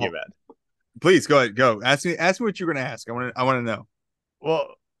across the ask you hall. about. Please go ahead, go ask me what you're going to ask. I want to know.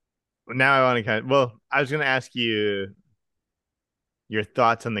 Well, now I want to kind of. Well, I was going to ask you your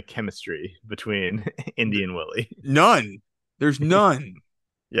thoughts on the chemistry between Indy and Willie. None. There's none.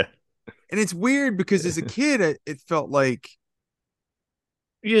 Yeah. And it's weird because as a kid, it felt like,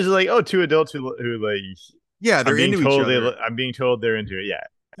 You're just like, oh, two adults who like yeah, they're into each other. I'm being told they're into it. Yeah.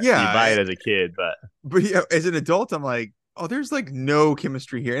 So you buy Yeah. it as a kid, but But yeah, as an adult, I'm like, oh, there's like no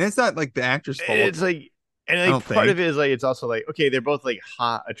chemistry here. And it's not like the actor's fault. it's like, and I like don't part of think. it is like it's also like, okay, they're both like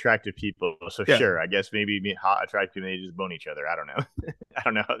hot, attractive people. So Yeah. sure, I guess maybe being hot, attractive, and they just bone each other. I don't know. I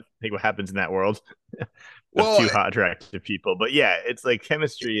don't know. I think what happens in that world of Well, two hot, attractive people. But yeah, it's like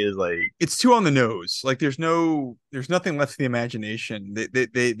chemistry is like it's too on the nose. Like there's nothing left to the imagination.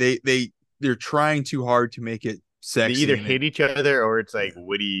 They're trying too hard to make it they either sexy and hate each other or it's like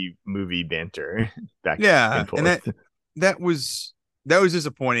witty movie banter back yeah, and and forth. that was that was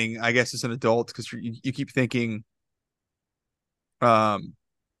disappointing, I guess, as an adult because you keep thinking um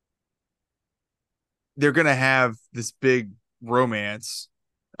they're gonna have this big romance.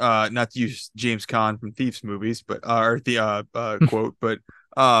 Not to use James Caan from Thieves movies, but or the quote, but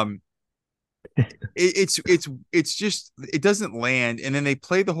um it's just it doesn't land, and then they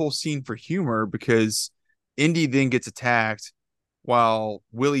play the whole scene for humor because Indy then gets attacked while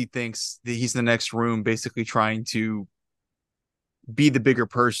Willie thinks that he's in the next room, basically trying to be the bigger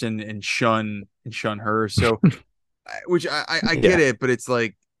person and shun her. So, which I get Yeah. it, but it's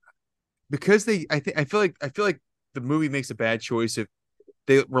like because I feel like the movie makes a bad choice if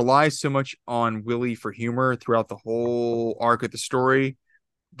they rely so much on Willie for humor throughout the whole arc of the story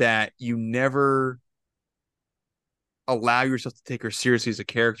that you never allow yourself to take her seriously as a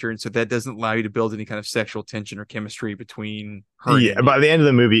character, and so that doesn't allow you to build any kind of sexual tension or chemistry between her and Yeah, by Indy. the end of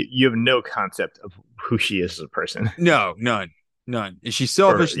the movie, you have no concept of who she is as a person. No, none, none. Is she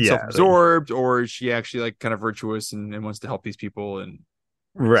Or selfish and yeah, like self-absorbed, or is she actually like kind of virtuous and wants to help these people? And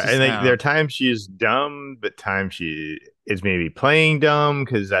it's right. And just like there now, are times she's dumb, but times she is maybe playing dumb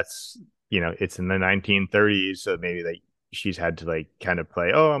because that's it's in the 1930s, so maybe like she's had to like kind of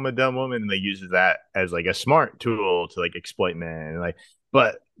play, oh, I'm a dumb woman, and they uses that as like a smart tool to like exploit men. And like,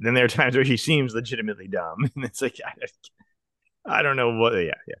 but then there are times where she seems legitimately dumb, and it's like I don't know what.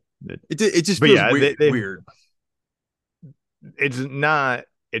 Yeah, yeah. it just But feels yeah, they weird. it's not.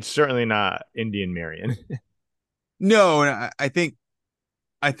 It's certainly not Indian Marion. No, and I think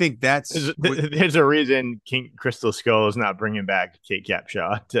that's what. There's a reason King Crystal Skull is not bringing back Kate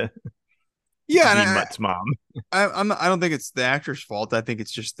Capshaw to Yeah, and be Mutt's mom. I don't think it's the actor's fault. I think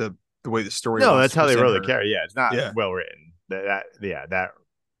it's just the way the story No, wants that's to how they present wrote the her. character. Yeah, it's not Yeah, well written. Yeah, that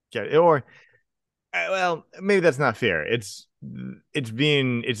or well, maybe that's not fair. It's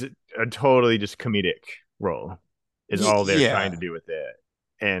a totally just comedic role is all they're trying yeah. to do with it,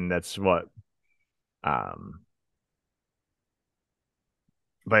 and that's what. Um,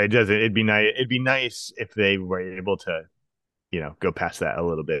 but it doesn't. It'd be nice. It'd be nice if they were able to, go past that a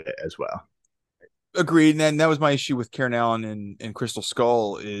little bit as well. Agreed. And then that was my issue with Karen Allen and Crystal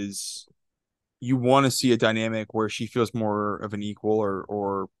Skull is you want to see a dynamic where she feels more of an equal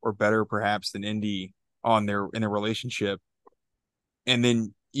or better perhaps than Indy on their in their relationship. And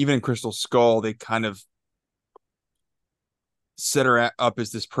then even in Crystal Skull, they kind of set her up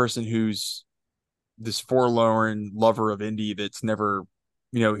as this person who's this forlorn lover of Indy that's never,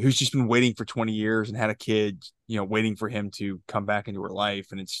 who's just been waiting for 20 years and had a kid, waiting for him to come back into her life.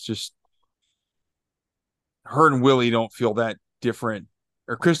 And it's just her and Willie don't feel that different,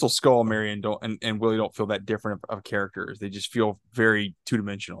 or Crystal Skull, Marion don't, and Willie don't feel that different of characters. They just feel very two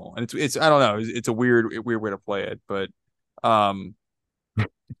dimensional, and it's I don't know, it's a weird way to play it, but um,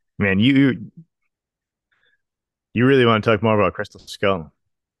 Man, you really want to talk more about Crystal Skull?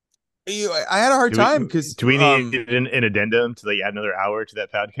 I had a hard Do we time because do we need an addendum to like add another hour to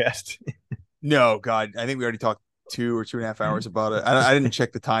that podcast? no, God, I think we already talked 2 or 2.5 hours about it. I didn't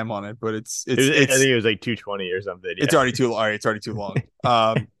check the time on it, but I think it was like 220 or something. it's Yeah, already too all right. It's already too long.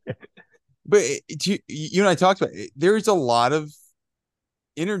 But you and I talked about it. There's a lot of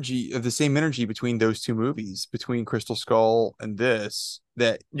energy of the same energy between those two movies, between Crystal Skull and this,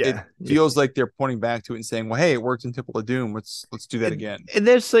 that it yeah. feels like they're pointing back to it and saying, "Well, hey, it worked in Temple of Doom. Let's do that again." And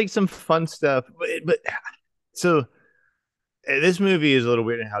there's like some fun stuff, but so this movie is a little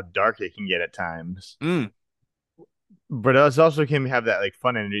weird in how dark it can get at times, Mm. but it also can have that like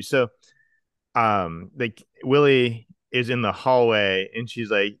fun energy. So, like Willie is in the hallway and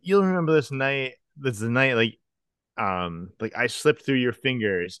she's like, "You'll remember this night. This is the night like I slipped through your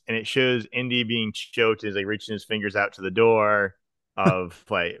fingers," and it shows Indy being choked as like reaching his fingers out to the door and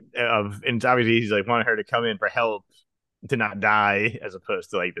it's obviously he's like wanting her to come in for help to not die as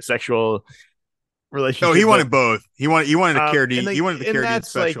opposed to like the sexual Oh, he relationship. But wanted both. He wanted a and He like wanted the and Carradine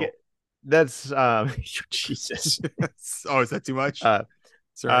that's like special. that's Jesus. Oh, is that too much? uh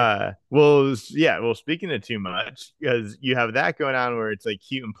Sorry. well, yeah, well, speaking of too much, because you have that going on where it's like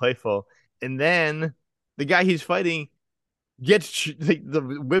cute and playful, and then the guy he's fighting gets like, the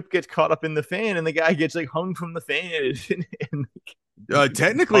whip gets caught up in the fan, and the guy gets like hung from the fan, and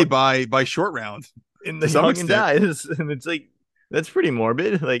Technically hung, by short round and to he some hung and extent. dies, and it's like that's pretty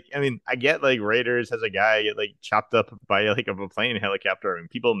morbid. Like, I mean, I get like Raiders has a guy get like chopped up by like a plane helicopter and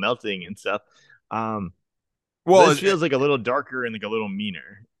people melting and stuff. Um, Well, this feels like a little darker and like a little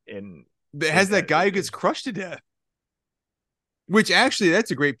meaner, and it has that guy who gets crushed to death. Which actually,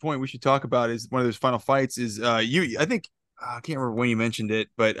 that's a great point. We should talk about is one of those final fights. Is you? I think I can't remember when you mentioned it,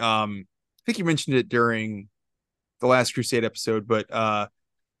 but I think you mentioned it during the Last Crusade episode. But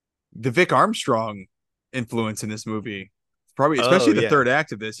the Vic Armstrong influence in this movie, probably oh especially the yeah. third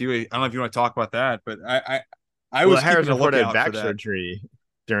act of this. I don't know if you want to talk about that, but I Well, was keeping a Harrison Ford had lookout for back that. surgery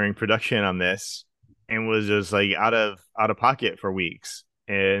during production on this and was just like out of pocket for weeks.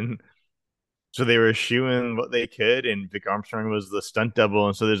 And so they were shooting what they could, and Vic Armstrong was the stunt double.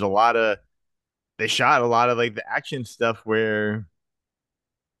 And so there's a lot of they shot a lot of like the action stuff where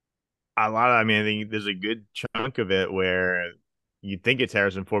I mean, I think there's a good chunk of it where you think it's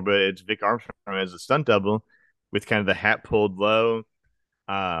Harrison Ford, but it's Vic Armstrong as a stunt double with kind of the hat pulled low,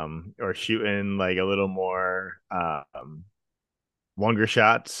 or shooting like a little more longer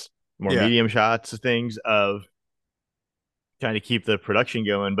shots, more Yeah, medium shots, things of trying to keep the production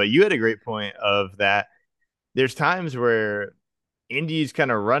going. But you had a great point of that. There's times where Indy's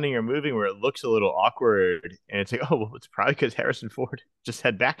kind of running or moving where it looks a little awkward, and it's like, oh, well, it's probably because Harrison Ford just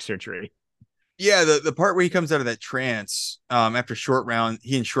had back surgery. Yeah, the part where he comes out of that trance after short round,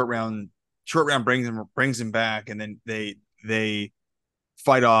 he and short round brings him back, and then they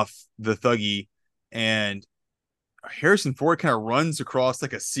fight off the thuggy, and Harrison Ford kind of runs across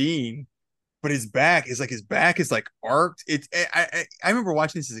like a scene, but his back is like arced. I remember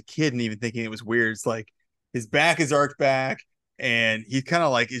watching this as a kid and even thinking it was weird. It's like his back is arched back, and he kind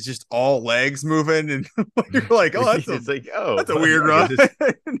of like it's just all legs moving, and you're like, oh, It's like, oh, that's a weird yeah, I guess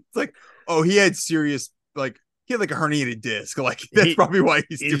run. It's like, oh, he had serious like he had like a herniated disc. Like that's he probably why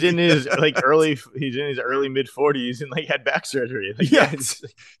he's he's in doing his like that. early mid 40s and like had back surgery. Like, Yeah, yeah, just,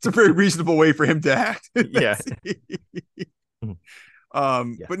 it's a very reasonable way for him to act. yeah, yeah,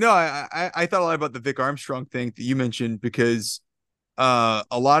 But no, I thought a lot about the Vic Armstrong thing that you mentioned because a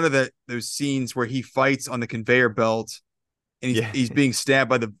lot of those scenes where he fights on the conveyor belt and yeah. he's being stabbed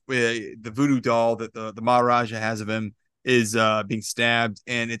by the voodoo doll that the Maharaja has of him is being stabbed,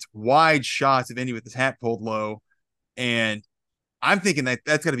 and it's wide shots of Indy with his hat pulled low, and I'm thinking that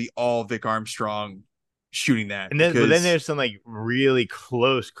that's got to be all Vic Armstrong shooting that But then because there's some like really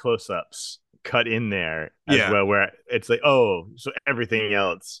close ups cut in there as yeah, well, where it's like, oh, so everything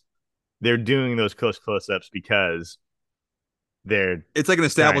else they're doing those close ups because they're it's like an trying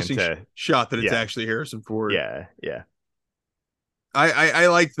establishing to, shot that it's yeah, actually Harrison Ford. yeah. I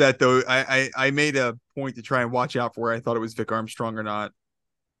liked that though. I made a point to try and watch out for where I thought it was Vic Armstrong or not,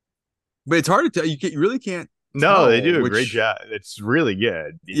 but it's hard to tell. You really can't No, they tell do a great which. job. It's really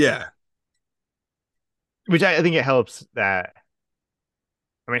good. Yeah, Which I think it helps that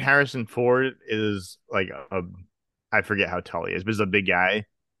I mean Harrison Ford is like a I forget how tall he is, but he's a big guy.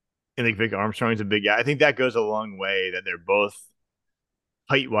 And like Vic Armstrong's a big guy. I think that goes a long way that they're both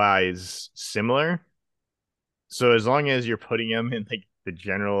height wise similar. So as long as you're putting him in like the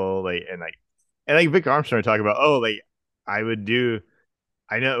general and like Vic Armstrong talk about, oh, like I would do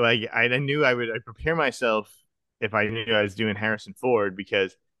I know like I knew I'd prepare myself if I knew I was doing Harrison Ford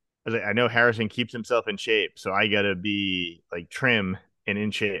because I was like, I know Harrison keeps himself in shape, so I gotta be like trim and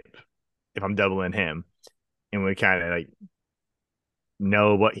in shape if I'm doubling him. And we kind of like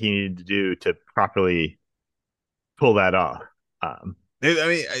know what he needed to do to properly pull that off. Um, I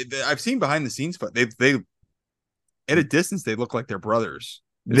mean, I've seen behind the scenes, but they at a distance they look like they're brothers.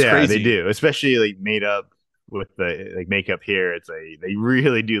 It's yeah, they crazy. do, especially like made up with the like makeup here. It's a they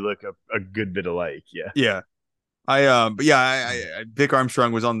really do look a good bit alike. Yeah. Yeah, but yeah, Vic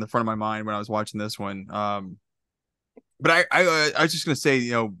Armstrong was on the front of my mind when I was watching this one. But I was just gonna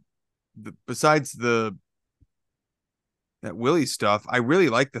say, besides the that Willie stuff, I really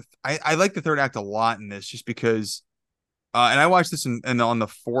like I like the third act a lot in this, just because. And I watched this on the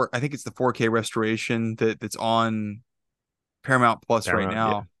I think it's the 4K restoration that's on Paramount Plus right Paramount,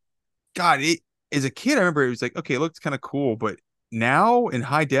 yeah. now. God, as a kid, I remember it was like, okay, it looks kind of cool, but now in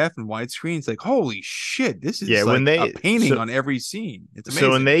high def and widescreen, it's like, holy shit, this Yeah, is when like a they painting on every scene. It's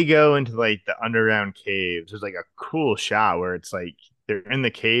so when amazing. they go into like the underground caves, there's like a cool shot where it's like they're in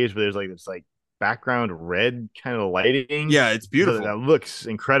the caves, but there's like this like background red kind of lighting. Yeah, it's So that beautiful. looks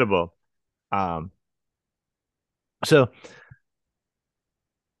incredible. Um, so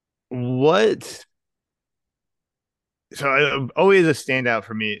what? So always a standout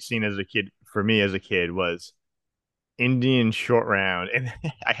for me, seen as a kid, for me as a kid was Indian short round, and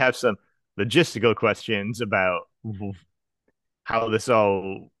I have some logistical questions about how this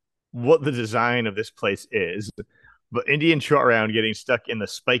all, what the design of this place is. But Indian short round getting stuck in the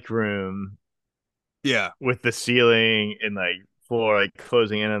spike room Yeah, with the ceiling and like floor like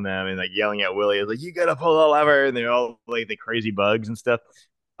closing in on them and like yelling at Willie, like you gotta pull the lever, and they're all like the crazy bugs and stuff.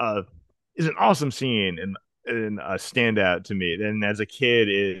 Uh, is an awesome scene and a standout to me. And as a kid,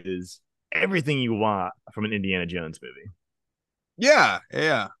 is everything you want from an Indiana Jones movie. yeah,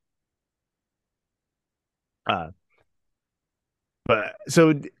 yeah. Uh, but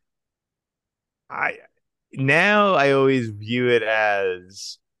so I now I always view it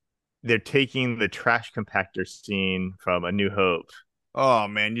as they're taking the trash compactor scene from A New Hope Oh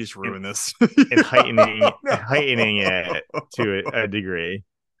man, you just and, ruined this. and Oh, heightening it no. to a degree.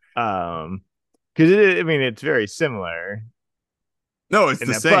 Um, because I mean it's very similar No, it's in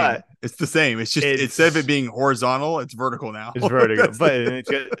the that, same. but It's the same. It's just instead of it it's being horizontal, it's vertical now. it's vertical, That's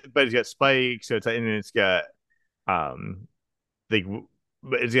the, but it's got spikes, so it's got um like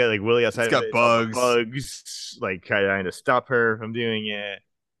but it's got like Willie it's outside, but got it's also bugs. bugs like trying to stop her from doing it,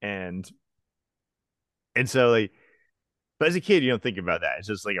 and so like, but as a kid you don't think about that. It's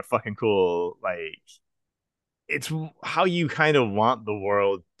just like a fucking cool like it's how you kind of want the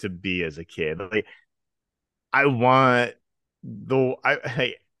world to be as a kid. Like I want though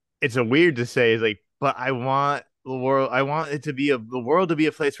it's a weird to say, is like, but I want the world. I want it to be the world to be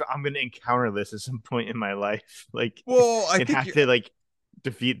a place where I'm going to encounter this at some point in my life, like, Well, and have to like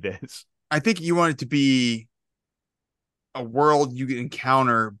defeat this. I think you want it to be a world you can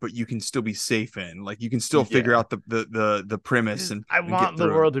encounter, but you can still be safe in. Like you can still figure Yeah, out the premise I and get want the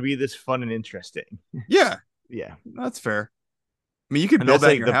through it. world to be this fun and interesting. Yeah, Yeah, that's fair. I mean, you could and build that's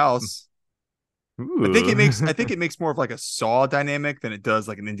that in like your the house. ooh, I think it makes more of like a Saw dynamic than it does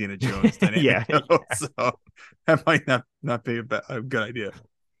like an Indiana Jones dynamic yeah, though. yeah. So that might not be a good idea.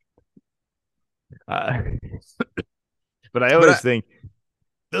 Uh, but I But always think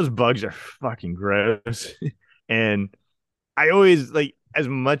those bugs are fucking gross, and I always like, as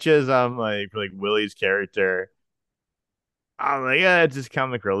much as I'm like for like Willie's character, I'm like, yeah, it's just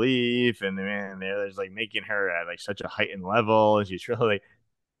comic relief, and man, they're just like making her at like such a heightened level, and she's really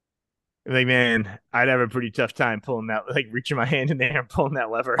like, man, I'd have a pretty tough time pulling that, like reaching my hand in there and pulling that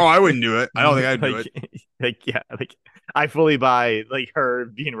lever. I wouldn't do it. I don't think I'd do like, it. like yeah, like I fully buy like her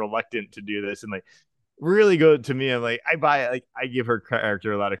being reluctant to do this, and like really good to me. I'm like, I buy it. Like, I give her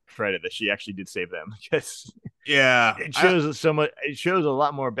character a lot of credit that she actually did save them because Yeah, it shows so much. It shows a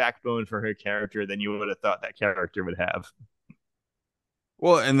lot more backbone for her character than you would have thought that character would have.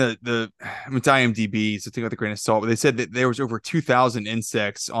 well, and I mean, it's IMDb, so take it with a grain of salt. But they said that there was over 2,000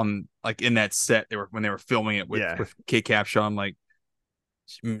 insects on like in that set. They were when they were filming it Yeah, with Kate Capshaw. I'm like,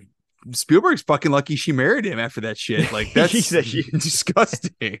 mm, Spielberg's fucking lucky she married him after that shit. Like that's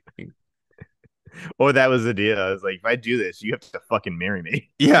disgusting. or that was the deal. I was like, if I do this, you have to fucking marry me.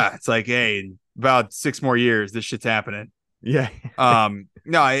 Yeah, it's like, hey, in about 6 more years, this shit's happening. Yeah.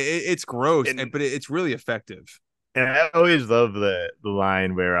 No, it's gross, and but it's really effective. and I always love the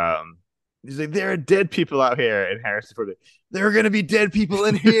line where he's like, there are dead people out here, and Harrison Ford, there are gonna be dead people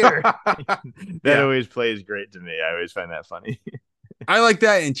in here. That Yeah, always plays great to me. I always find that funny. I like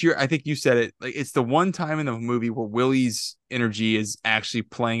that. And I think you said it. Like it's the one time in the movie where Willie's energy is actually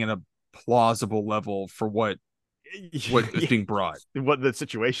playing at a plausible level for what is being brought. What the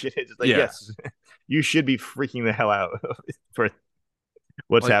situation is. It's like, Yeah, yes, you should be freaking the hell out for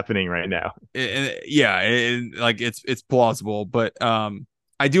what's like happening right now. yeah, like it's plausible. But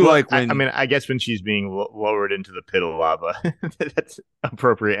I do Well, like I when mean, I guess when she's being lowered into the pit of lava, that's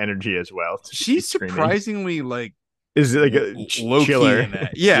appropriate energy as well to be she's screaming. surprisingly like Is like a low key chiller, in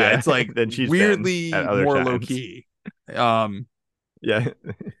that. Yeah, yeah, it's like than she's been at weirdly other more low times. key. Um, Yeah,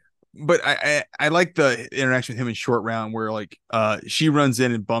 but I like the interaction with him in Short Round where like she runs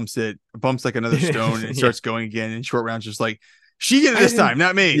in and bumps like another stone and it yeah. starts going again. And Short Round's just like she did it I this didn't. time,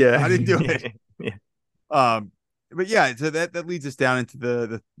 not me. Yeah, I didn't do yeah, it. yeah. Um, but yeah, so that leads us down into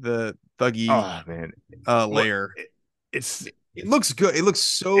the thuggy Oh man, well, layer. it's It looks good. It looks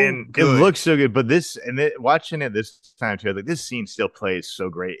so and it good. looks so good. But watching it this time too, like this scene still plays so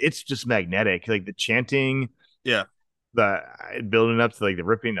great. It's just magnetic. Like the chanting, Yeah. the building up to like the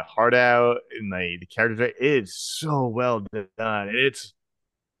ripping the heart out, and like the characters. It's so well done. And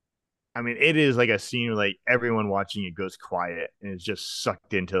I mean, it is like a scene where like everyone watching it goes quiet and is just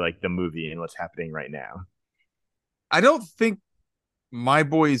sucked into like the movie and what's happening right now. I don't think my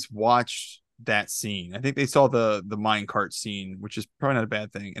boys watched that scene. I think they saw the mine cart scene, which is probably not a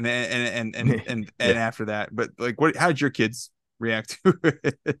bad thing. And Yeah. after that, but like, what? How did your kids react to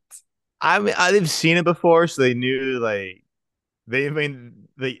it? I mean, they've seen it before, so they knew like I mean,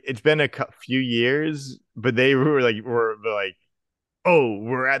 it's been a few years, but they were like, oh,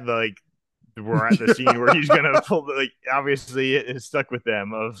 we're at the scene where he's gonna pull the, like, obviously it is stuck with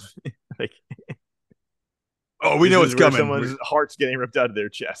them of like, Oh, we this know is it's where coming. someone's heart's getting ripped out of their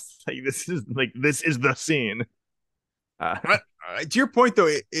chest. Like, this is the scene. Uh, To your point, though,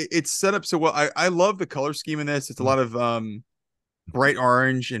 it's set up so well. I love the color scheme in this. It's a lot of bright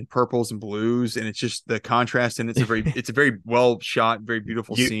orange and purples and blues, and it's just the contrast. And it's a very well shot, very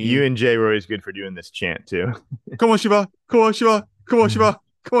beautiful you scene. and Jay were always good for doing this chant too. Come on, Shiva! Come on, Shiva! Come on, Shiva!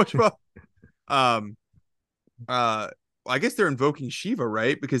 Come on, Shiva! Um, uh, I guess they're invoking Shiva,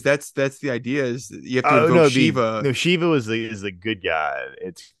 right? Because that's the idea is that you have to Oh invoke no, Shiva. no, Shiva is the good guy.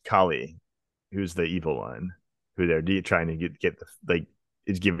 It's Kali who's the evil one, who they're trying to get the like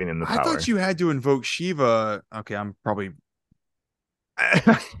is giving him the I thought power. you had to invoke Shiva. Okay, I'm probably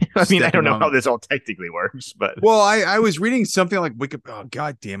I mean, I stepping don't know how on. this all technically works, but Well, I was reading something like Wikipedia. Oh,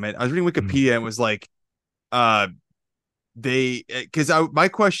 God damn it! I was reading Wikipedia and it was like, uh, they because I my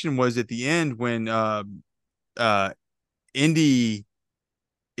question was at the end when uh Indy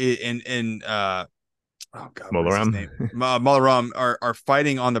and oh God, what is his Molaram. name? Malaram are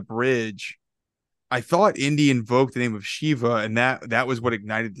fighting on the bridge. I thought Indy invoked the name of Shiva, and that was what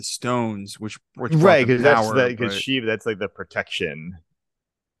ignited the stones, which brought Right, them because that's power. that because But Shiva, that's like the protection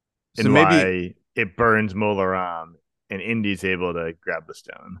so and maybe why it burns Molaram and Indy's able to grab the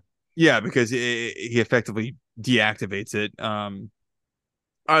stone. yeah, because he effectively deactivates it.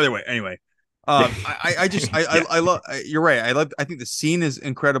 Either way, anyway, I I just mean, yeah. I love. You're right. I think the scene is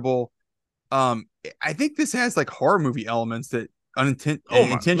incredible. Um, I think this has like horror movie elements that Oh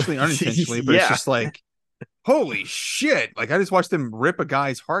my, intentionally, unintentionally, but it's yeah. just like holy shit! Like I just watched them rip a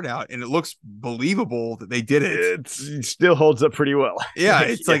guy's heart out, and it looks believable that they did it. It still holds up pretty well. Yeah, Like,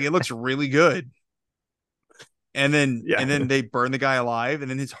 it's yeah, like it looks really good. yeah, And then they burn the guy alive, and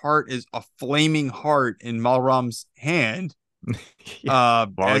then his heart is a flaming heart in Malram's hand. yeah.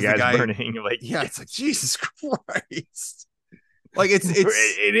 While the As the guy's guy, burning, like, yeah, yeah. it's like Jesus Christ. Like it's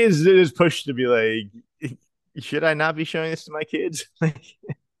It is pushed to be like, should I not be showing this to my kids? Like,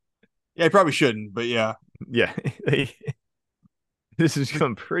 yeah, I probably shouldn't, but yeah. yeah, like, this has But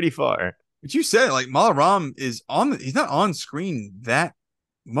come pretty far. but you said it, like Malaram is he's not on screen that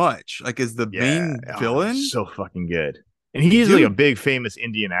much, like as the Yeah, main oh, he's villain. so fucking good, and he's like a Dude, big famous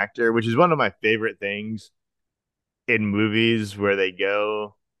Indian actor, which is one of my favorite things in movies where they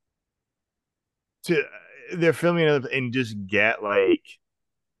go to they're filming it and just get like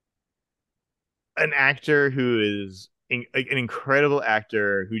an actor who is like an incredible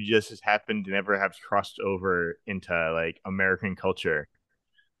actor who just has happened to never have crossed over into like American culture.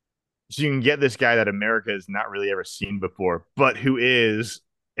 So you can get this guy that America has not really ever seen before, but who is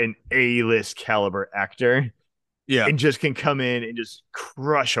an A-list caliber actor yeah. and just can come in and just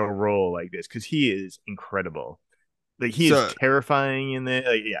crush a role like this because he is incredible. Like he is So terrifying in the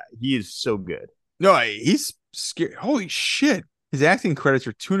like, yeah, he is so good. no, he's scary. Holy shit. His acting credits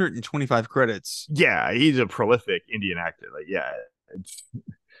are 225 credits. Yeah, he's a prolific Indian actor. Like, yeah, it's,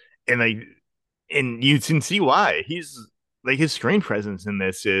 and like, and you can see why he's like his screen presence in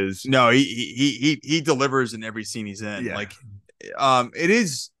this is No, he delivers in every scene he's in. yeah, Like it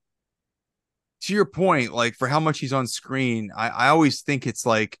is to your point, like for how much he's on screen, I always think it's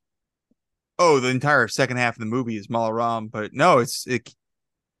like, oh, the entire second half of the movie is Malaram, but no,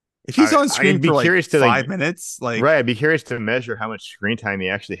 if he's on screen I'd be for like curious to like 5 minutes, like right. I'd be curious to measure how much screen time he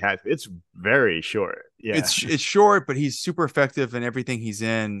actually has. It's very short. Yeah, it's short, but he's super effective in everything he's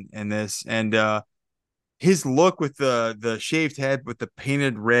in this. And his look with the shaved head with the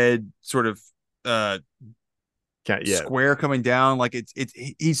painted red sort of uh yeah, square coming down, like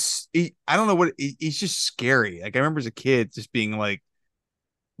I don't know what he's just scary. Like I remember as a kid just being like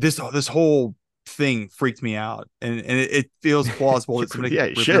this whole thing freaked me out, and it feels plausible that somebody yeah. could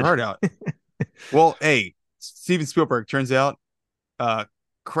It rip your should. heart out. Well, hey, Steven Spielberg turns out uh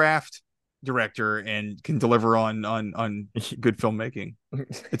craft director and can deliver on good filmmaking.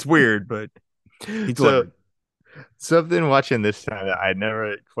 It's weird, but he So delivered. something watching this time that I'd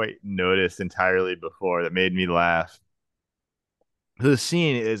never quite noticed entirely before that made me laugh. The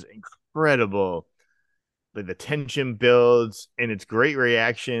scene is incredible. Like the tension builds and it's great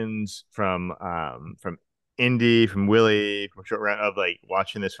reactions from Indy, from Willie, from Short Round of like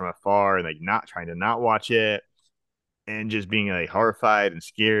watching this from afar and like not trying to not watch it and just being like horrified and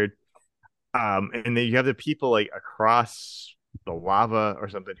scared. And then you have the people like across the lava or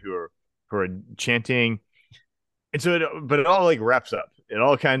something who are chanting. And so but it all like wraps up. It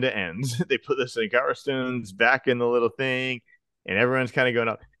all kind of ends. They put the Sankara stones back in the little thing, and everyone's kind of going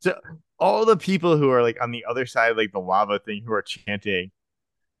up. So all the people who are like on the other side, like the lava thing, who are chanting,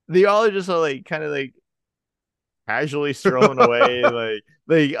 they all are just like kind of like casually strolling away,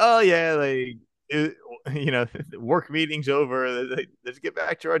 like oh yeah, like it, work meeting's over. Like, let's get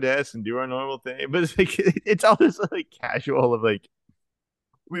back to our desk and do our normal thing. But it's like it's all just like casual of like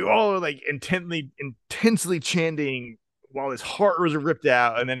we all are like intensely chanting while his heart was ripped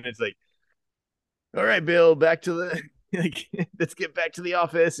out, and then it's like, all right, Bill, back to the like, let's get back to the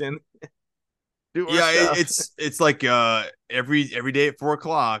office and do our Yeah, stuff. it's like every day at 4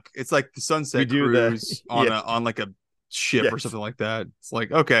 o'clock. It's like the We sunset do the cruise yeah, on like a ship or yes, something like that. It's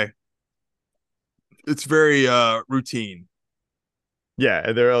like okay, it's very routine. yeah,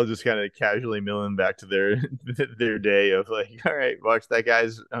 and they're all just kind of casually milling back to their their day of like, all right, watch that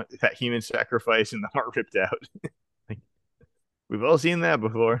guy's that human sacrifice and the heart ripped out. Like, we've all seen that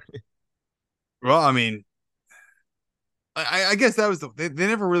before. Well, I mean, I guess that was they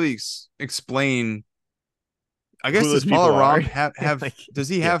never really explain. I Who guess those does people are. Malaram have Like, does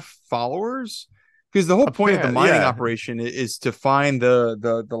he yeah, have followers? Because the whole point of the apparently, mining yeah, operation is to find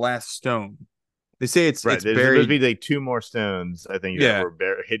the last stone. They say right. it's There's supposed to buried. be like two more stones, I think, that Yeah, were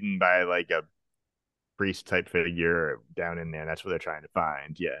hidden by like a priest type figure down in there. That's what they're trying to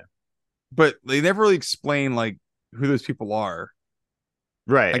find. Yeah. but they never really explain like who those people are.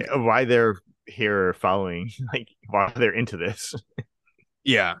 Right. Like, Why they're here following, like why they're into this.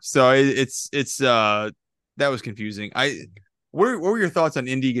 yeah. So it's that was confusing. What were your thoughts on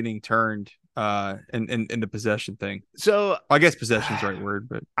Indy getting turned in the possession thing? So I guess possession's the right word,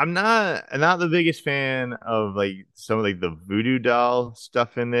 but I'm not the biggest fan of like some of like the voodoo doll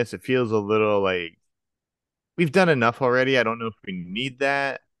stuff in this. It feels a little like we've done enough already. I don't know if we need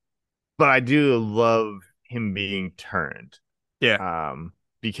that, but I do love him being turned. yeah, Um,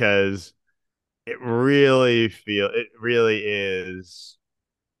 because it really is.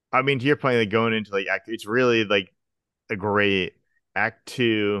 I mean, to your point, like going into like act, it's really like a great act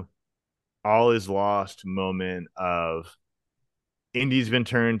 2, all is lost moment of Indy's been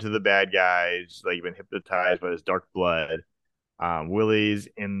turned to the bad guys, like been hypnotized by his dark blood. Willie's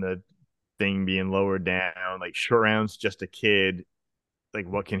in the thing being lowered down, like short round's just a kid. Like,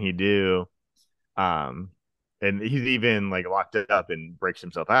 what can he do? Um, and he's even like locked up and breaks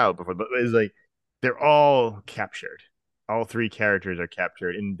himself out before, but it's like they're all captured. All three characters are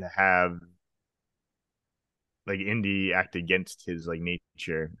captured, and to have like Indy act against his like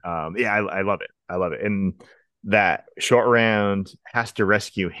nature. Yeah, I love it. I love it. And that short round has to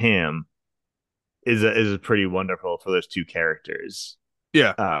rescue him is pretty wonderful for those two characters.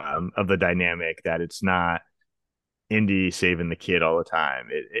 yeah. Of the dynamic that it's not Indy saving the kid all the time.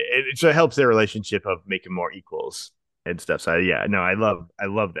 It so it helps their relationship of making more equals and stuff. So yeah, no, I love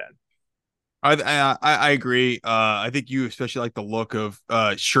that. I agree. I think you especially like the look of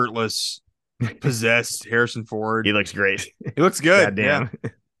shirtless, possessed Harrison Ford. He looks great. He looks good. Yeah,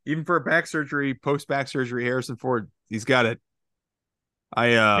 Goddamn. even for a back surgery, post back surgery, Harrison Ford, he's got it. I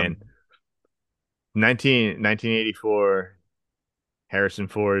Man, 1984, Harrison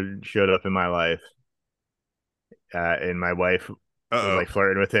Ford showed up in my life, and my wife was uh oh, like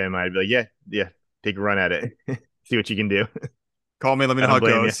flirting with him. I'd be like, yeah, yeah, take a run at it, see what you can do. call me. Let me I know how don't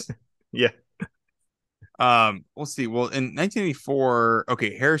it blame you. goes. Yeah, We'll see. Well, in 1984,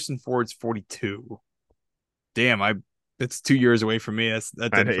 okay, Harrison Ford's 42. Damn, I that's 2 years away from me. That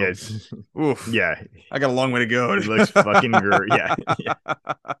I didn't know. Yeah, feel. Oof, yeah, I got a long way to go. he looks fucking great. Yeah, yeah,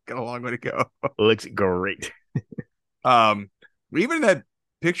 Got a long way to go. looks great. Um, even in that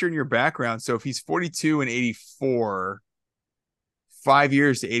picture in your background. So if he's 42 and 84, 5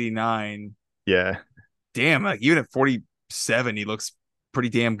 years to 89. Yeah, Damn, like even at 47, he looks pretty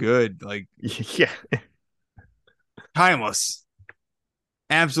damn good. Like yeah. timeless,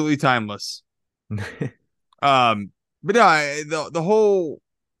 absolutely timeless. But no, the whole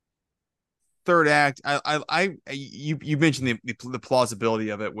third act, you mentioned the plausibility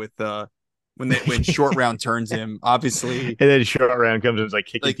of it with when short round turns him, obviously And then short round comes and is like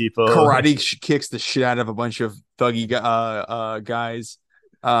kicking like people. karate kicks the shit out of a bunch of thuggy guys.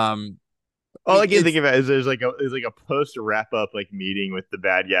 Um, All I can think it's about is there's like a post wrap up like meeting with the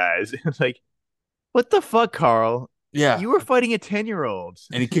bad guys. It's like, what the fuck, Carl? yeah, You were fighting a 10-year-old.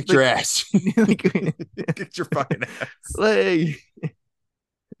 and he kicked your Like, ass. like, Kicked your fucking ass. like,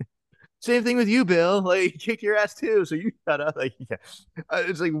 same thing with you, Bill. Like, he kicked your ass too. So you shut up. Like, yeah.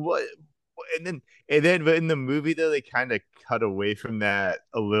 It's like what? And then, but in the movie though, they kind of cut away from that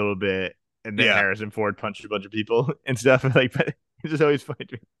a little bit, and then Yeah, Harrison Ford punched a bunch of people and stuff. Like, but it's just always funny.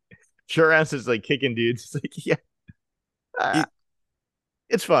 Sure ass is like kicking dudes. It's like, yeah, uh, it,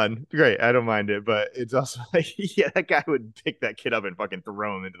 it's fun, great. I don't mind it, but it's also like, yeah, that guy would pick that kid up and fucking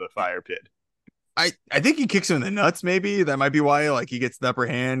throw him into the fire pit. I think he kicks him in the nuts. Maybe that might be why like he gets the upper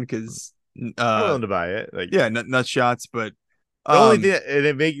hand because I'm willing to buy it. Like yeah, nut shots. But the only um thing that, and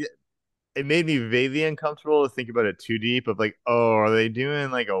it made me vaguely uncomfortable to think about it too deep of like, oh, are they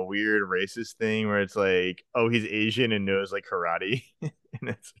doing like a weird racist thing where it's like, oh, he's Asian and knows like karate,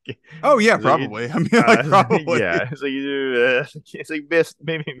 and oh yeah, it's like it, probably. I mean like probably. yeah, it's like it's like best.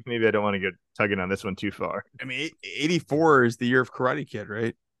 Maybe I don't want to go tugging on this one too far. I mean 84 is the year of Karate Kid,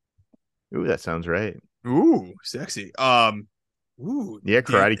 right? Ooh, that sounds right. Ooh, sexy. Ooh, Yeah, damn.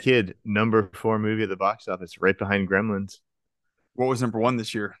 Karate Kid, #4 movie at the box office, right behind Gremlins. What was number one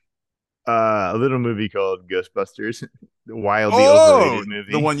this year? A little movie called Ghostbusters, wildly Oh, overrated the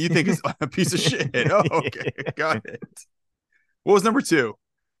movie. one you think is a piece of shit. Oh, okay, got it. What was number two?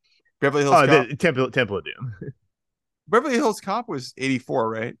 Beverly Hills Oh, Cop. the Temple of Doom. Beverly Hills Cop was 84,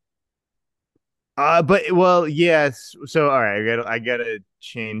 right? But well, yes. So all right, I gotta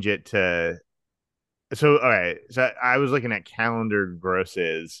change it to. So all right, so I was looking at calendar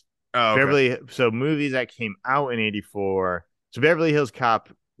grosses. Oh, okay. So movies that came out in '84. So Beverly Hills Cop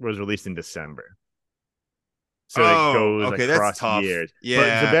was released in December. So it Oh, goes okay. That's across tough. years. But so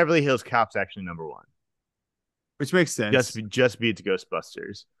Yeah, Beverly Hills Cop's actually #1. which makes Just sense. just beats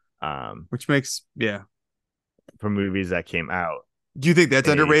Ghostbusters. which makes yeah. for movies that came out Do you think that's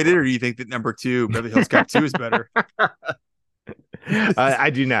in underrated, or '84. do you think that number two, Beverly Hills Cop 2, is better? I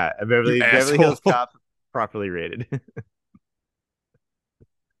do not. You Beverly asshole. Hills Cop properly rated.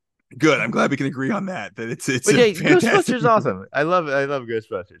 Good. I'm glad we can agree on that. That it's But a yeah, fantastic Ghostbusters movie. awesome. I love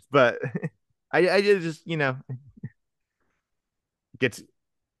Ghostbusters, but I just gets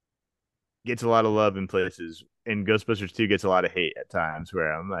gets a lot of love in places, and Ghostbusters 2 gets a lot of hate at times.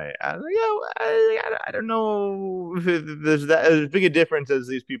 Where I'm like, yo, I don't know if there's that as big a difference as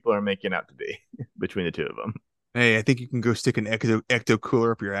these people are making out to be between the two of them. Hey, I think you can go stick an ecto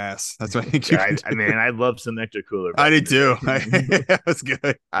cooler up your ass. That's what I think you can I do. mean, I love some Nectar Cooler I back in did the too. day. That was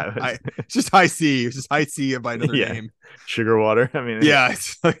good. I was, It's just high C. It's just high C by another yeah, name. sugar water. I mean, yeah, Yeah,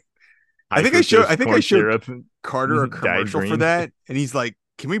 it's like high fructose I think I corn showed syrup, Carter a dyed commercial for green. that, and he's like,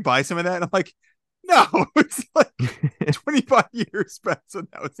 "Can we buy some of that?" And I'm like, "No, it's like 25 years past when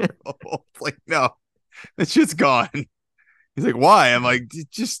that was available." It's like, no, it's just gone. He's like, "Why?" I'm like,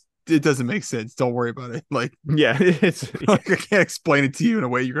 it doesn't make sense. Don't worry about it. Like, Yeah, it's yeah. like I can't explain it to you in a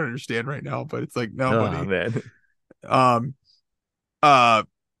way you're gonna understand right now, but it's like, no, Oh buddy. man. Um, uh,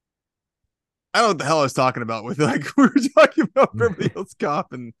 I don't know what the hell I was talking about with like we were talking about Beverly Hills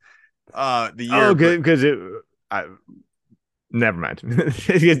Cop and the year, Oh, but good because I never mind.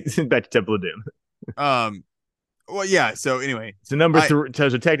 Back to Temple of Doom. um, well, yeah. So anyway, So number I three. So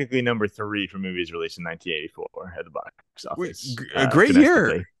technically number three for movies released in 1984 at the box office a great year.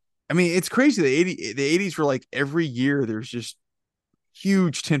 domestically. I mean, it's crazy. The 80s were like every year there's just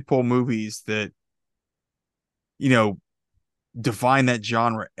huge tentpole movies that you know define that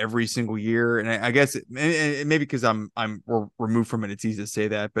genre every single year. And I guess maybe because I'm removed from it, it's easy to say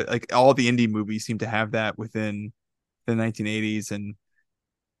that. But like all the indie movies seem to have that within the 1980s, and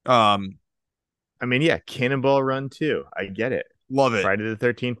um, I mean, yeah, Cannonball Run too. I get it. love it. Friday the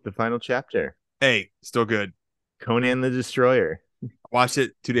 13th, the final chapter. Hey, still good. Conan the Destroyer. Watched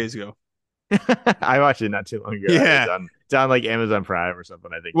it 2 days ago. I watched it not too long ago. Yeah. It's on like Amazon Prime or something,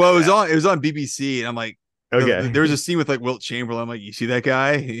 I think Well, right now. it was on BBC, and I'm like, there was Okay. a scene with like Wilt Chamberlain. I'm like, you see that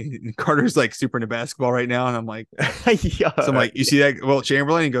guy? And Carter's like super into basketball right now, and I'm like, so I'm Yeah. like, you see that Wilt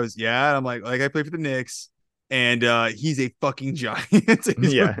Chamberlain? He goes, yeah. And I'm like I play for the Knicks, and he's a fucking giant. He's one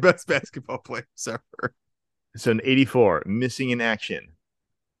of Yeah. the best basketball players ever. So in 84, Missing in Action,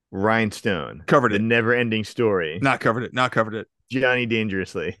 Rhinestone, Covered The it. Never Ending Story, Not covered it. Not covered it. Johnny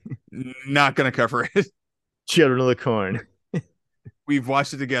Dangerously, Not gonna cover it. Children of the Corn, We've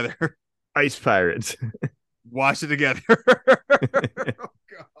watched it together. Ice Pirates. Watched it together. Oh,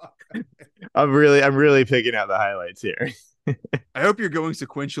 God. I'm really picking out the highlights here. I hope you're going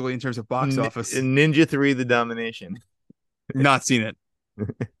sequentially in terms of box office. Ninja 3, The Domination. Not seen it.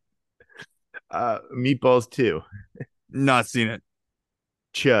 Meatballs 2, Not seen it.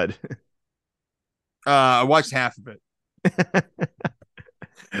 Chud. I watched half of it.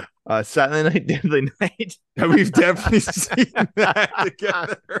 Silent Night, Deadly Night. We've definitely seen that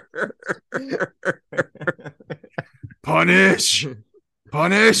together. Punish.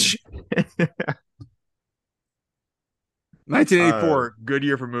 Punish. 1984, good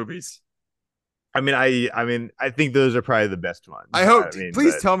year for movies. I think those are probably the best ones. I hope.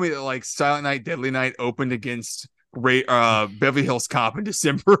 Please But tell me that like Silent Night, Deadly Night opened against Beverly Hills Cop in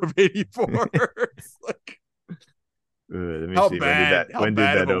December of '84. It's like, let me see. How When did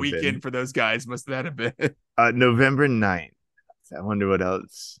bad that of a open? weekend for those guys must that have been? November 9th. I wonder what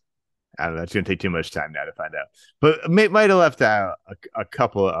else. I don't know. It's gonna take too much time now to find out. But might have left out a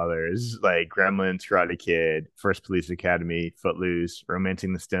couple of others like Gremlins, Karate Kid, First Police Academy, Footloose,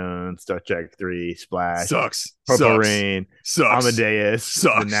 Romancing the Stone, Star Trek 3, Splash, Sucks. Purple Sucks. Rain, Sucks. Amadeus,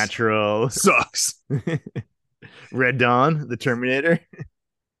 Sucks. The Natural, Sucks. Red Dawn, The Terminator,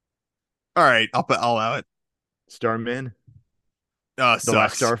 All right, I'll allow it. Starman, The Last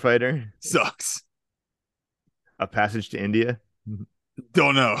Sucks. Starfighter, Sucks. A Passage to India,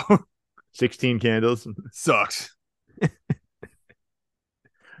 Don't know. 16 Candles, Sucks.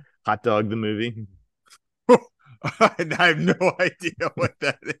 Hot Dog the movie. I have no idea what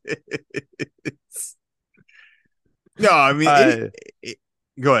that is. No, I mean,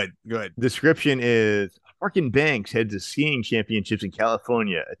 go ahead. Go ahead. Description is Harkin Banks heads to skiing championships in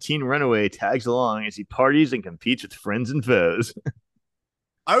California. A teen runaway tags along as he parties and competes with friends and foes.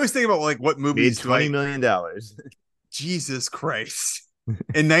 I was thinking about like what Made movies $20 million. Jesus Christ.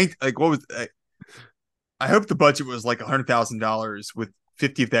 And like what was I hope the budget was like $100,000 with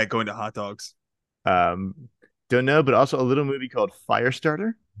 50 of that going to hot dogs. Don't know, but also a little movie called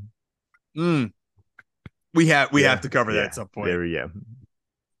Firestarter. We have to cover that at some point. There we go.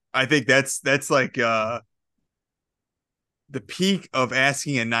 I think that's like the peak of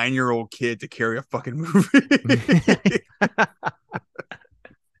asking a 9-year-old kid to carry a fucking movie.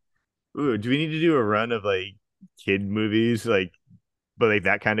 Ooh, do we need to do a run of like kid movies, like, but like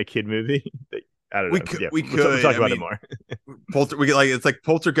that kind of kid movie? Like, I don't we know. could, Yeah, we we'll could. talk I about it mean, more. we get like it's like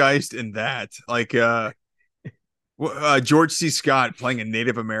Poltergeist in that. Like George C. Scott playing a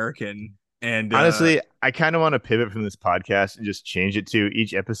Native American, and Honestly, I kind of want to pivot from this podcast and just change it to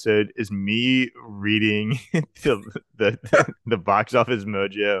each episode is me reading the box office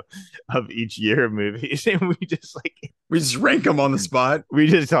mojo of each year of movies, and we just rank them on the spot. we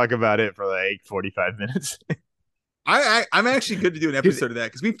just talk about it for like 45 minutes. I'm actually good to do an Because episode of that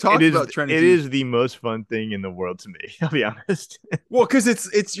because we've talked about trying to it do. is the most fun thing in the world to me. I'll be honest. Well, because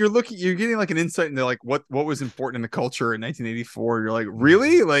it's you're getting like an insight into like what was important in the culture in 1984. You're like,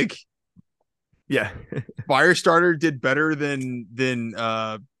 really? Like Yeah. Firestarter did better than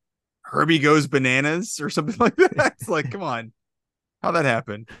Herbie Goes Bananas or something like that. It's like, come on, how that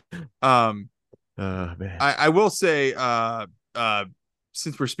happened? Um, Oh man. I will say,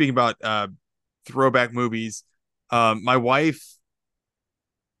 since we're speaking about throwback movies, my wife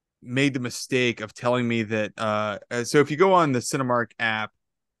made the mistake of telling me that so if you go on the Cinemark app,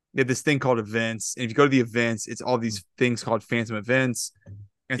 they have this thing called events, and if you go to the events, it's all these things called phantom events,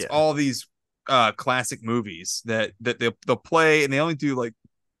 and it's Yeah. all these classic movies that they'll play, and they only do like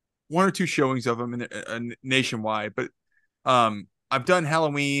one or two showings of them nationwide. But I've done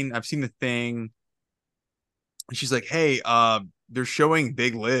Halloween, I've seen The Thing, and she's like, hey, they're showing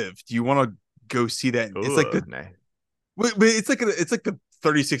Big Live, do you want to go see that? It's like Oh, the nice. but it's like the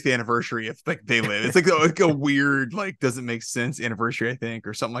 36th anniversary of like They Live. It's like a weird, like, doesn't make sense anniversary, I think,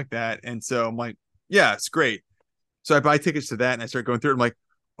 or something like that. And so I'm like, yeah, it's great. So I buy tickets to that and I start going through it. I'm like,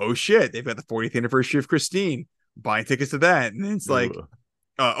 oh shit, they've got the 40th anniversary of Christine. Buy tickets to that. And then it's like, Ooh.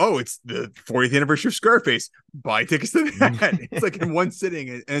 oh, it's the 40th anniversary of Scarface. Buy tickets to that. It's like in one sitting.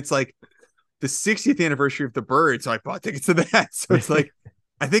 And it's like the 60th anniversary of The Bird. So I bought tickets to that. So it's like,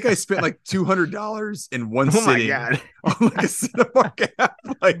 I think I spent like $200 in one Oh my sitting god. on like a Cinemark app.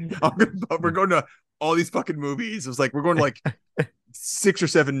 Like, we're going to all these fucking movies. It was like, we're going to like 6 or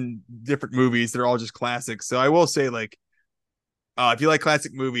 7 different movies. They're all just classics. So I will say, like, if you like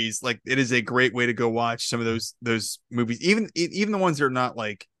classic movies, like it is a great way to go watch some of those movies. Even the ones that are not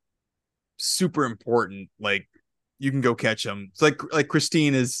like super important, like you can go catch them. It's like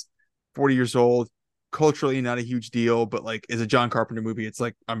Christine is 40 years old, culturally not a huge deal, but like as a John Carpenter movie, it's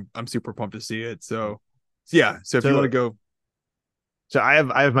like I'm super pumped to see it. So yeah, so if you want to So go, I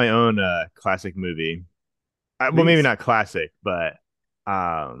have my own classic movie. Well, maybe please. not classic, but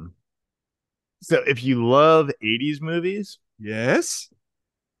um so if you love 80s movies, Yes.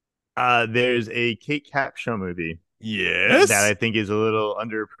 there's a Kate Capshaw movie that Yes. I think is a little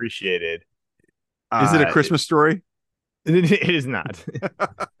underappreciated. Is it a Uh Christmas story? it is not. So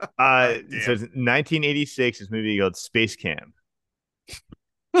Damn. it's 1986, this movie called Space Camp.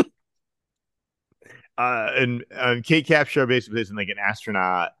 And Kate Capshaw basically is like an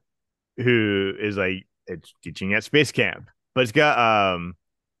astronaut who is like it's teaching at space camp, but it's got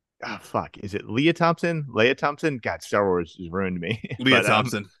oh fuck, is it Leah Thompson? Leah Thompson? God, Star Wars has ruined me. Leah But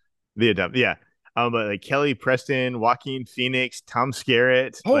Thompson. Leah Thompson, yeah. But like Kelly Preston, Joaquin Phoenix, Tom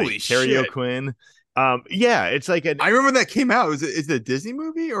Skerritt, like Holy Terry shit. O'Quinn. Yeah, it's like an I remember that came out. Is it a Disney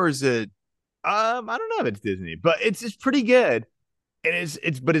movie or is it I don't know if it's Disney, but it's pretty good. And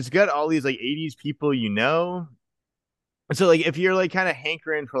it's got all these like 80s people, you know. So like if you're like kind of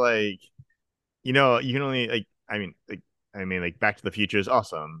hankering for like you can only like like Back to the Future is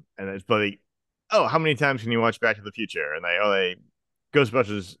awesome, and it's but like, oh, how many times can you watch Back to the Future? And like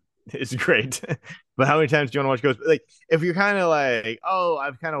Ghostbusters is great, but how many times do you want to watch Ghostbusters? Like if you're kind of like, oh,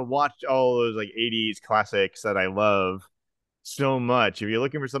 I've kind of watched all those like '80s classics that I love so much. If you're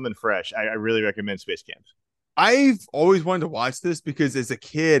looking for something fresh, I really recommend Space Camp. I've always wanted to watch this because as a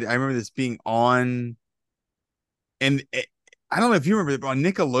kid, I remember this being on, and I don't know if you remember, but on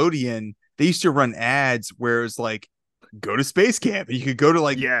Nickelodeon, they used to run ads where it was like, go to space camp, and you could go to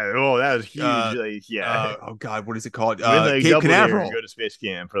like, Yeah, oh, that was huge. uh, Like, yeah, oh God, what is it called? win like Cape double dare and Canaveral. go to Space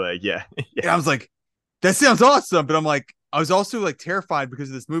Camp for like, yeah, And yeah. I was like, that sounds awesome, but I'm like, I was also like terrified because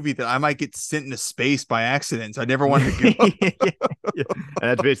of this movie that I might get sent into space by accident. So I never wanted to go. Yeah, yeah. And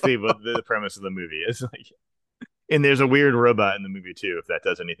that's basically what the premise of the movie is. Like, and there's a weird robot in the movie too, if that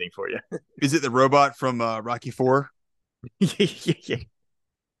does anything for you. Is it the robot from Rocky Four? Yeah, yeah,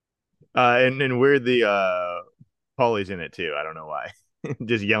 yeah. And weird the Paulie's in it too. I don't know why.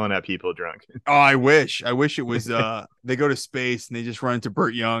 Just yelling at people drunk. Oh, I wish it was they go to space and they just run into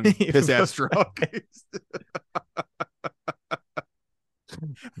Burt Young, piss ass drunk.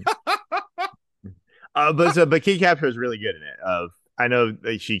 But Kate Capshaw is really good in it. I know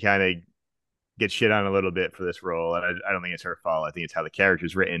that she kind of gets shit on a little bit for this role, and I don't think it's her fault. I think it's how the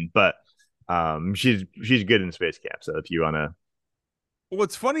character's written. But she's good in Space Camp. So if you wanna,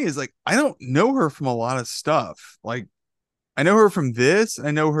 What's funny is like I don't know her from a lot of stuff. Like I know her from this.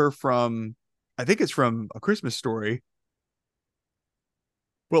 I know her from I think it's from A Christmas Story.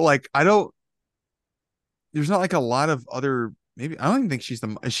 But like I don't there's not like a lot of other maybe I don't even think she's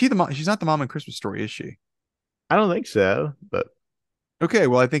the is she the mom she's not the mom in Christmas Story, is she? I don't think so. But Okay,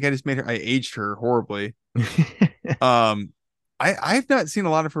 well I think I just made her I aged her horribly. Um I've not seen a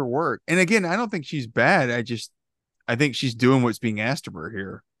lot of her work. And again, I don't think she's bad. I think she's doing what's being asked of her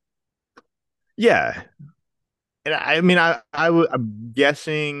here. yeah, and I mean, I'm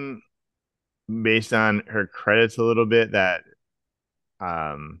guessing based on her credits a little bit that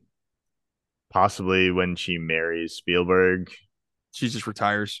um possibly when she marries Spielberg, She just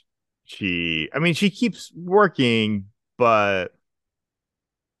retires. I mean, she keeps working, but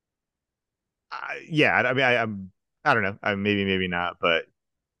yeah, I mean, I don't know, maybe not, but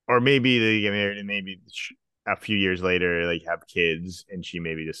or maybe they get married and maybe a few years later, like have kids, and she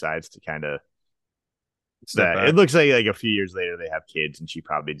maybe decides to kind of Step that. It back. looks like a few years later they have kids, and she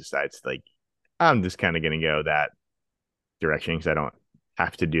probably decides like I'm just kind of gonna go that direction because I don't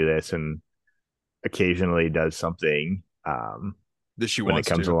have to do this, and occasionally does something That she when it wants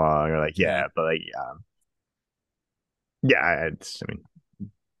comes to. along, or like Yeah. yeah, but like yeah, it's I mean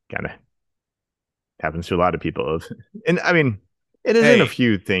kind of happens to a lot of people, and I mean it is in a Hey,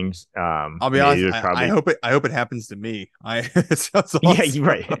 few things. I'll be Maybe honest. there's probably I hope it happens to me. It sounds yeah, awesome. you're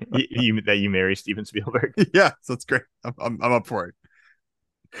right. That you marry Steven Spielberg. Yeah, so it's great. I'm up for it.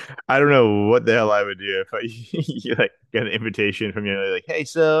 I don't know what the hell I would do if I you like got an invitation from you like, hey,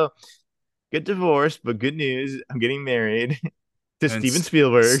 so get divorced, but good news, I'm getting married to And Steven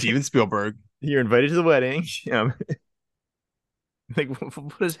Spielberg. Steven Spielberg. You're invited to the wedding. Like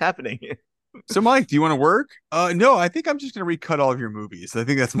what is happening? So, Mike, do you want to work? No, I think I'm just gonna recut all of your movies. I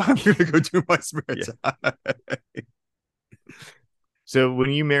think that's my I'm gonna go do my spare Yeah. time. So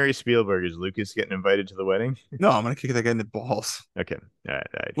when you marry Spielberg, is Lucas getting invited to the wedding? No, I'm gonna kick that guy in the balls. Okay. All right.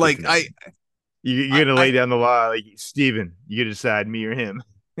 Good Like to know. You're gonna lay I down the law, like Steven, you decide me or him.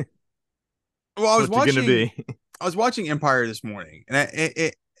 well, What's it gonna be? I was watching Empire this morning, and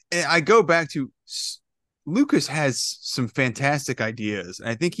and I go back to Lucas has some fantastic ideas, and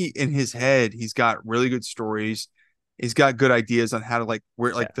I think he in his head he's got really good stories. He's got good ideas on how to like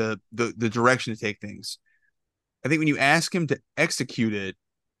where Yeah. like the direction to take things. I think when you ask him to execute it,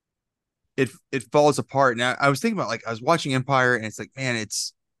 it falls apart. Now I was thinking about like I was watching Empire, and it's like man,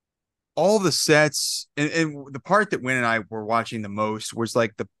 it's all the sets and the part that Win and I were watching the most was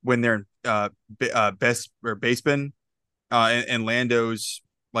like the when they're in best or basement and Lando's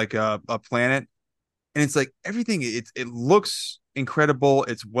like a planet, and it's like everything it looks incredible.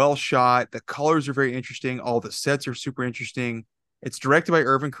 It's well shot. The colors are very interesting. All the sets are super interesting. It's directed by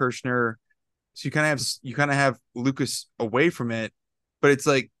Irvin Kershner, so you kind of have Lucas away from it, but it's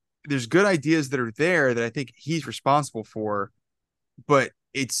like there's good ideas that are there that I think he's responsible for, but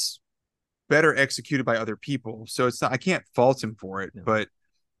it's better executed by other people. So it's not I can't fault him for it. No. But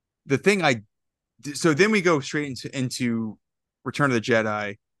the thing I so then we go straight into Return of the Jedi,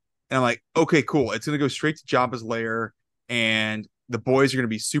 and I'm like, okay, cool. It's gonna go straight to Jabba's lair, and the boys are gonna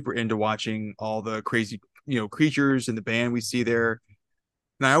be super into watching all the crazy creatures and the band we see there.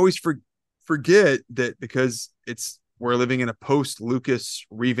 And I always forget that because it's we're living in a post Lucas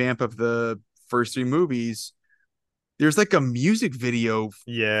revamp of the first three movies. There's like a music video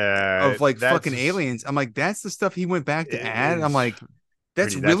Yeah, of like fucking that's aliens. I'm like, that's the stuff he went back to it add. I'm is like,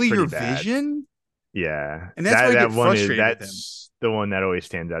 that's that's really your pretty bad. vision, Yeah, and that's where I get one is frustrated with him. that's the one that always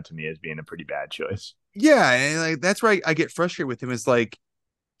stands out to me as being a pretty bad choice. Yeah, and like that's where I get frustrated with him. Is like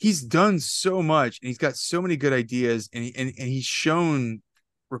he's done so much, and he's got so many good ideas, and he's shown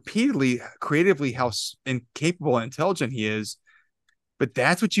repeatedly creatively how incapable and intelligent he is. But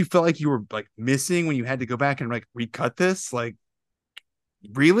that's what you felt like you were like missing when you had to go back and like recut this. Like,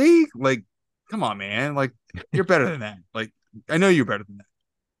 really? Like, come on, man. Like, you're better than that. Like, I know you're better than that.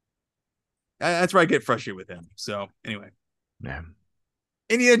 That's where I get frustrated with him. So anyway, Yeah,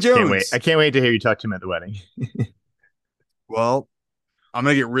 Indiana can't wait. I Jones. can't wait to hear you talk to him at the wedding. Well, I'm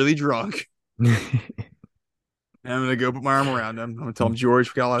gonna get really drunk. And I'm gonna go put my arm around him. I'm gonna tell him George,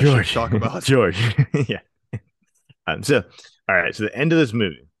 we got a lot of shit to George, talk about. George, yeah. So, all right. So the end of this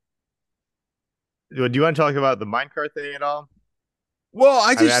movie. Do you want to talk about the minecart thing at all? Well,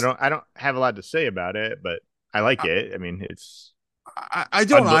 I mean, I don't have a lot to say about it, but I like I, it. I mean, I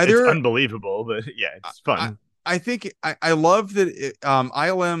don't it's either. unbelievable, but yeah, I, it's I fun. I think I love that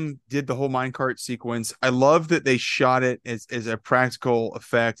ILM did the whole minecart sequence. I love that they shot it as a practical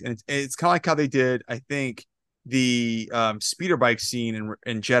effect, and it's kind of like how they did, I think, the speeder bike scene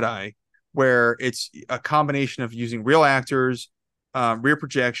in Jedi, where it's a combination of using real actors, rear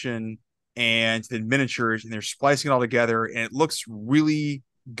projection, and then miniatures, and they're splicing it all together, and it looks really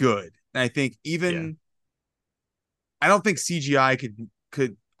good. And I think Yeah. even I don't think CGI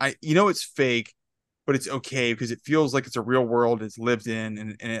could I it's fake, but it's okay because it feels like it's a real world, it's lived in,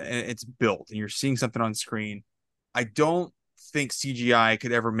 and it's built, and you're seeing something on screen. I don't think CGI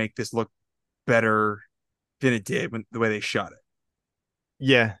could ever make this look better than it did when the way they shot it.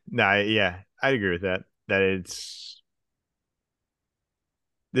 Yeah. No, yeah, I'd agree with that. That it's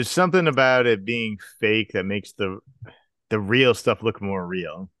there's something about it being fake that makes the real stuff look more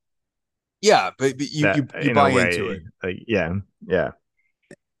real. Yeah, but you That you you in a buy into way, it. like yeah, yeah.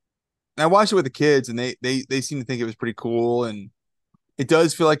 And I watched it with the kids, and they seem to think it was pretty cool, and it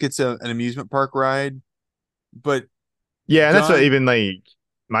does feel like it's an amusement park ride, but Yeah, and that's what done. even like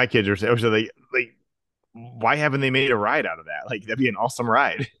my kids were saying. So like why haven't they made a ride out of that? Like that'd be an awesome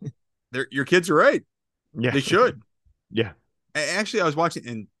ride. Your kids are right. Yeah. They should. Yeah. Actually, I was watching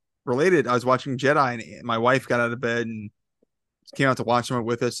and related. I was watching Jedi, and my wife got out of bed and came out to watch them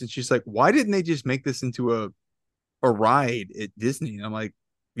with us, and she's like, "Why didn't they just make this into a ride at Disney?" And I'm like,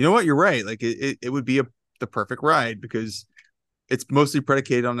 "You know what? You're right. Like it would be the perfect ride because it's mostly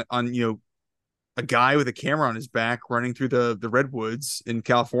predicated on a guy with a camera on his back running through the redwoods in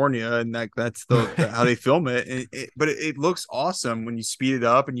California, and that's the how they film it. But it looks awesome when you speed it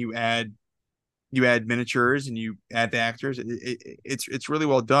up and you add miniatures and you add the actors. It's really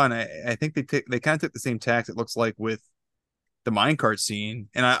well done. I think they kind of took the same tack, it looks like, with the minecart scene,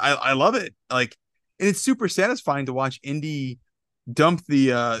 and I love it. Like, and it's super satisfying to watch Indy dump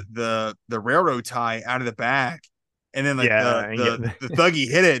the railroad tie out of the back, and then like Yeah. the And the get the thuggy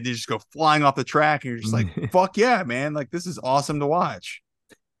hit it, and they just go flying off the track, and you're just like, fuck yeah, man! Like this is awesome to watch.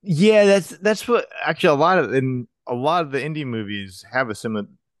 yeah, that's what actually a lot of the indie movies have a similar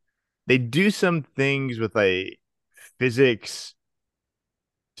they do some things with like physics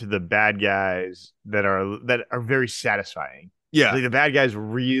to the bad guys that are very satisfying. Yeah, Like the bad guys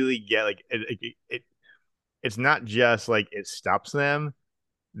really get like it's not just like it stops them.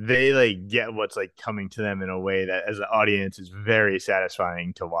 They like get what's like coming to them in a way that as an audience is very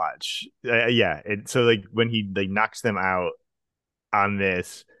satisfying to watch. Yeah, so like when he like knocks them out on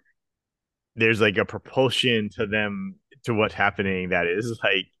this, there's like a propulsion to them to what's happening that is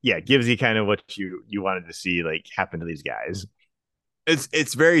like yeah gives you kind of what you wanted to see like happen to these guys.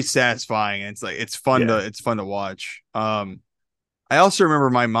 it's very satisfying, and it's like Yeah. it's fun to watch. I also remember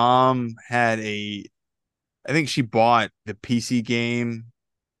my mom had I think she bought the PC game,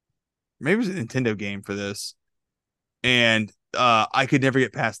 maybe it was a Nintendo game for this, and I could never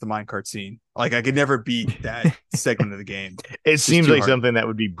get past the minecart scene. Like I could never beat that segment of the game. It It's just seems too like hard. something that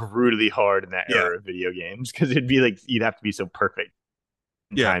would be brutally hard in that Yeah, era of video games because it'd be like you'd have to be so perfect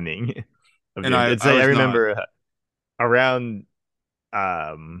in yeah. timing of And doing. I It's I like I was not. remember around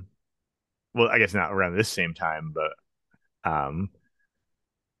um well I guess not around this same time but um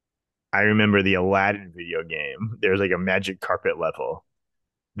I remember the Aladdin video game. There's like a magic carpet level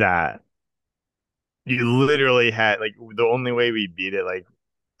that you literally had like the only way we beat it like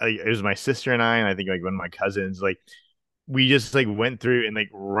it was my sister and I think like one of my cousins like we just like went through and like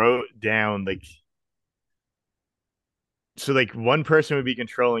wrote down like so like one person would be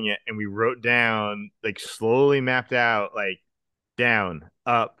controlling it and we wrote down like slowly mapped out like down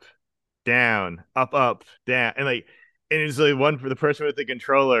up down and like and it's like one for the person with the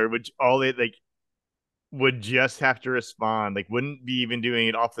controller which all they like would just have to respond like wouldn't be even doing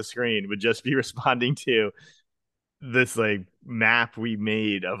it off the screen would just be responding to this like map we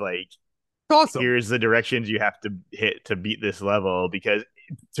made of like It's awesome. here's the directions you have to hit to beat this level because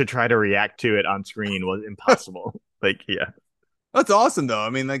to try to react to it on screen was impossible. Like, yeah. That's awesome though. I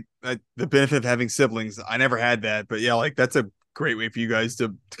mean, like the benefit of having siblings. I never had that, but yeah, like that's a great way for you guys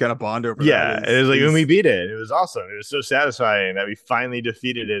to kind of bond over that. Yeah. It was like when we Is beat it, it was awesome. It was so satisfying that we finally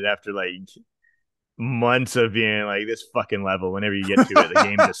defeated it after like months of being like this fucking level. Whenever you get to it, the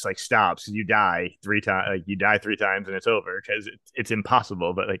game just like stops. You die 3 times, like you die 3 times and it's over because it's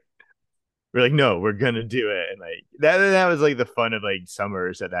impossible. But like, we're like, no, we're gonna do it. And like that was like the fun of like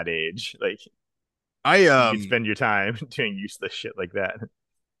summers at that age. Like I you could spend your time doing useless shit like that.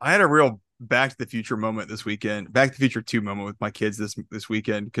 I had a real Back to the Future moment this weekend. Back to the Future 2 moment with my kids this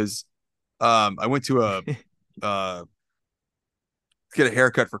weekend because I went to a uh get a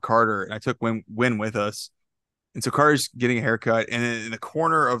haircut for Carter, and I took Win with us. And so Carter's getting a haircut, and in the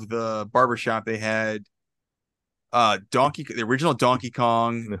corner of the barber shop they had The original Donkey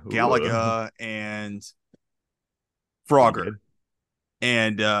Kong, Ooh, Galaga, and pretty Frogger. good.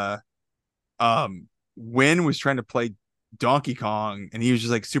 And Win was trying to play Donkey Kong, and he was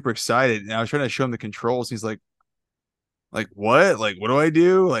just like super excited. And I was trying to show him the controls. He's like what? Like what do I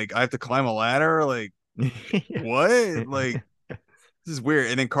do? Like I have to climb a ladder? Like what? Like this is weird.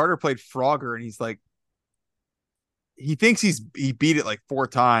 And then Carter played Frogger, and he's like, he thinks he beat it like 4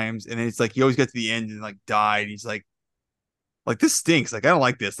 times, and then it's like he always got to the end and like died. He's like this stinks. Like I don't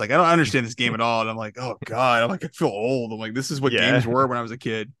like this. Like I don't understand this game at all. And I'm like, oh god. I'm like I feel old. I'm like this is what games Yeah. were when I was a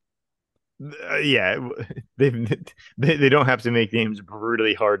kid. Yeah, they, they don't have to make games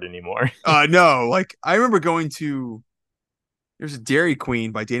brutally hard anymore. No, like I remember going to there's a Dairy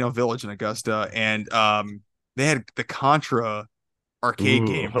Queen by Daniel Village in Augusta, and they had the Contra arcade Ooh,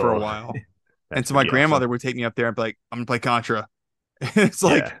 game for a oh, while. And that's so my pretty awesome. grandmother would take me up there and be like, I'm gonna play Contra. And it's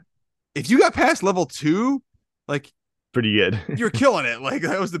like, Yeah, if you got past level 2, like pretty good. you're killing it. Like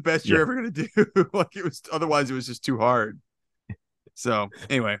that was the best you're Yeah, ever gonna do. Like it was otherwise it was just too hard. So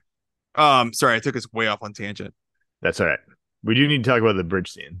anyway, sorry, I took us way off on tangent. that's all right. We do need to talk about the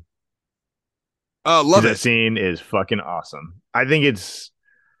bridge scene because Love that it. scene is fucking awesome. I think it's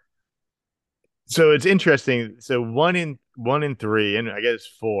so it's interesting. So one in three, and I guess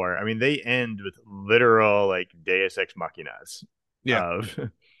four. I mean, they end with literal like Deus Ex Machinas Yeah. of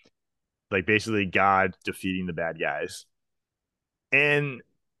like basically God defeating the bad guys. And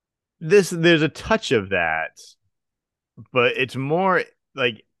this there's a touch of that, but it's more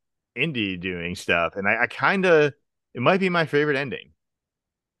like indie doing stuff. And I kind of it might be my favorite ending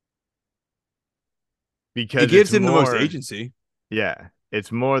It because it's gives him the most more agency. yeah,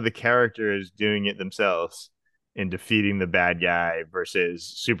 it's more the characters doing it themselves and defeating the bad guy versus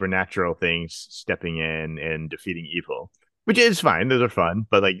supernatural things stepping in and defeating evil, which is fine. Those are fun,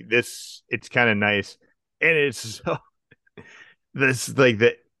 but like this, it's kind of nice. And it's so this like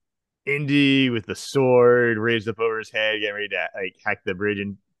the indie with the sword raised up over his head, getting ready to like hack the bridge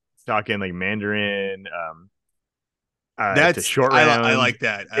and talking like Mandarin to That's short I round like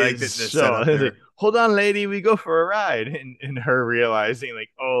that. I like is that the so setup there. hold on lady we go for a ride and her realizing like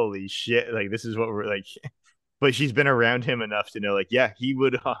holy shit like this is what we're like but she's been around him enough to know like yeah he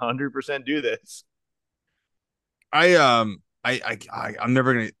would 100% do this. I'm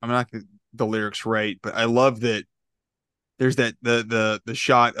never gonna I'm not gonna, the lyrics right, but I love that there's that the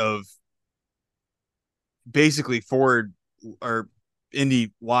shot of basically Ford or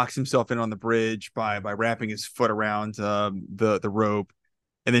Indy locks himself in on the bridge by wrapping his foot around the rope,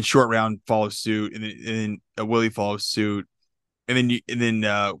 and then Short Round follows suit, and then Willie follows suit, and then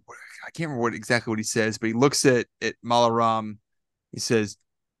I can't remember exactly what he says, but he looks at Malaram. He says,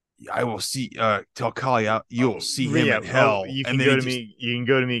 "I will see. Tell Kali out. You'll Oh see him yeah, in oh hell." you And can then go he to just me you can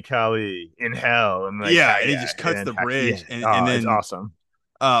go to me Kali in hell and like yeah, and he yeah just and cuts then the yeah bridge, and oh it's then awesome.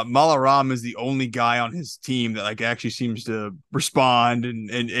 Malaram is the only guy on his team that like actually seems to respond, and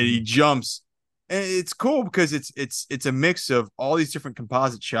he Mhm. jumps. And it's cool because it's a mix of all these different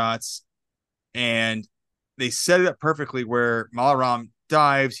composite shots, and they set it up perfectly where Malaram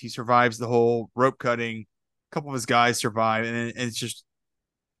dives, he survives the whole rope cutting, a couple of his guys survive, and it's just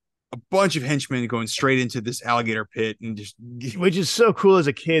a bunch of henchmen going straight into this alligator pit and just Which is so cool as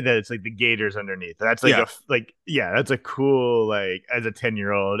a kid that it's like the gators underneath. That's like yeah. a like yeah, that's a cool like as a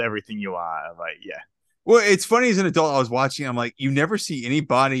 10-year-old everything you want. Like yeah. Well, it's funny as an adult, I was watching, I'm like, you never see any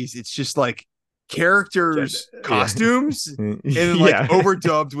bodies. It's just like characters' Yeah. costumes and then like Yeah.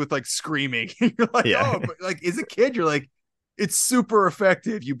 overdubbed with like screaming. You're like, Yeah. oh, but like as a kid, you're like, it's super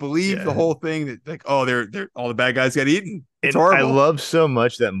effective. You believe the Yeah. whole thing that like, oh, they're all the bad guys got eaten. It's And I horrible. love so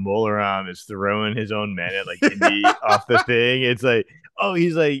much that Molaram is throwing his own men at like Indy off the thing. It's like, oh,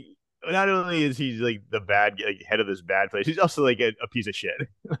 he's like not only is he like the bad like head of this bad place, he's also like a piece of shit.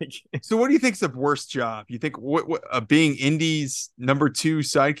 Like So what do you think's the worst job? You think what being Indy's number 2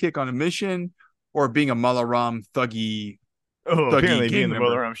 sidekick on a mission, or being a Malaram oh, thuggy apparently being gang the member?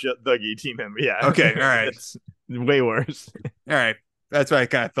 Molaram Thuggy team member. Yeah. Okay, all right. That's way worse. All right. That's what I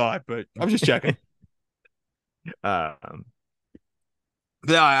kind of thought, but I'm just checking. um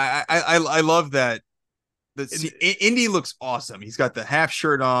Yeah, I love that. and, Indy looks awesome. He's got the half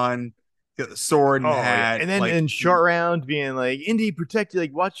shirt on, got the sword and the oh yeah, hat. and then Like, in short round being like Indy protect you,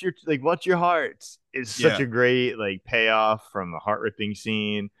 watch your heart is such yeah, a great like payoff from the heart ripping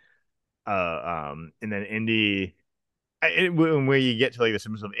scene. And then Indy, where you get to like the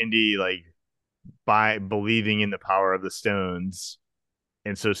symbols of Indy like by believing in the power of the stones,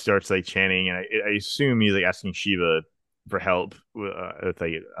 and so starts like chanting, and I assume he's like asking Shiva for help with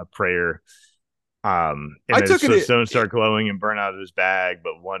like a prayer. And I then took so it. stones start glowing and burn out of his bag,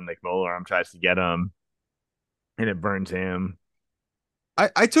 but one like Molar arm tries to get him, and it burns him.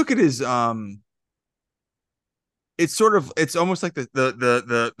 I took it as it's sort of it's almost like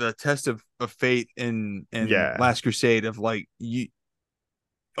the test of fate in Yeah, Last Crusade of like you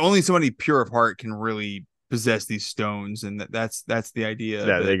only somebody pure of heart can really possess these stones, and that's the idea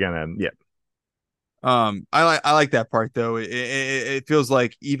that that they're gonna. Yeah, I like that part though. It feels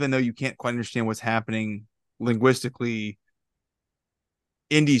like even though you can't quite understand what's happening linguistically,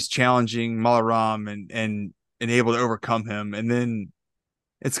 Indy's challenging Malaram and able to overcome him, and then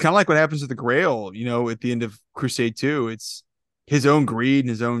it's kind of like what happens with the Grail, you know, at the end of Crusade 2. It's his own greed and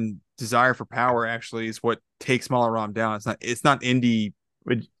his own desire for power actually is what takes Malaram down. It's not Indy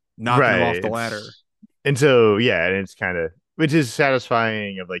which, knocking him right. off the ladder. It's and so yeah, and it's kind of which is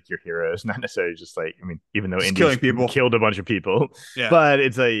satisfying of like your heroes, not necessarily just like I mean, even though Just killing Indy's people. killed a bunch of people, Yeah. but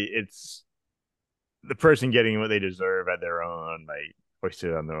it's like it's the person getting what they deserve at their own like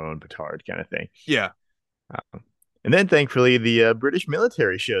hoisted on their own petard kind of thing. Yeah. And then thankfully the British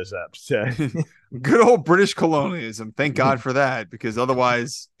military shows up. So Good old British colonialism. Thank God for that, because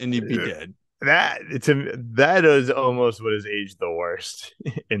otherwise Indy'd be dead. that is almost what has aged the worst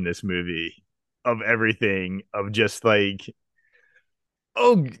in this movie of everything of just like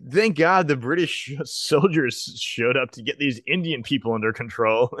oh thank God the British soldiers showed up to get these Indian people under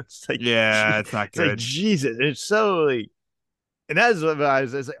control. It's like Yeah, it's not it's like good. Jesus. It's so like and that's what I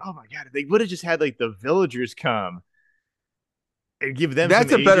was like, oh my God, if they would have just had like the villagers come and give them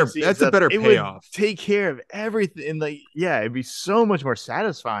some agency and That's a stuff, better it would payoff. take care of everything. And like, yeah, it'd be so much more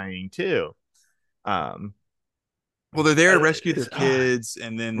satisfying too. Um, Well, they're there to rescue their it's, kids,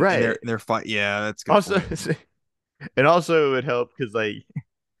 and then right. they're fight. Yeah, that's a good Also, point. and also it would help because like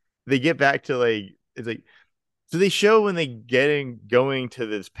they get back to like it's like so they show when they getting going to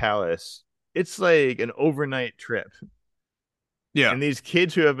this palace, it's like an overnight trip, Yeah, and these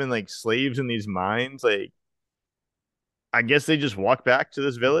kids who have been like slaves in these mines, like I guess they just walk back to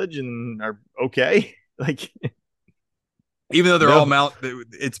this village and are okay. Like even though they're all no, mal,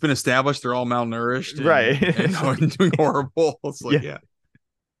 it's been established they're all malnourished right? and It's like doing horrible. It's like yeah,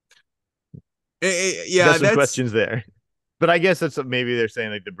 yeah, got yeah. some That's questions there. But I guess that's maybe they're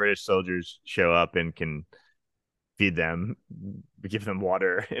saying like the British soldiers show up and can feed them, give them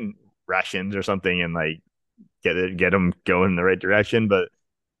water and rations or something, and like get them going in the right direction. But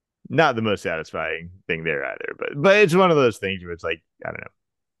not the most satisfying thing there either. But it's one of those things where it's like I don't know.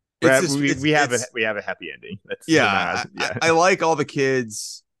 it's just We have a happy ending. That's we're not yeah. I like all the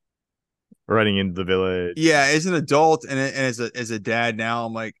kids. running into the village. Yeah, as an adult and as a dad now,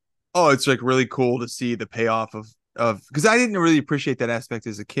 I'm like, oh, it's like really cool to see the payoff of because I didn't really appreciate that aspect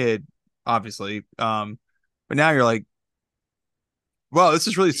as a kid, obviously. But now you're like, wow, this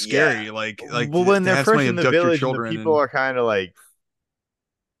is really Yeah. scary. Like Well, when to they're have first somebody in the abduct your village and the children people and are kind of like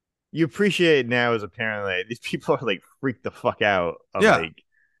you appreciate now as a parent like these people are like freaked the fuck out of yeah, like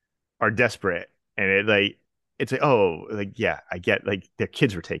are desperate and it like it's like oh like yeah I get like their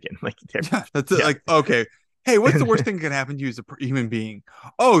kids were taken like they're yeah, that's it. yeah Like okay, hey, what's the worst and thing that can happen to you as a human being?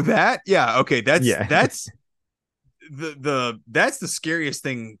 Oh, that yeah, okay, yeah that's that's the scariest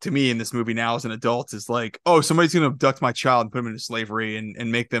thing to me in this movie now as an adult is like, oh, somebody's gonna abduct my child and put him into slavery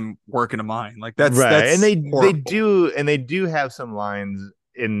and make them work in a mine. Like right and that's horrible. they do have some lines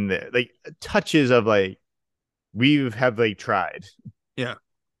in the like touches of like we have like tried Yeah.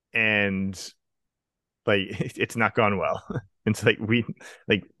 and like it's not gone well. It's like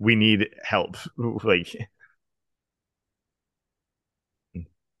we need help. Like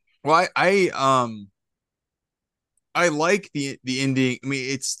Well, I like the ending. I mean,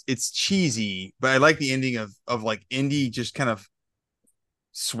 it's cheesy, but I like the ending of like Indy just kind of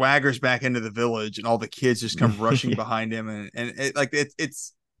swaggers back into the village, and all the kids just come rushing yeah, behind him, and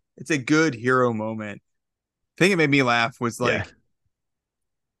it's a good hero moment. The thing that made me laugh was yeah. like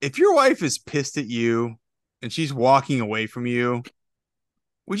if your wife is pissed at you and she's walking away from you,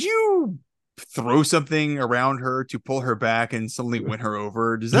 would you throw something around her to pull her back and suddenly win her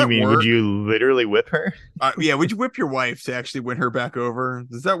over? Does You that mean would work? you literally whip her? Yeah, would you whip your wife to actually win her back over?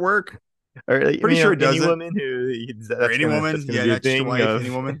 Does that work? Or like, Pretty sure it any doesn't. woman who Or any that's woman? gonna Yeah, be a not just your thing wife. Any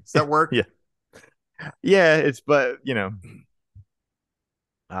of woman? Does that work? yeah yeah. It's but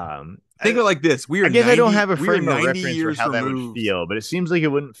Think of it like this: I guess I don't have a We are frame of 90 reference for years how that would removed. feel, but it seems like it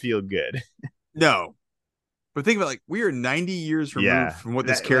wouldn't feel good. No, but think of it like we are 90 years removed Yeah, from what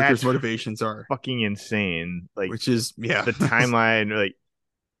this character's that's motivations are, fucking insane. Like which is yeah, the timeline, like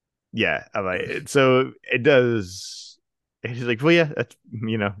yeah, I'm like so it does. It's like well, yeah, that's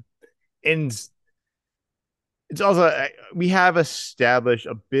and it's also we have established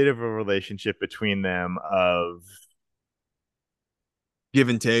a bit of a relationship between them of give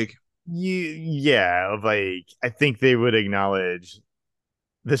and take. yeah, of like I think they would acknowledge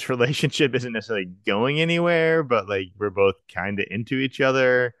this relationship isn't necessarily going anywhere, but like we're both kind of into each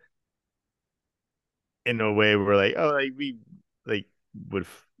other in a way where like, oh, like we like would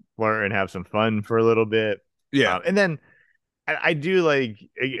flirt and have some fun for a little bit. Yeah. And then I do like,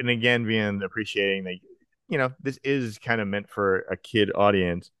 and again, being appreciating like, this is kind of meant for a kid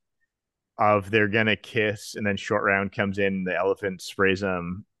audience of they're gonna kiss and then short round comes in, the elephant sprays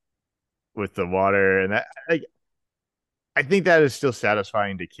them with the water, and that like I think that is still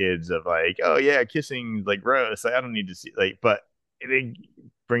satisfying to kids of like, oh yeah, kissing like gross. Like, I don't need to see like, but it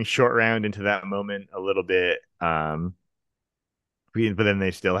brings short round into that moment a little bit. But then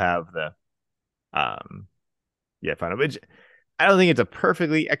they still have the yeah, final. Which I don't think it's a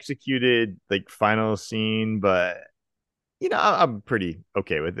perfectly executed like final scene, but I'm pretty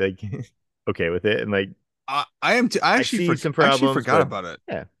okay with it. Like, okay with it, and like I am. I I actually see some I actually problems, forgot but about it.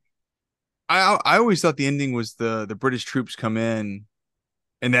 yeah, I always thought the ending was the British troops come in,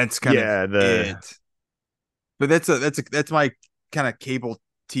 and that's kind of yeah, the it. But that's my kind of cable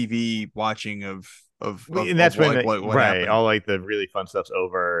TV watching and of that's when like what right, happened. all like the really fun stuff's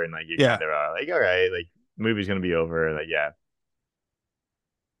over, and like you Yeah. kind of are like, all right, like movie's gonna be over, like yeah,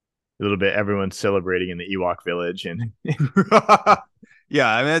 a little bit everyone's celebrating in the Ewok village, and Yeah,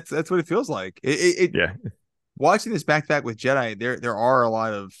 I mean that's what it feels like. It yeah, watching this back to back with Jedi, there are a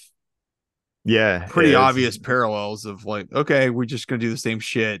lot of yeah, pretty it's obvious parallels of like, okay, we're just gonna do the same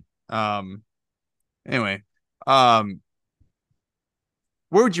shit. Anyway, um,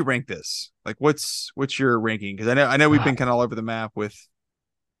 where would you rank this? Like, what's your ranking? Because I know we've been kind of all over the map with.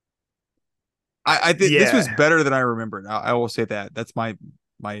 I think this was yeah, better than I remembered. I will say that. That's my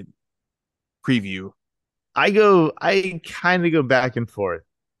preview. I kind of go back and forth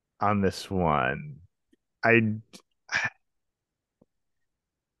on this one. I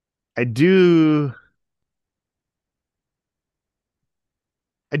I do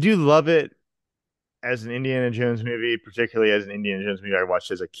I do love it as an Indiana Jones movie, particularly as an Indiana Jones movie I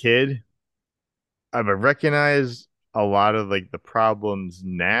watched as a kid. I've recognized a lot of like the problems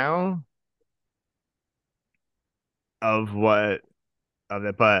now of what of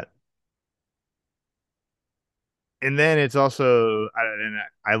it, but and then it's also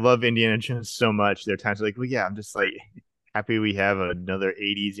I love Indiana Jones so much. There are times like, well, yeah, I'm just like happy we have another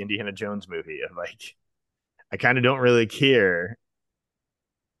 '80s Indiana Jones movie. I'm like, I kind of don't really care.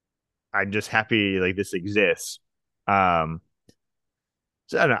 I'm just happy like this exists. Um,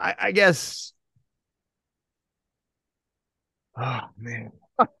 so I don't know. I guess. Oh man,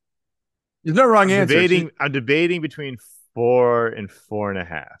 There's no wrong answer. It's just, I'm debating between 4 and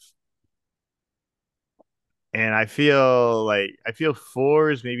 4.5. And I feel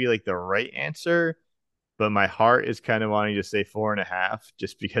four is maybe like the right answer, but my heart is kind of wanting to say 4.5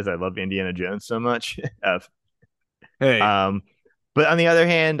 just because I love Indiana Jones so much. hey, um, but on the other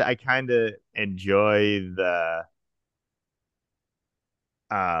hand, I kind of enjoy the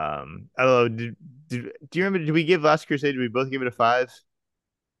I don't know. Do you remember? Did we give Last Crusade? Did we both give it a five?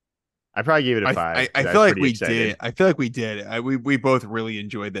 I probably gave it a five I because I feel was like pretty we did. excited. I feel like we did. We both really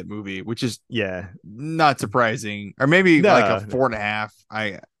enjoyed that movie, which is Yeah, not surprising. Or maybe like a no, 4.5.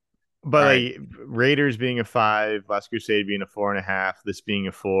 I but all right. like Raiders being a five, Last Crusade being a 4.5, this being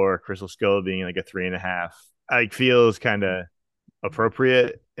a four, Crystal Skull being like a 3.5, like feels kind of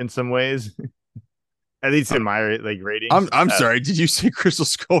appropriate in some ways, at least in my like ratings. I'm sorry. Did you say Crystal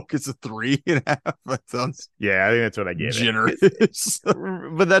Skull gets a 3.5? That sounds Yeah, I think that's what I gave generous.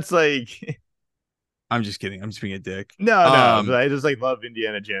 but that's like I'm just kidding. I'm just being a dick. no, but I just like love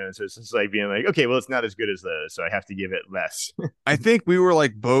Indiana Jones. So it's just like being like, okay, well, it's not as good as those, so I have to give it less. I think we were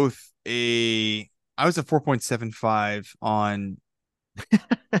like both a. I was a 4.75 on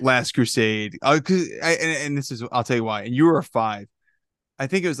Last Crusade. Cause and this is I'll tell you why. And you were a five. I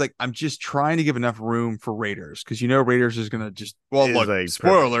think it was like I'm just trying to give enough room for Raiders because Raiders is gonna just Is look, like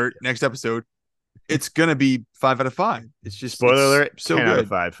spoiler perfect. alert, next episode, it's gonna be 5 out of 5. It's just Spoiler it's alert: so 10 out of good.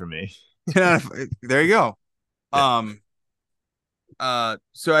 5 for me. 10 out of 5. There you go. Yeah. Um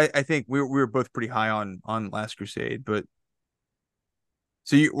so I think we were both pretty high on Last Crusade, but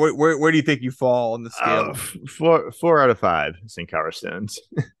so where do you think you fall on the scale? 4 out of 5 Sin stones.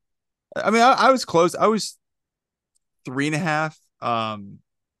 I mean I was close. I was 3.5.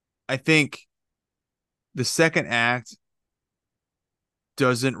 I think the second act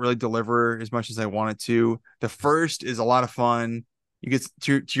doesn't really deliver as much as I want it to. The first is a lot of fun. You get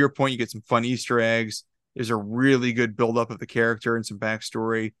to your point, you get some fun Easter eggs. There's a really good buildup of the character and some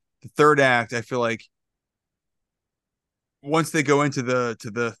backstory. The third act, I feel like once they go into the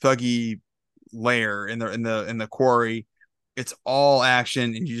thuggy lair in the quarry, it's all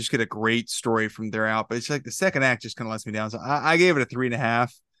action and you just get a great story from there out. But it's like the second act just kind of lets me down. So I gave it a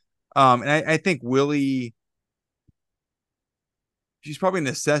 3.5. And I think Willie, she's probably a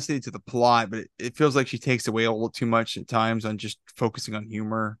necessity to the plot, but it feels like she takes away a little too much at times on just focusing on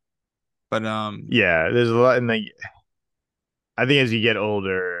humor. But Yeah, there's a lot, and like I think as you get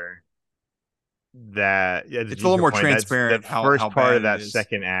older, that yeah, to it's a little your more point, that's that transparent how first part bad of it that is.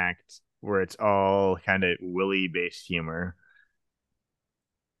 second act where it's all kind of Willy based humor.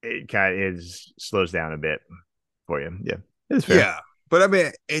 It kind of is slows down a bit for you. Yeah, it's fair. Yeah. But I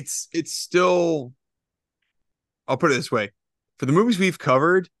mean, it's still, I'll put it this way. For the movies we've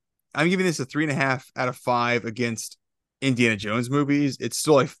covered, I'm giving this a 3.5 out of 5 against Indiana Jones movies. It's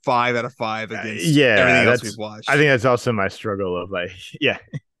still a 5 out of 5 against Yeah, everything else we've that's. I watched. think that's also my struggle of like, yeah.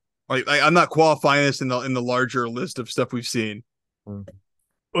 Like I'm not qualifying this in the larger list of stuff we've seen.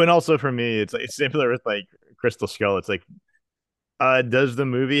 And also for me, it's like it's similar with like Crystal Skull. It's like, does the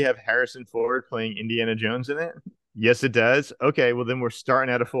movie have Harrison Ford playing Indiana Jones in it? Yes, it does. Okay, well then we're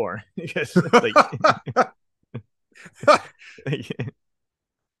starting at a four. Because like, like,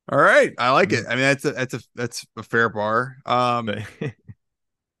 All right, I like it. I mean, that's a fair bar. but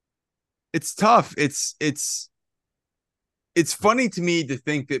It's tough. It's funny to me to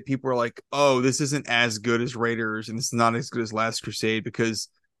think that people are like, "Oh, this isn't as good as Raiders, and this is not as good as Last Crusade," because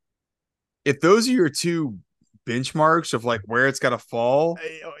if those are your two benchmarks of like where it's got to fall,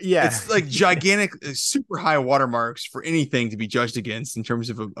 yeah, it's like gigantic, super high watermarks for anything to be judged against in terms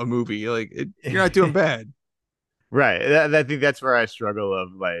of a movie. You're not doing bad. right. I think that's where I struggle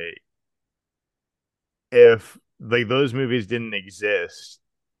of like if like those movies didn't exist,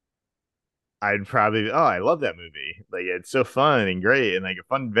 I'd probably I love that movie. Like it's so fun and great and like a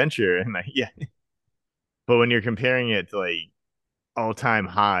fun adventure and like yeah. But when you're comparing it to like all-time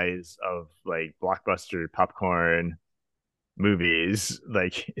highs of like blockbuster popcorn movies,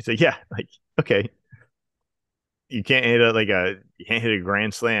 like it's like yeah, like okay, you can't hit a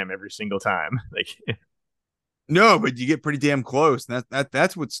grand slam every single time. Like No, but you get pretty damn close, and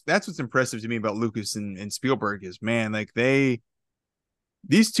that's what's impressive to me about Lucas and Spielberg is, man, like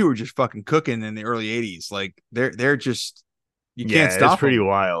these two are just fucking cooking in the early '80s. Like they're just, you can't yeah, it's stop pretty them.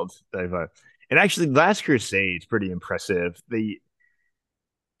 wild. And actually, Last Crusade's pretty impressive.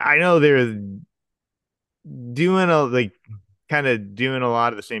 I know they're doing a like kind of doing a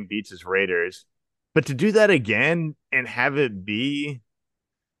lot of the same beats as Raiders, but to do that again and have it be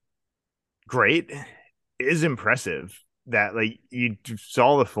great is impressive. That like you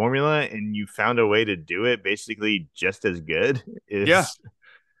saw the formula and you found a way to do it basically just as good Yeah, is.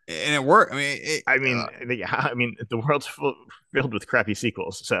 and it worked. I mean, I mean, the world's filled with crappy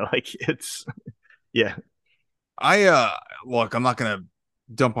sequels, so like it's yeah, I look, I'm not gonna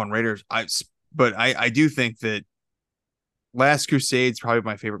dump on Raiders. But I do think that Last Crusade's probably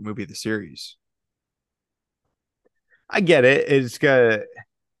my favorite movie of the series. I get it. It's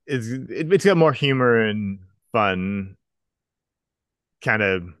got more humor and fun kind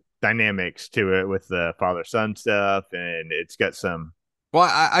of dynamics to it with the father son stuff, and it's got some Well,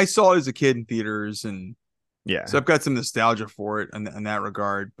 I saw it as a kid in theaters, and so yeah I've got some nostalgia for it in that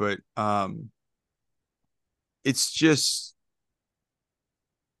regard. But it's just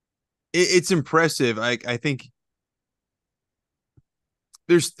it's impressive. I think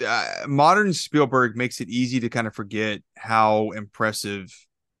there's modern Spielberg makes it easy to kind of forget how impressive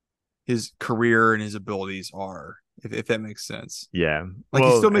his career and his abilities are, if that makes sense. yeah. Like he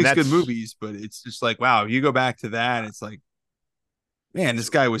Well, still and makes good that's movies, but it's just like, wow, you go back to that, it's like, man, this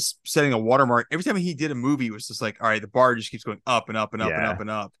guy was setting a watermark. Every time he did a movie, it was just like, all right, the bar just keeps going up and up and up and up yeah. and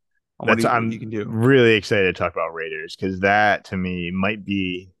up on That's what you can I'm do. really excited to talk about Raiders because that to me might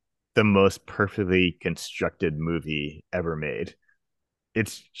be the most perfectly constructed movie ever made.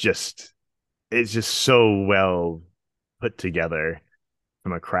 It's just it's just so well put together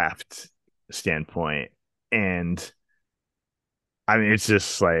from a craft standpoint. And I mean it's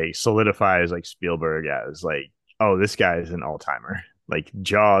just like solidifies like Spielberg as like, oh, this guy is an all-timer. Like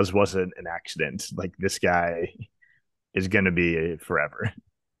Jaws wasn't an accident. Like this guy is gonna be forever.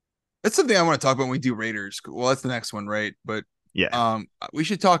 That's something I want to talk about when we do Raiders. Well, that's the next one, right? But Yeah. we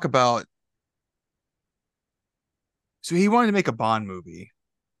should talk about. So he wanted to make a Bond movie.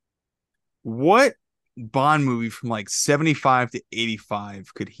 What Bond movie from like 75 to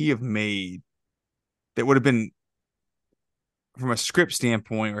 85 could he have made that would have been, from a script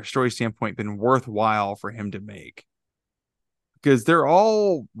standpoint or a story standpoint, been worthwhile for him to make? Because they're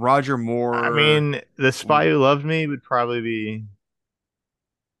all Roger I Moore. mean, The Spy Who Loved Me would probably be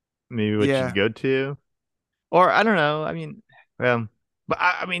maybe what Yeah. you'd go to. Or I don't know. I mean, well, But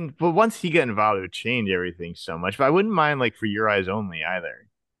I mean, but once he got involved, it would change everything so much. But I wouldn't mind like For Your Eyes Only either,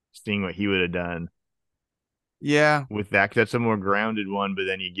 seeing what he would have done Yeah. with that. 'Cause that's a more grounded one. But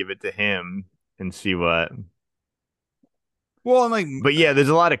then you give it to him and see what. Well, and like But yeah, there's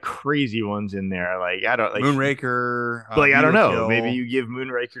a lot of crazy ones in there. Like I don't like, Moonraker, like I Beat don't or know. Maybe Kill. you give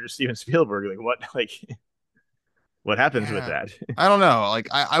Moonraker to Steven Spielberg. Like what? Like what happens with Yeah. that? I don't know. Like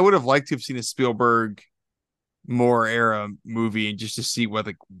I would have liked to have seen a Spielberg more era movie and just to see what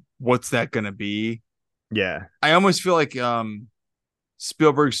like what's that gonna be. Yeah, I almost feel like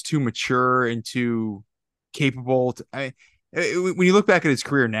Spielberg's too mature and too capable when you look back at his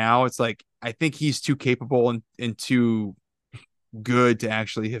career now, it's like I think he's too capable and too good to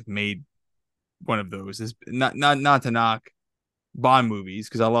actually have made one of those. It's not to knock Bond movies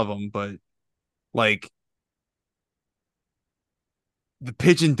because I love them, but like the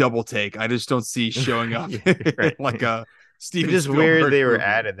pigeon double take, I just don't see showing up right. like a It's Steven just weird Spielberg they were movie.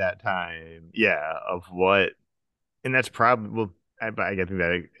 at that time. Yeah, of what, and that's probably well. I think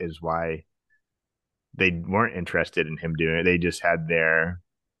that is why they weren't interested in him doing it. They just had their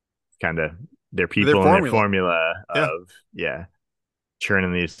kind of their Their people and their formula. formula Yeah, of yeah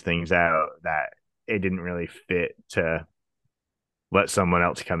churning these things out that it didn't really fit to let someone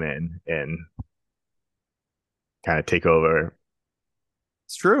else come in and kind of take over.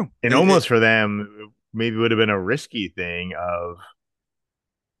 it's true. And almost for them, maybe would have been a risky thing of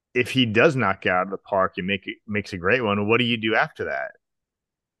if he does knock it out of the park and makes a great one, what do you do after that?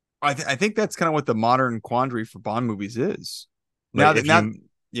 I think that's kind of what the modern quandary for Bond movies is. Like Now that if not you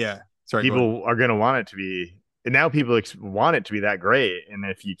yeah, sorry, go ahead. people are going to want it to be, and now people want it to be that great, and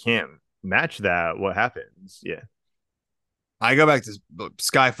if you can't match that, what happens? Yeah, I go back to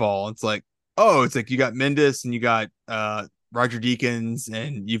Skyfall. It's like, oh, it's like you got Mendes and you got Roger Deakins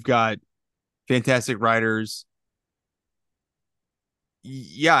and you've got fantastic writers.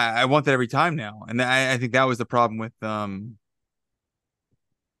 Yeah, I want that every time now. And I think that was the problem with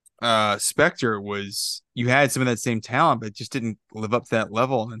Spectre was you had some of that same talent, but it just didn't live up to that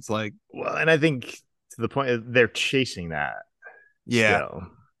level. And it's like, well, and I think to the point they're chasing that yeah. still,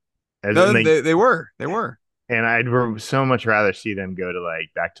 as No, and they they were. They were. and I'd so much rather see them go to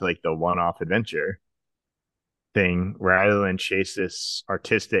like back to like the one-off adventure thing rather than chase this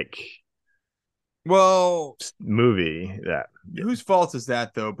artistic Well, movie that whose fault is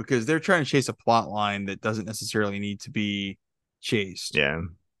that though? Because they're trying to chase a plot line that doesn't necessarily need to be chased. yeah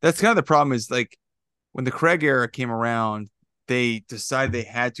That's kind of the problem is like when the Craig era came around, they decided they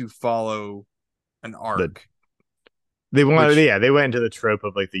had to follow an the arc, they wanted which yeah they went into the trope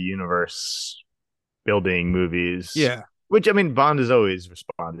of like the universe building movies, yeah, which I mean Bond has always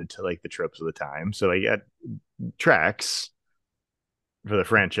responded to like the tropes of the time, so like it tracks for the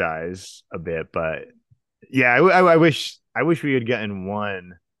franchise a bit, but yeah, I wish we had gotten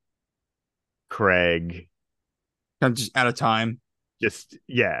one Craig, kind of just out of time just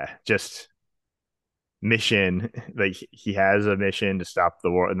yeah, just mission, like he has a mission to stop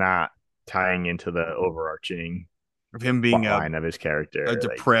the war, not tying into the overarching of him being plot line of his a character. Like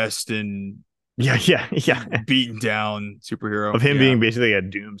depressed and yeah, beaten down superhero. of him Yeah. being basically a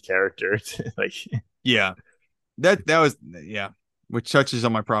doomed character. Like Yeah. That was yeah, which touches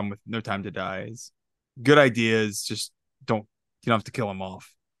on my problem with No Time to Die. Is good ideas, just don't you don't have to kill them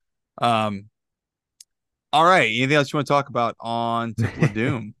off. Um, all right. Anything else you want to talk about on Temple of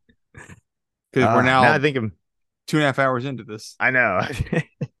Doom? Because we're now I now think I'm 2.5 hours into this. I know.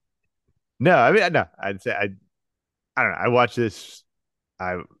 No, I mean no, I'd say I don't know. I watch this.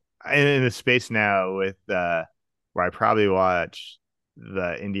 I'm in a space now with where I probably watch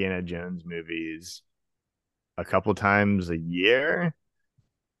the Indiana Jones movies a couple times a year.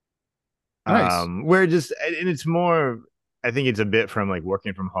 Nice. Where just and it's more. I think it's a bit from like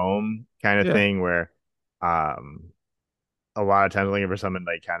working from home kind of Yeah. thing where um a lot of times looking for something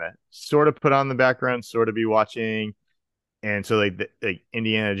like kind of sort of put on the background, sort of be watching. And so like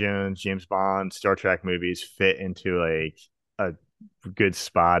Indiana Jones, James Bond, Star Trek movies fit into like a good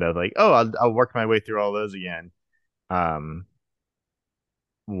spot of like, oh, I'll work my way through all those again. Um,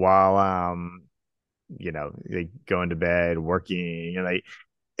 while like going to bed, working, and like,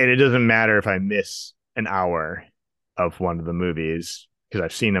 and it doesn't matter if I miss an hour of one of the movies because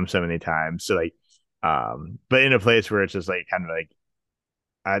I've seen them so many times. So like, but in a place where it's just like kind of like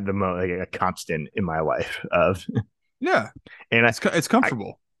at the moment like a constant in my life of, Yeah. and It's I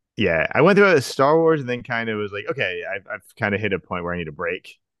comfortable. yeah, I went through a Star Wars and then kind of was like, okay, I've kind of hit a point where I need a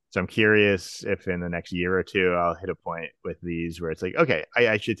break. So I'm curious if in the next year or two I'll hit a point with these where it's like, okay,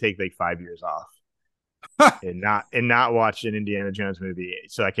 I should take like 5 years off and not watch an Indiana Jones movie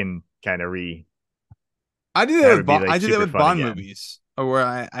so I can kind of re I do that have with it be like I do that super with fun Bond again. movies.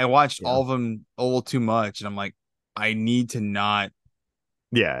 where I watched You all know? of them a little too much, and I'm like, I need to not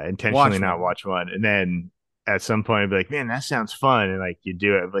Yeah, intentionally watch not one. watch one, and then at some point be like, man, that sounds fun, and like you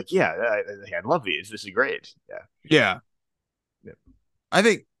do it, like, yeah, I love these. This is great. Yeah. Yeah, Yeah. I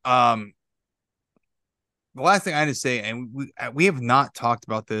think the last thing I had to say, and we have not talked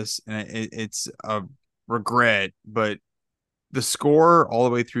about this, and it's a regret, but the score all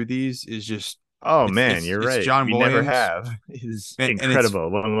the way through these is just Oh it's man, it's you're it's right. John We never Williams, have is and it's incredible.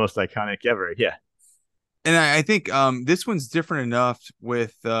 One of the most iconic ever. Yeah. I think this one's different enough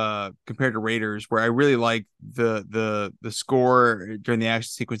with compared to Raiders, where I really like the score during the action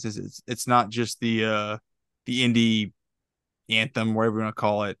sequences. It's not just the indie anthem, whatever you want to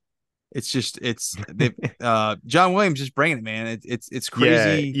call it. It's just it's they John Williams just bringing it, man. It's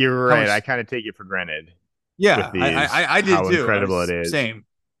Yeah, crazy you're how right. I much. kind of take it for granted with Yeah, these, I did how too. I incredible it was is. same.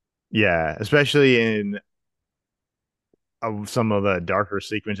 Yeah, especially in some of the darker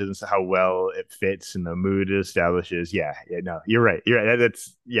sequences and how well it fits and the mood it establishes. Yeah, yeah, no, you're right. You're right.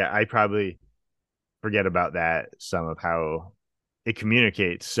 That's yeah. I probably forget about that. Some of how it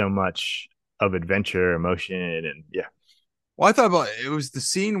communicates so much of adventure, emotion, and yeah, Well, I thought about it was the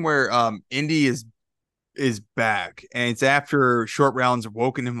scene where Indy is back, and it's after Short Rounds have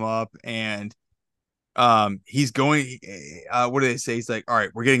woken him up, and he's going. What do they say? He's like, "All right,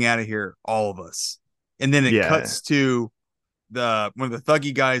 we're getting out of here, all of us." And then it yeah, cuts to the one of the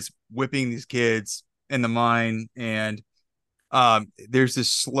thuggy guys whipping these kids in the mine, and there's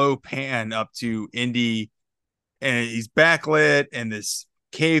this slow pan up to Indy, and he's backlit, and this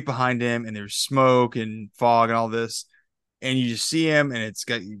cave behind him, and there's smoke and fog and all this, and you just see him, and it's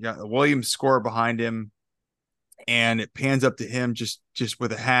got you got a Williams score behind him, and it pans up to him just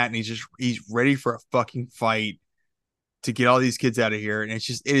with a hat, and he's ready for a fucking fight to get all these kids out of here, and it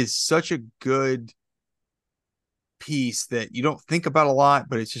is such a good piece that you don't think about a lot,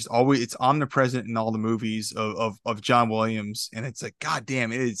 but it's just always it's omnipresent in all the movies of John Williams, and it's like, god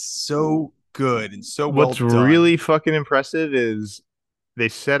damn, it is so good and so well what's done. really fucking impressive is they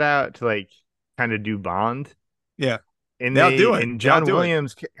set out to like kind of do Bond, Yeah, and they outdo they it. and They John outdo it.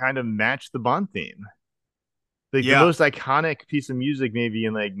 Williams kind of matched the Bond theme. Like the Yeah, most iconic piece of music maybe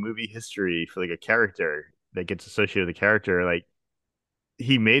in like movie history for like a character that gets associated with a character, like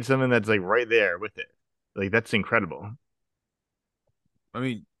he made something that's like right there with it. Like that's incredible. I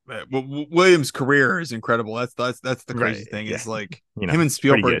mean, Williams' career is incredible. That's the crazy Right. thing Yeah. is like You know, him and it's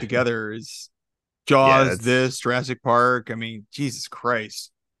pretty Spielberg good. together is Yeah, Jaws, that's this Jurassic Park. I mean, Jesus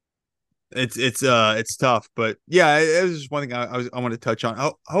Christ, it's tough, but yeah, it was just one thing I want to touch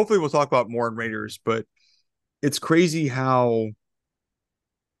on. Hopefully, we'll talk about more in Raiders, but it's crazy how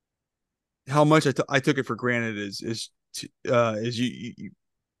much I took it for granted is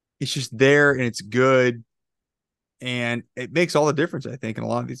it's just there and it's good and it makes all the difference I think in a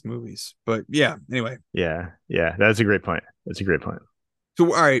lot of these movies. But yeah, anyway, yeah, yeah, that's a great point. That's a great point.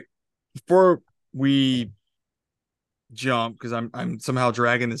 so all right, before we jump because I'm somehow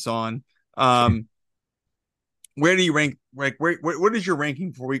dragging this on. Um, where do you rank? Like, what is your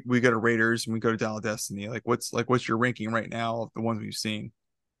ranking before we go to Raiders and we go to Dial of Destiny? What's your ranking right now of the ones we've seen?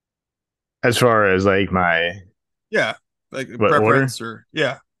 As far as like my Yeah, like what order? preference or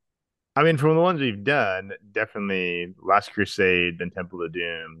yeah. I mean, from the ones we've done, definitely Last Crusade, then Temple of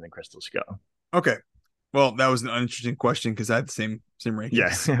Doom, then Crystal Skull. Okay. Well, that was an uninteresting question because I had the same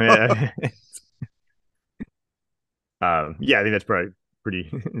Yeah, rankings. yeah, I think that's probably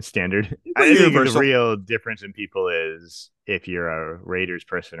pretty standard. Pretty I think the universal. real difference in people is if you're a Raiders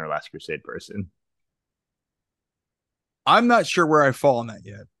person or Last Crusade person. I'm not sure where I fall on that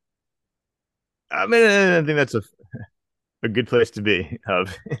yet. I mean, I think that's a good place to be.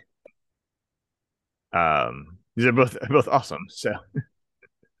 Of these are both awesome. So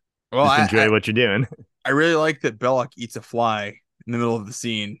Well, just enjoy what you're doing. I really like that Belloc eats a fly in the middle of the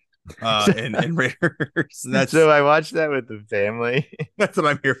scene in Raiders. So That's I watched that with the family, that's what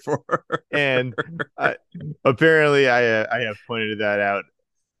I'm here for. and I, apparently I have pointed that out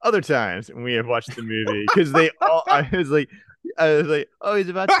other times when we have watched the movie because they all I was like, oh,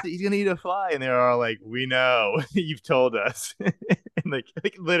 he's gonna eat a fly, and they're all like, we know, you've told us, and like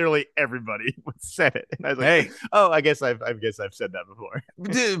literally everybody said it, and I was like, Hey, oh, I guess I've said that before.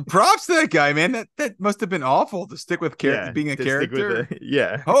 dude, props to that guy, man. That must have been awful to stick with Yeah, being a to stick with character. the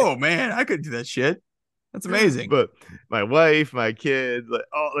yeah, Oh man, I could do that shit. That's amazing. but my wife, my kids, like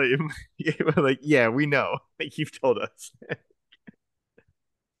all like yeah, we know, like you've told us.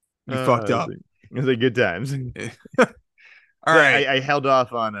 You fucked It was up. like, it was like good times. All So right. I held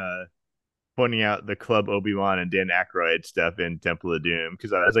off on pointing out the Club Obi-Wan and Dan Aykroyd stuff in Temple of Doom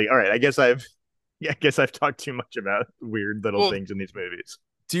because I was like, all right, I guess I've Yeah, I guess I've talked too much about weird little Well, things in these movies.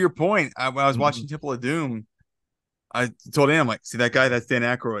 to your point, when I was watching Temple of Doom, I told Ann, I'm like, see that guy? That's Dan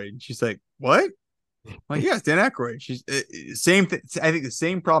Aykroyd. And she's like, what? I'm like, yeah, it's Dan Aykroyd. She's same thing. I think the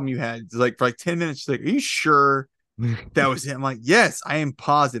same problem you had. It's like for like 10 minutes, she's like, are you sure that was him? I'm like, yes, I am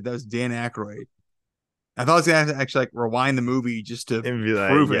positive that was Dan Aykroyd. I thought I was gonna have to actually like rewind the movie just to And be like,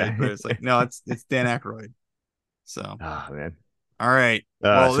 prove it, yeah. but it's like, no, it's Dan Aykroyd. So, Oh man. all right.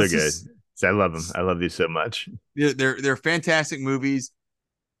 Well, So this good. is So I love them. I love these so much. they're fantastic movies.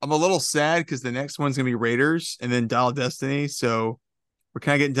 I'm a little sad because the next one's gonna be Raiders and then Dial of Destiny. So we're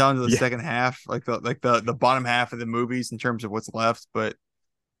kind of getting down to the Yeah. second half, like the bottom half of the movies in terms of what's left. But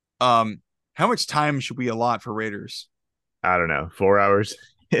um, how much time should we allot for Raiders? I don't know. 4 hours.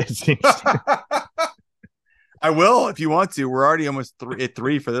 It seems. I will if you want to. We're already almost at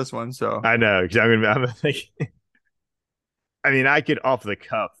three for this one, so I know. Because I'm like, I mean, I could off the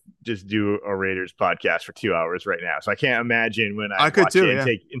cuff just do a Raiders podcast for 2 hours right now. So I can't imagine when I I could watch too. it and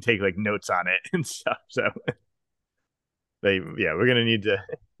Yeah, take like notes on it and stuff. So yeah, we're gonna need to.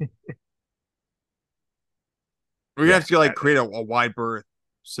 we're gonna Yeah, have to like create a wide berth.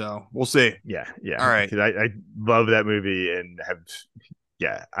 So we'll see. yeah. All right. Because I love that movie and have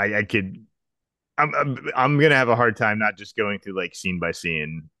yeah, I could. I'm gonna have a hard time not just going through like scene by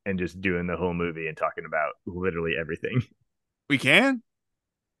scene and just doing the whole movie and talking about literally everything. We can.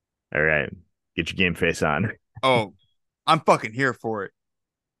 All right, get your game face on. Oh, I'm fucking here for it.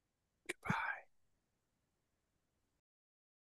 Goodbye.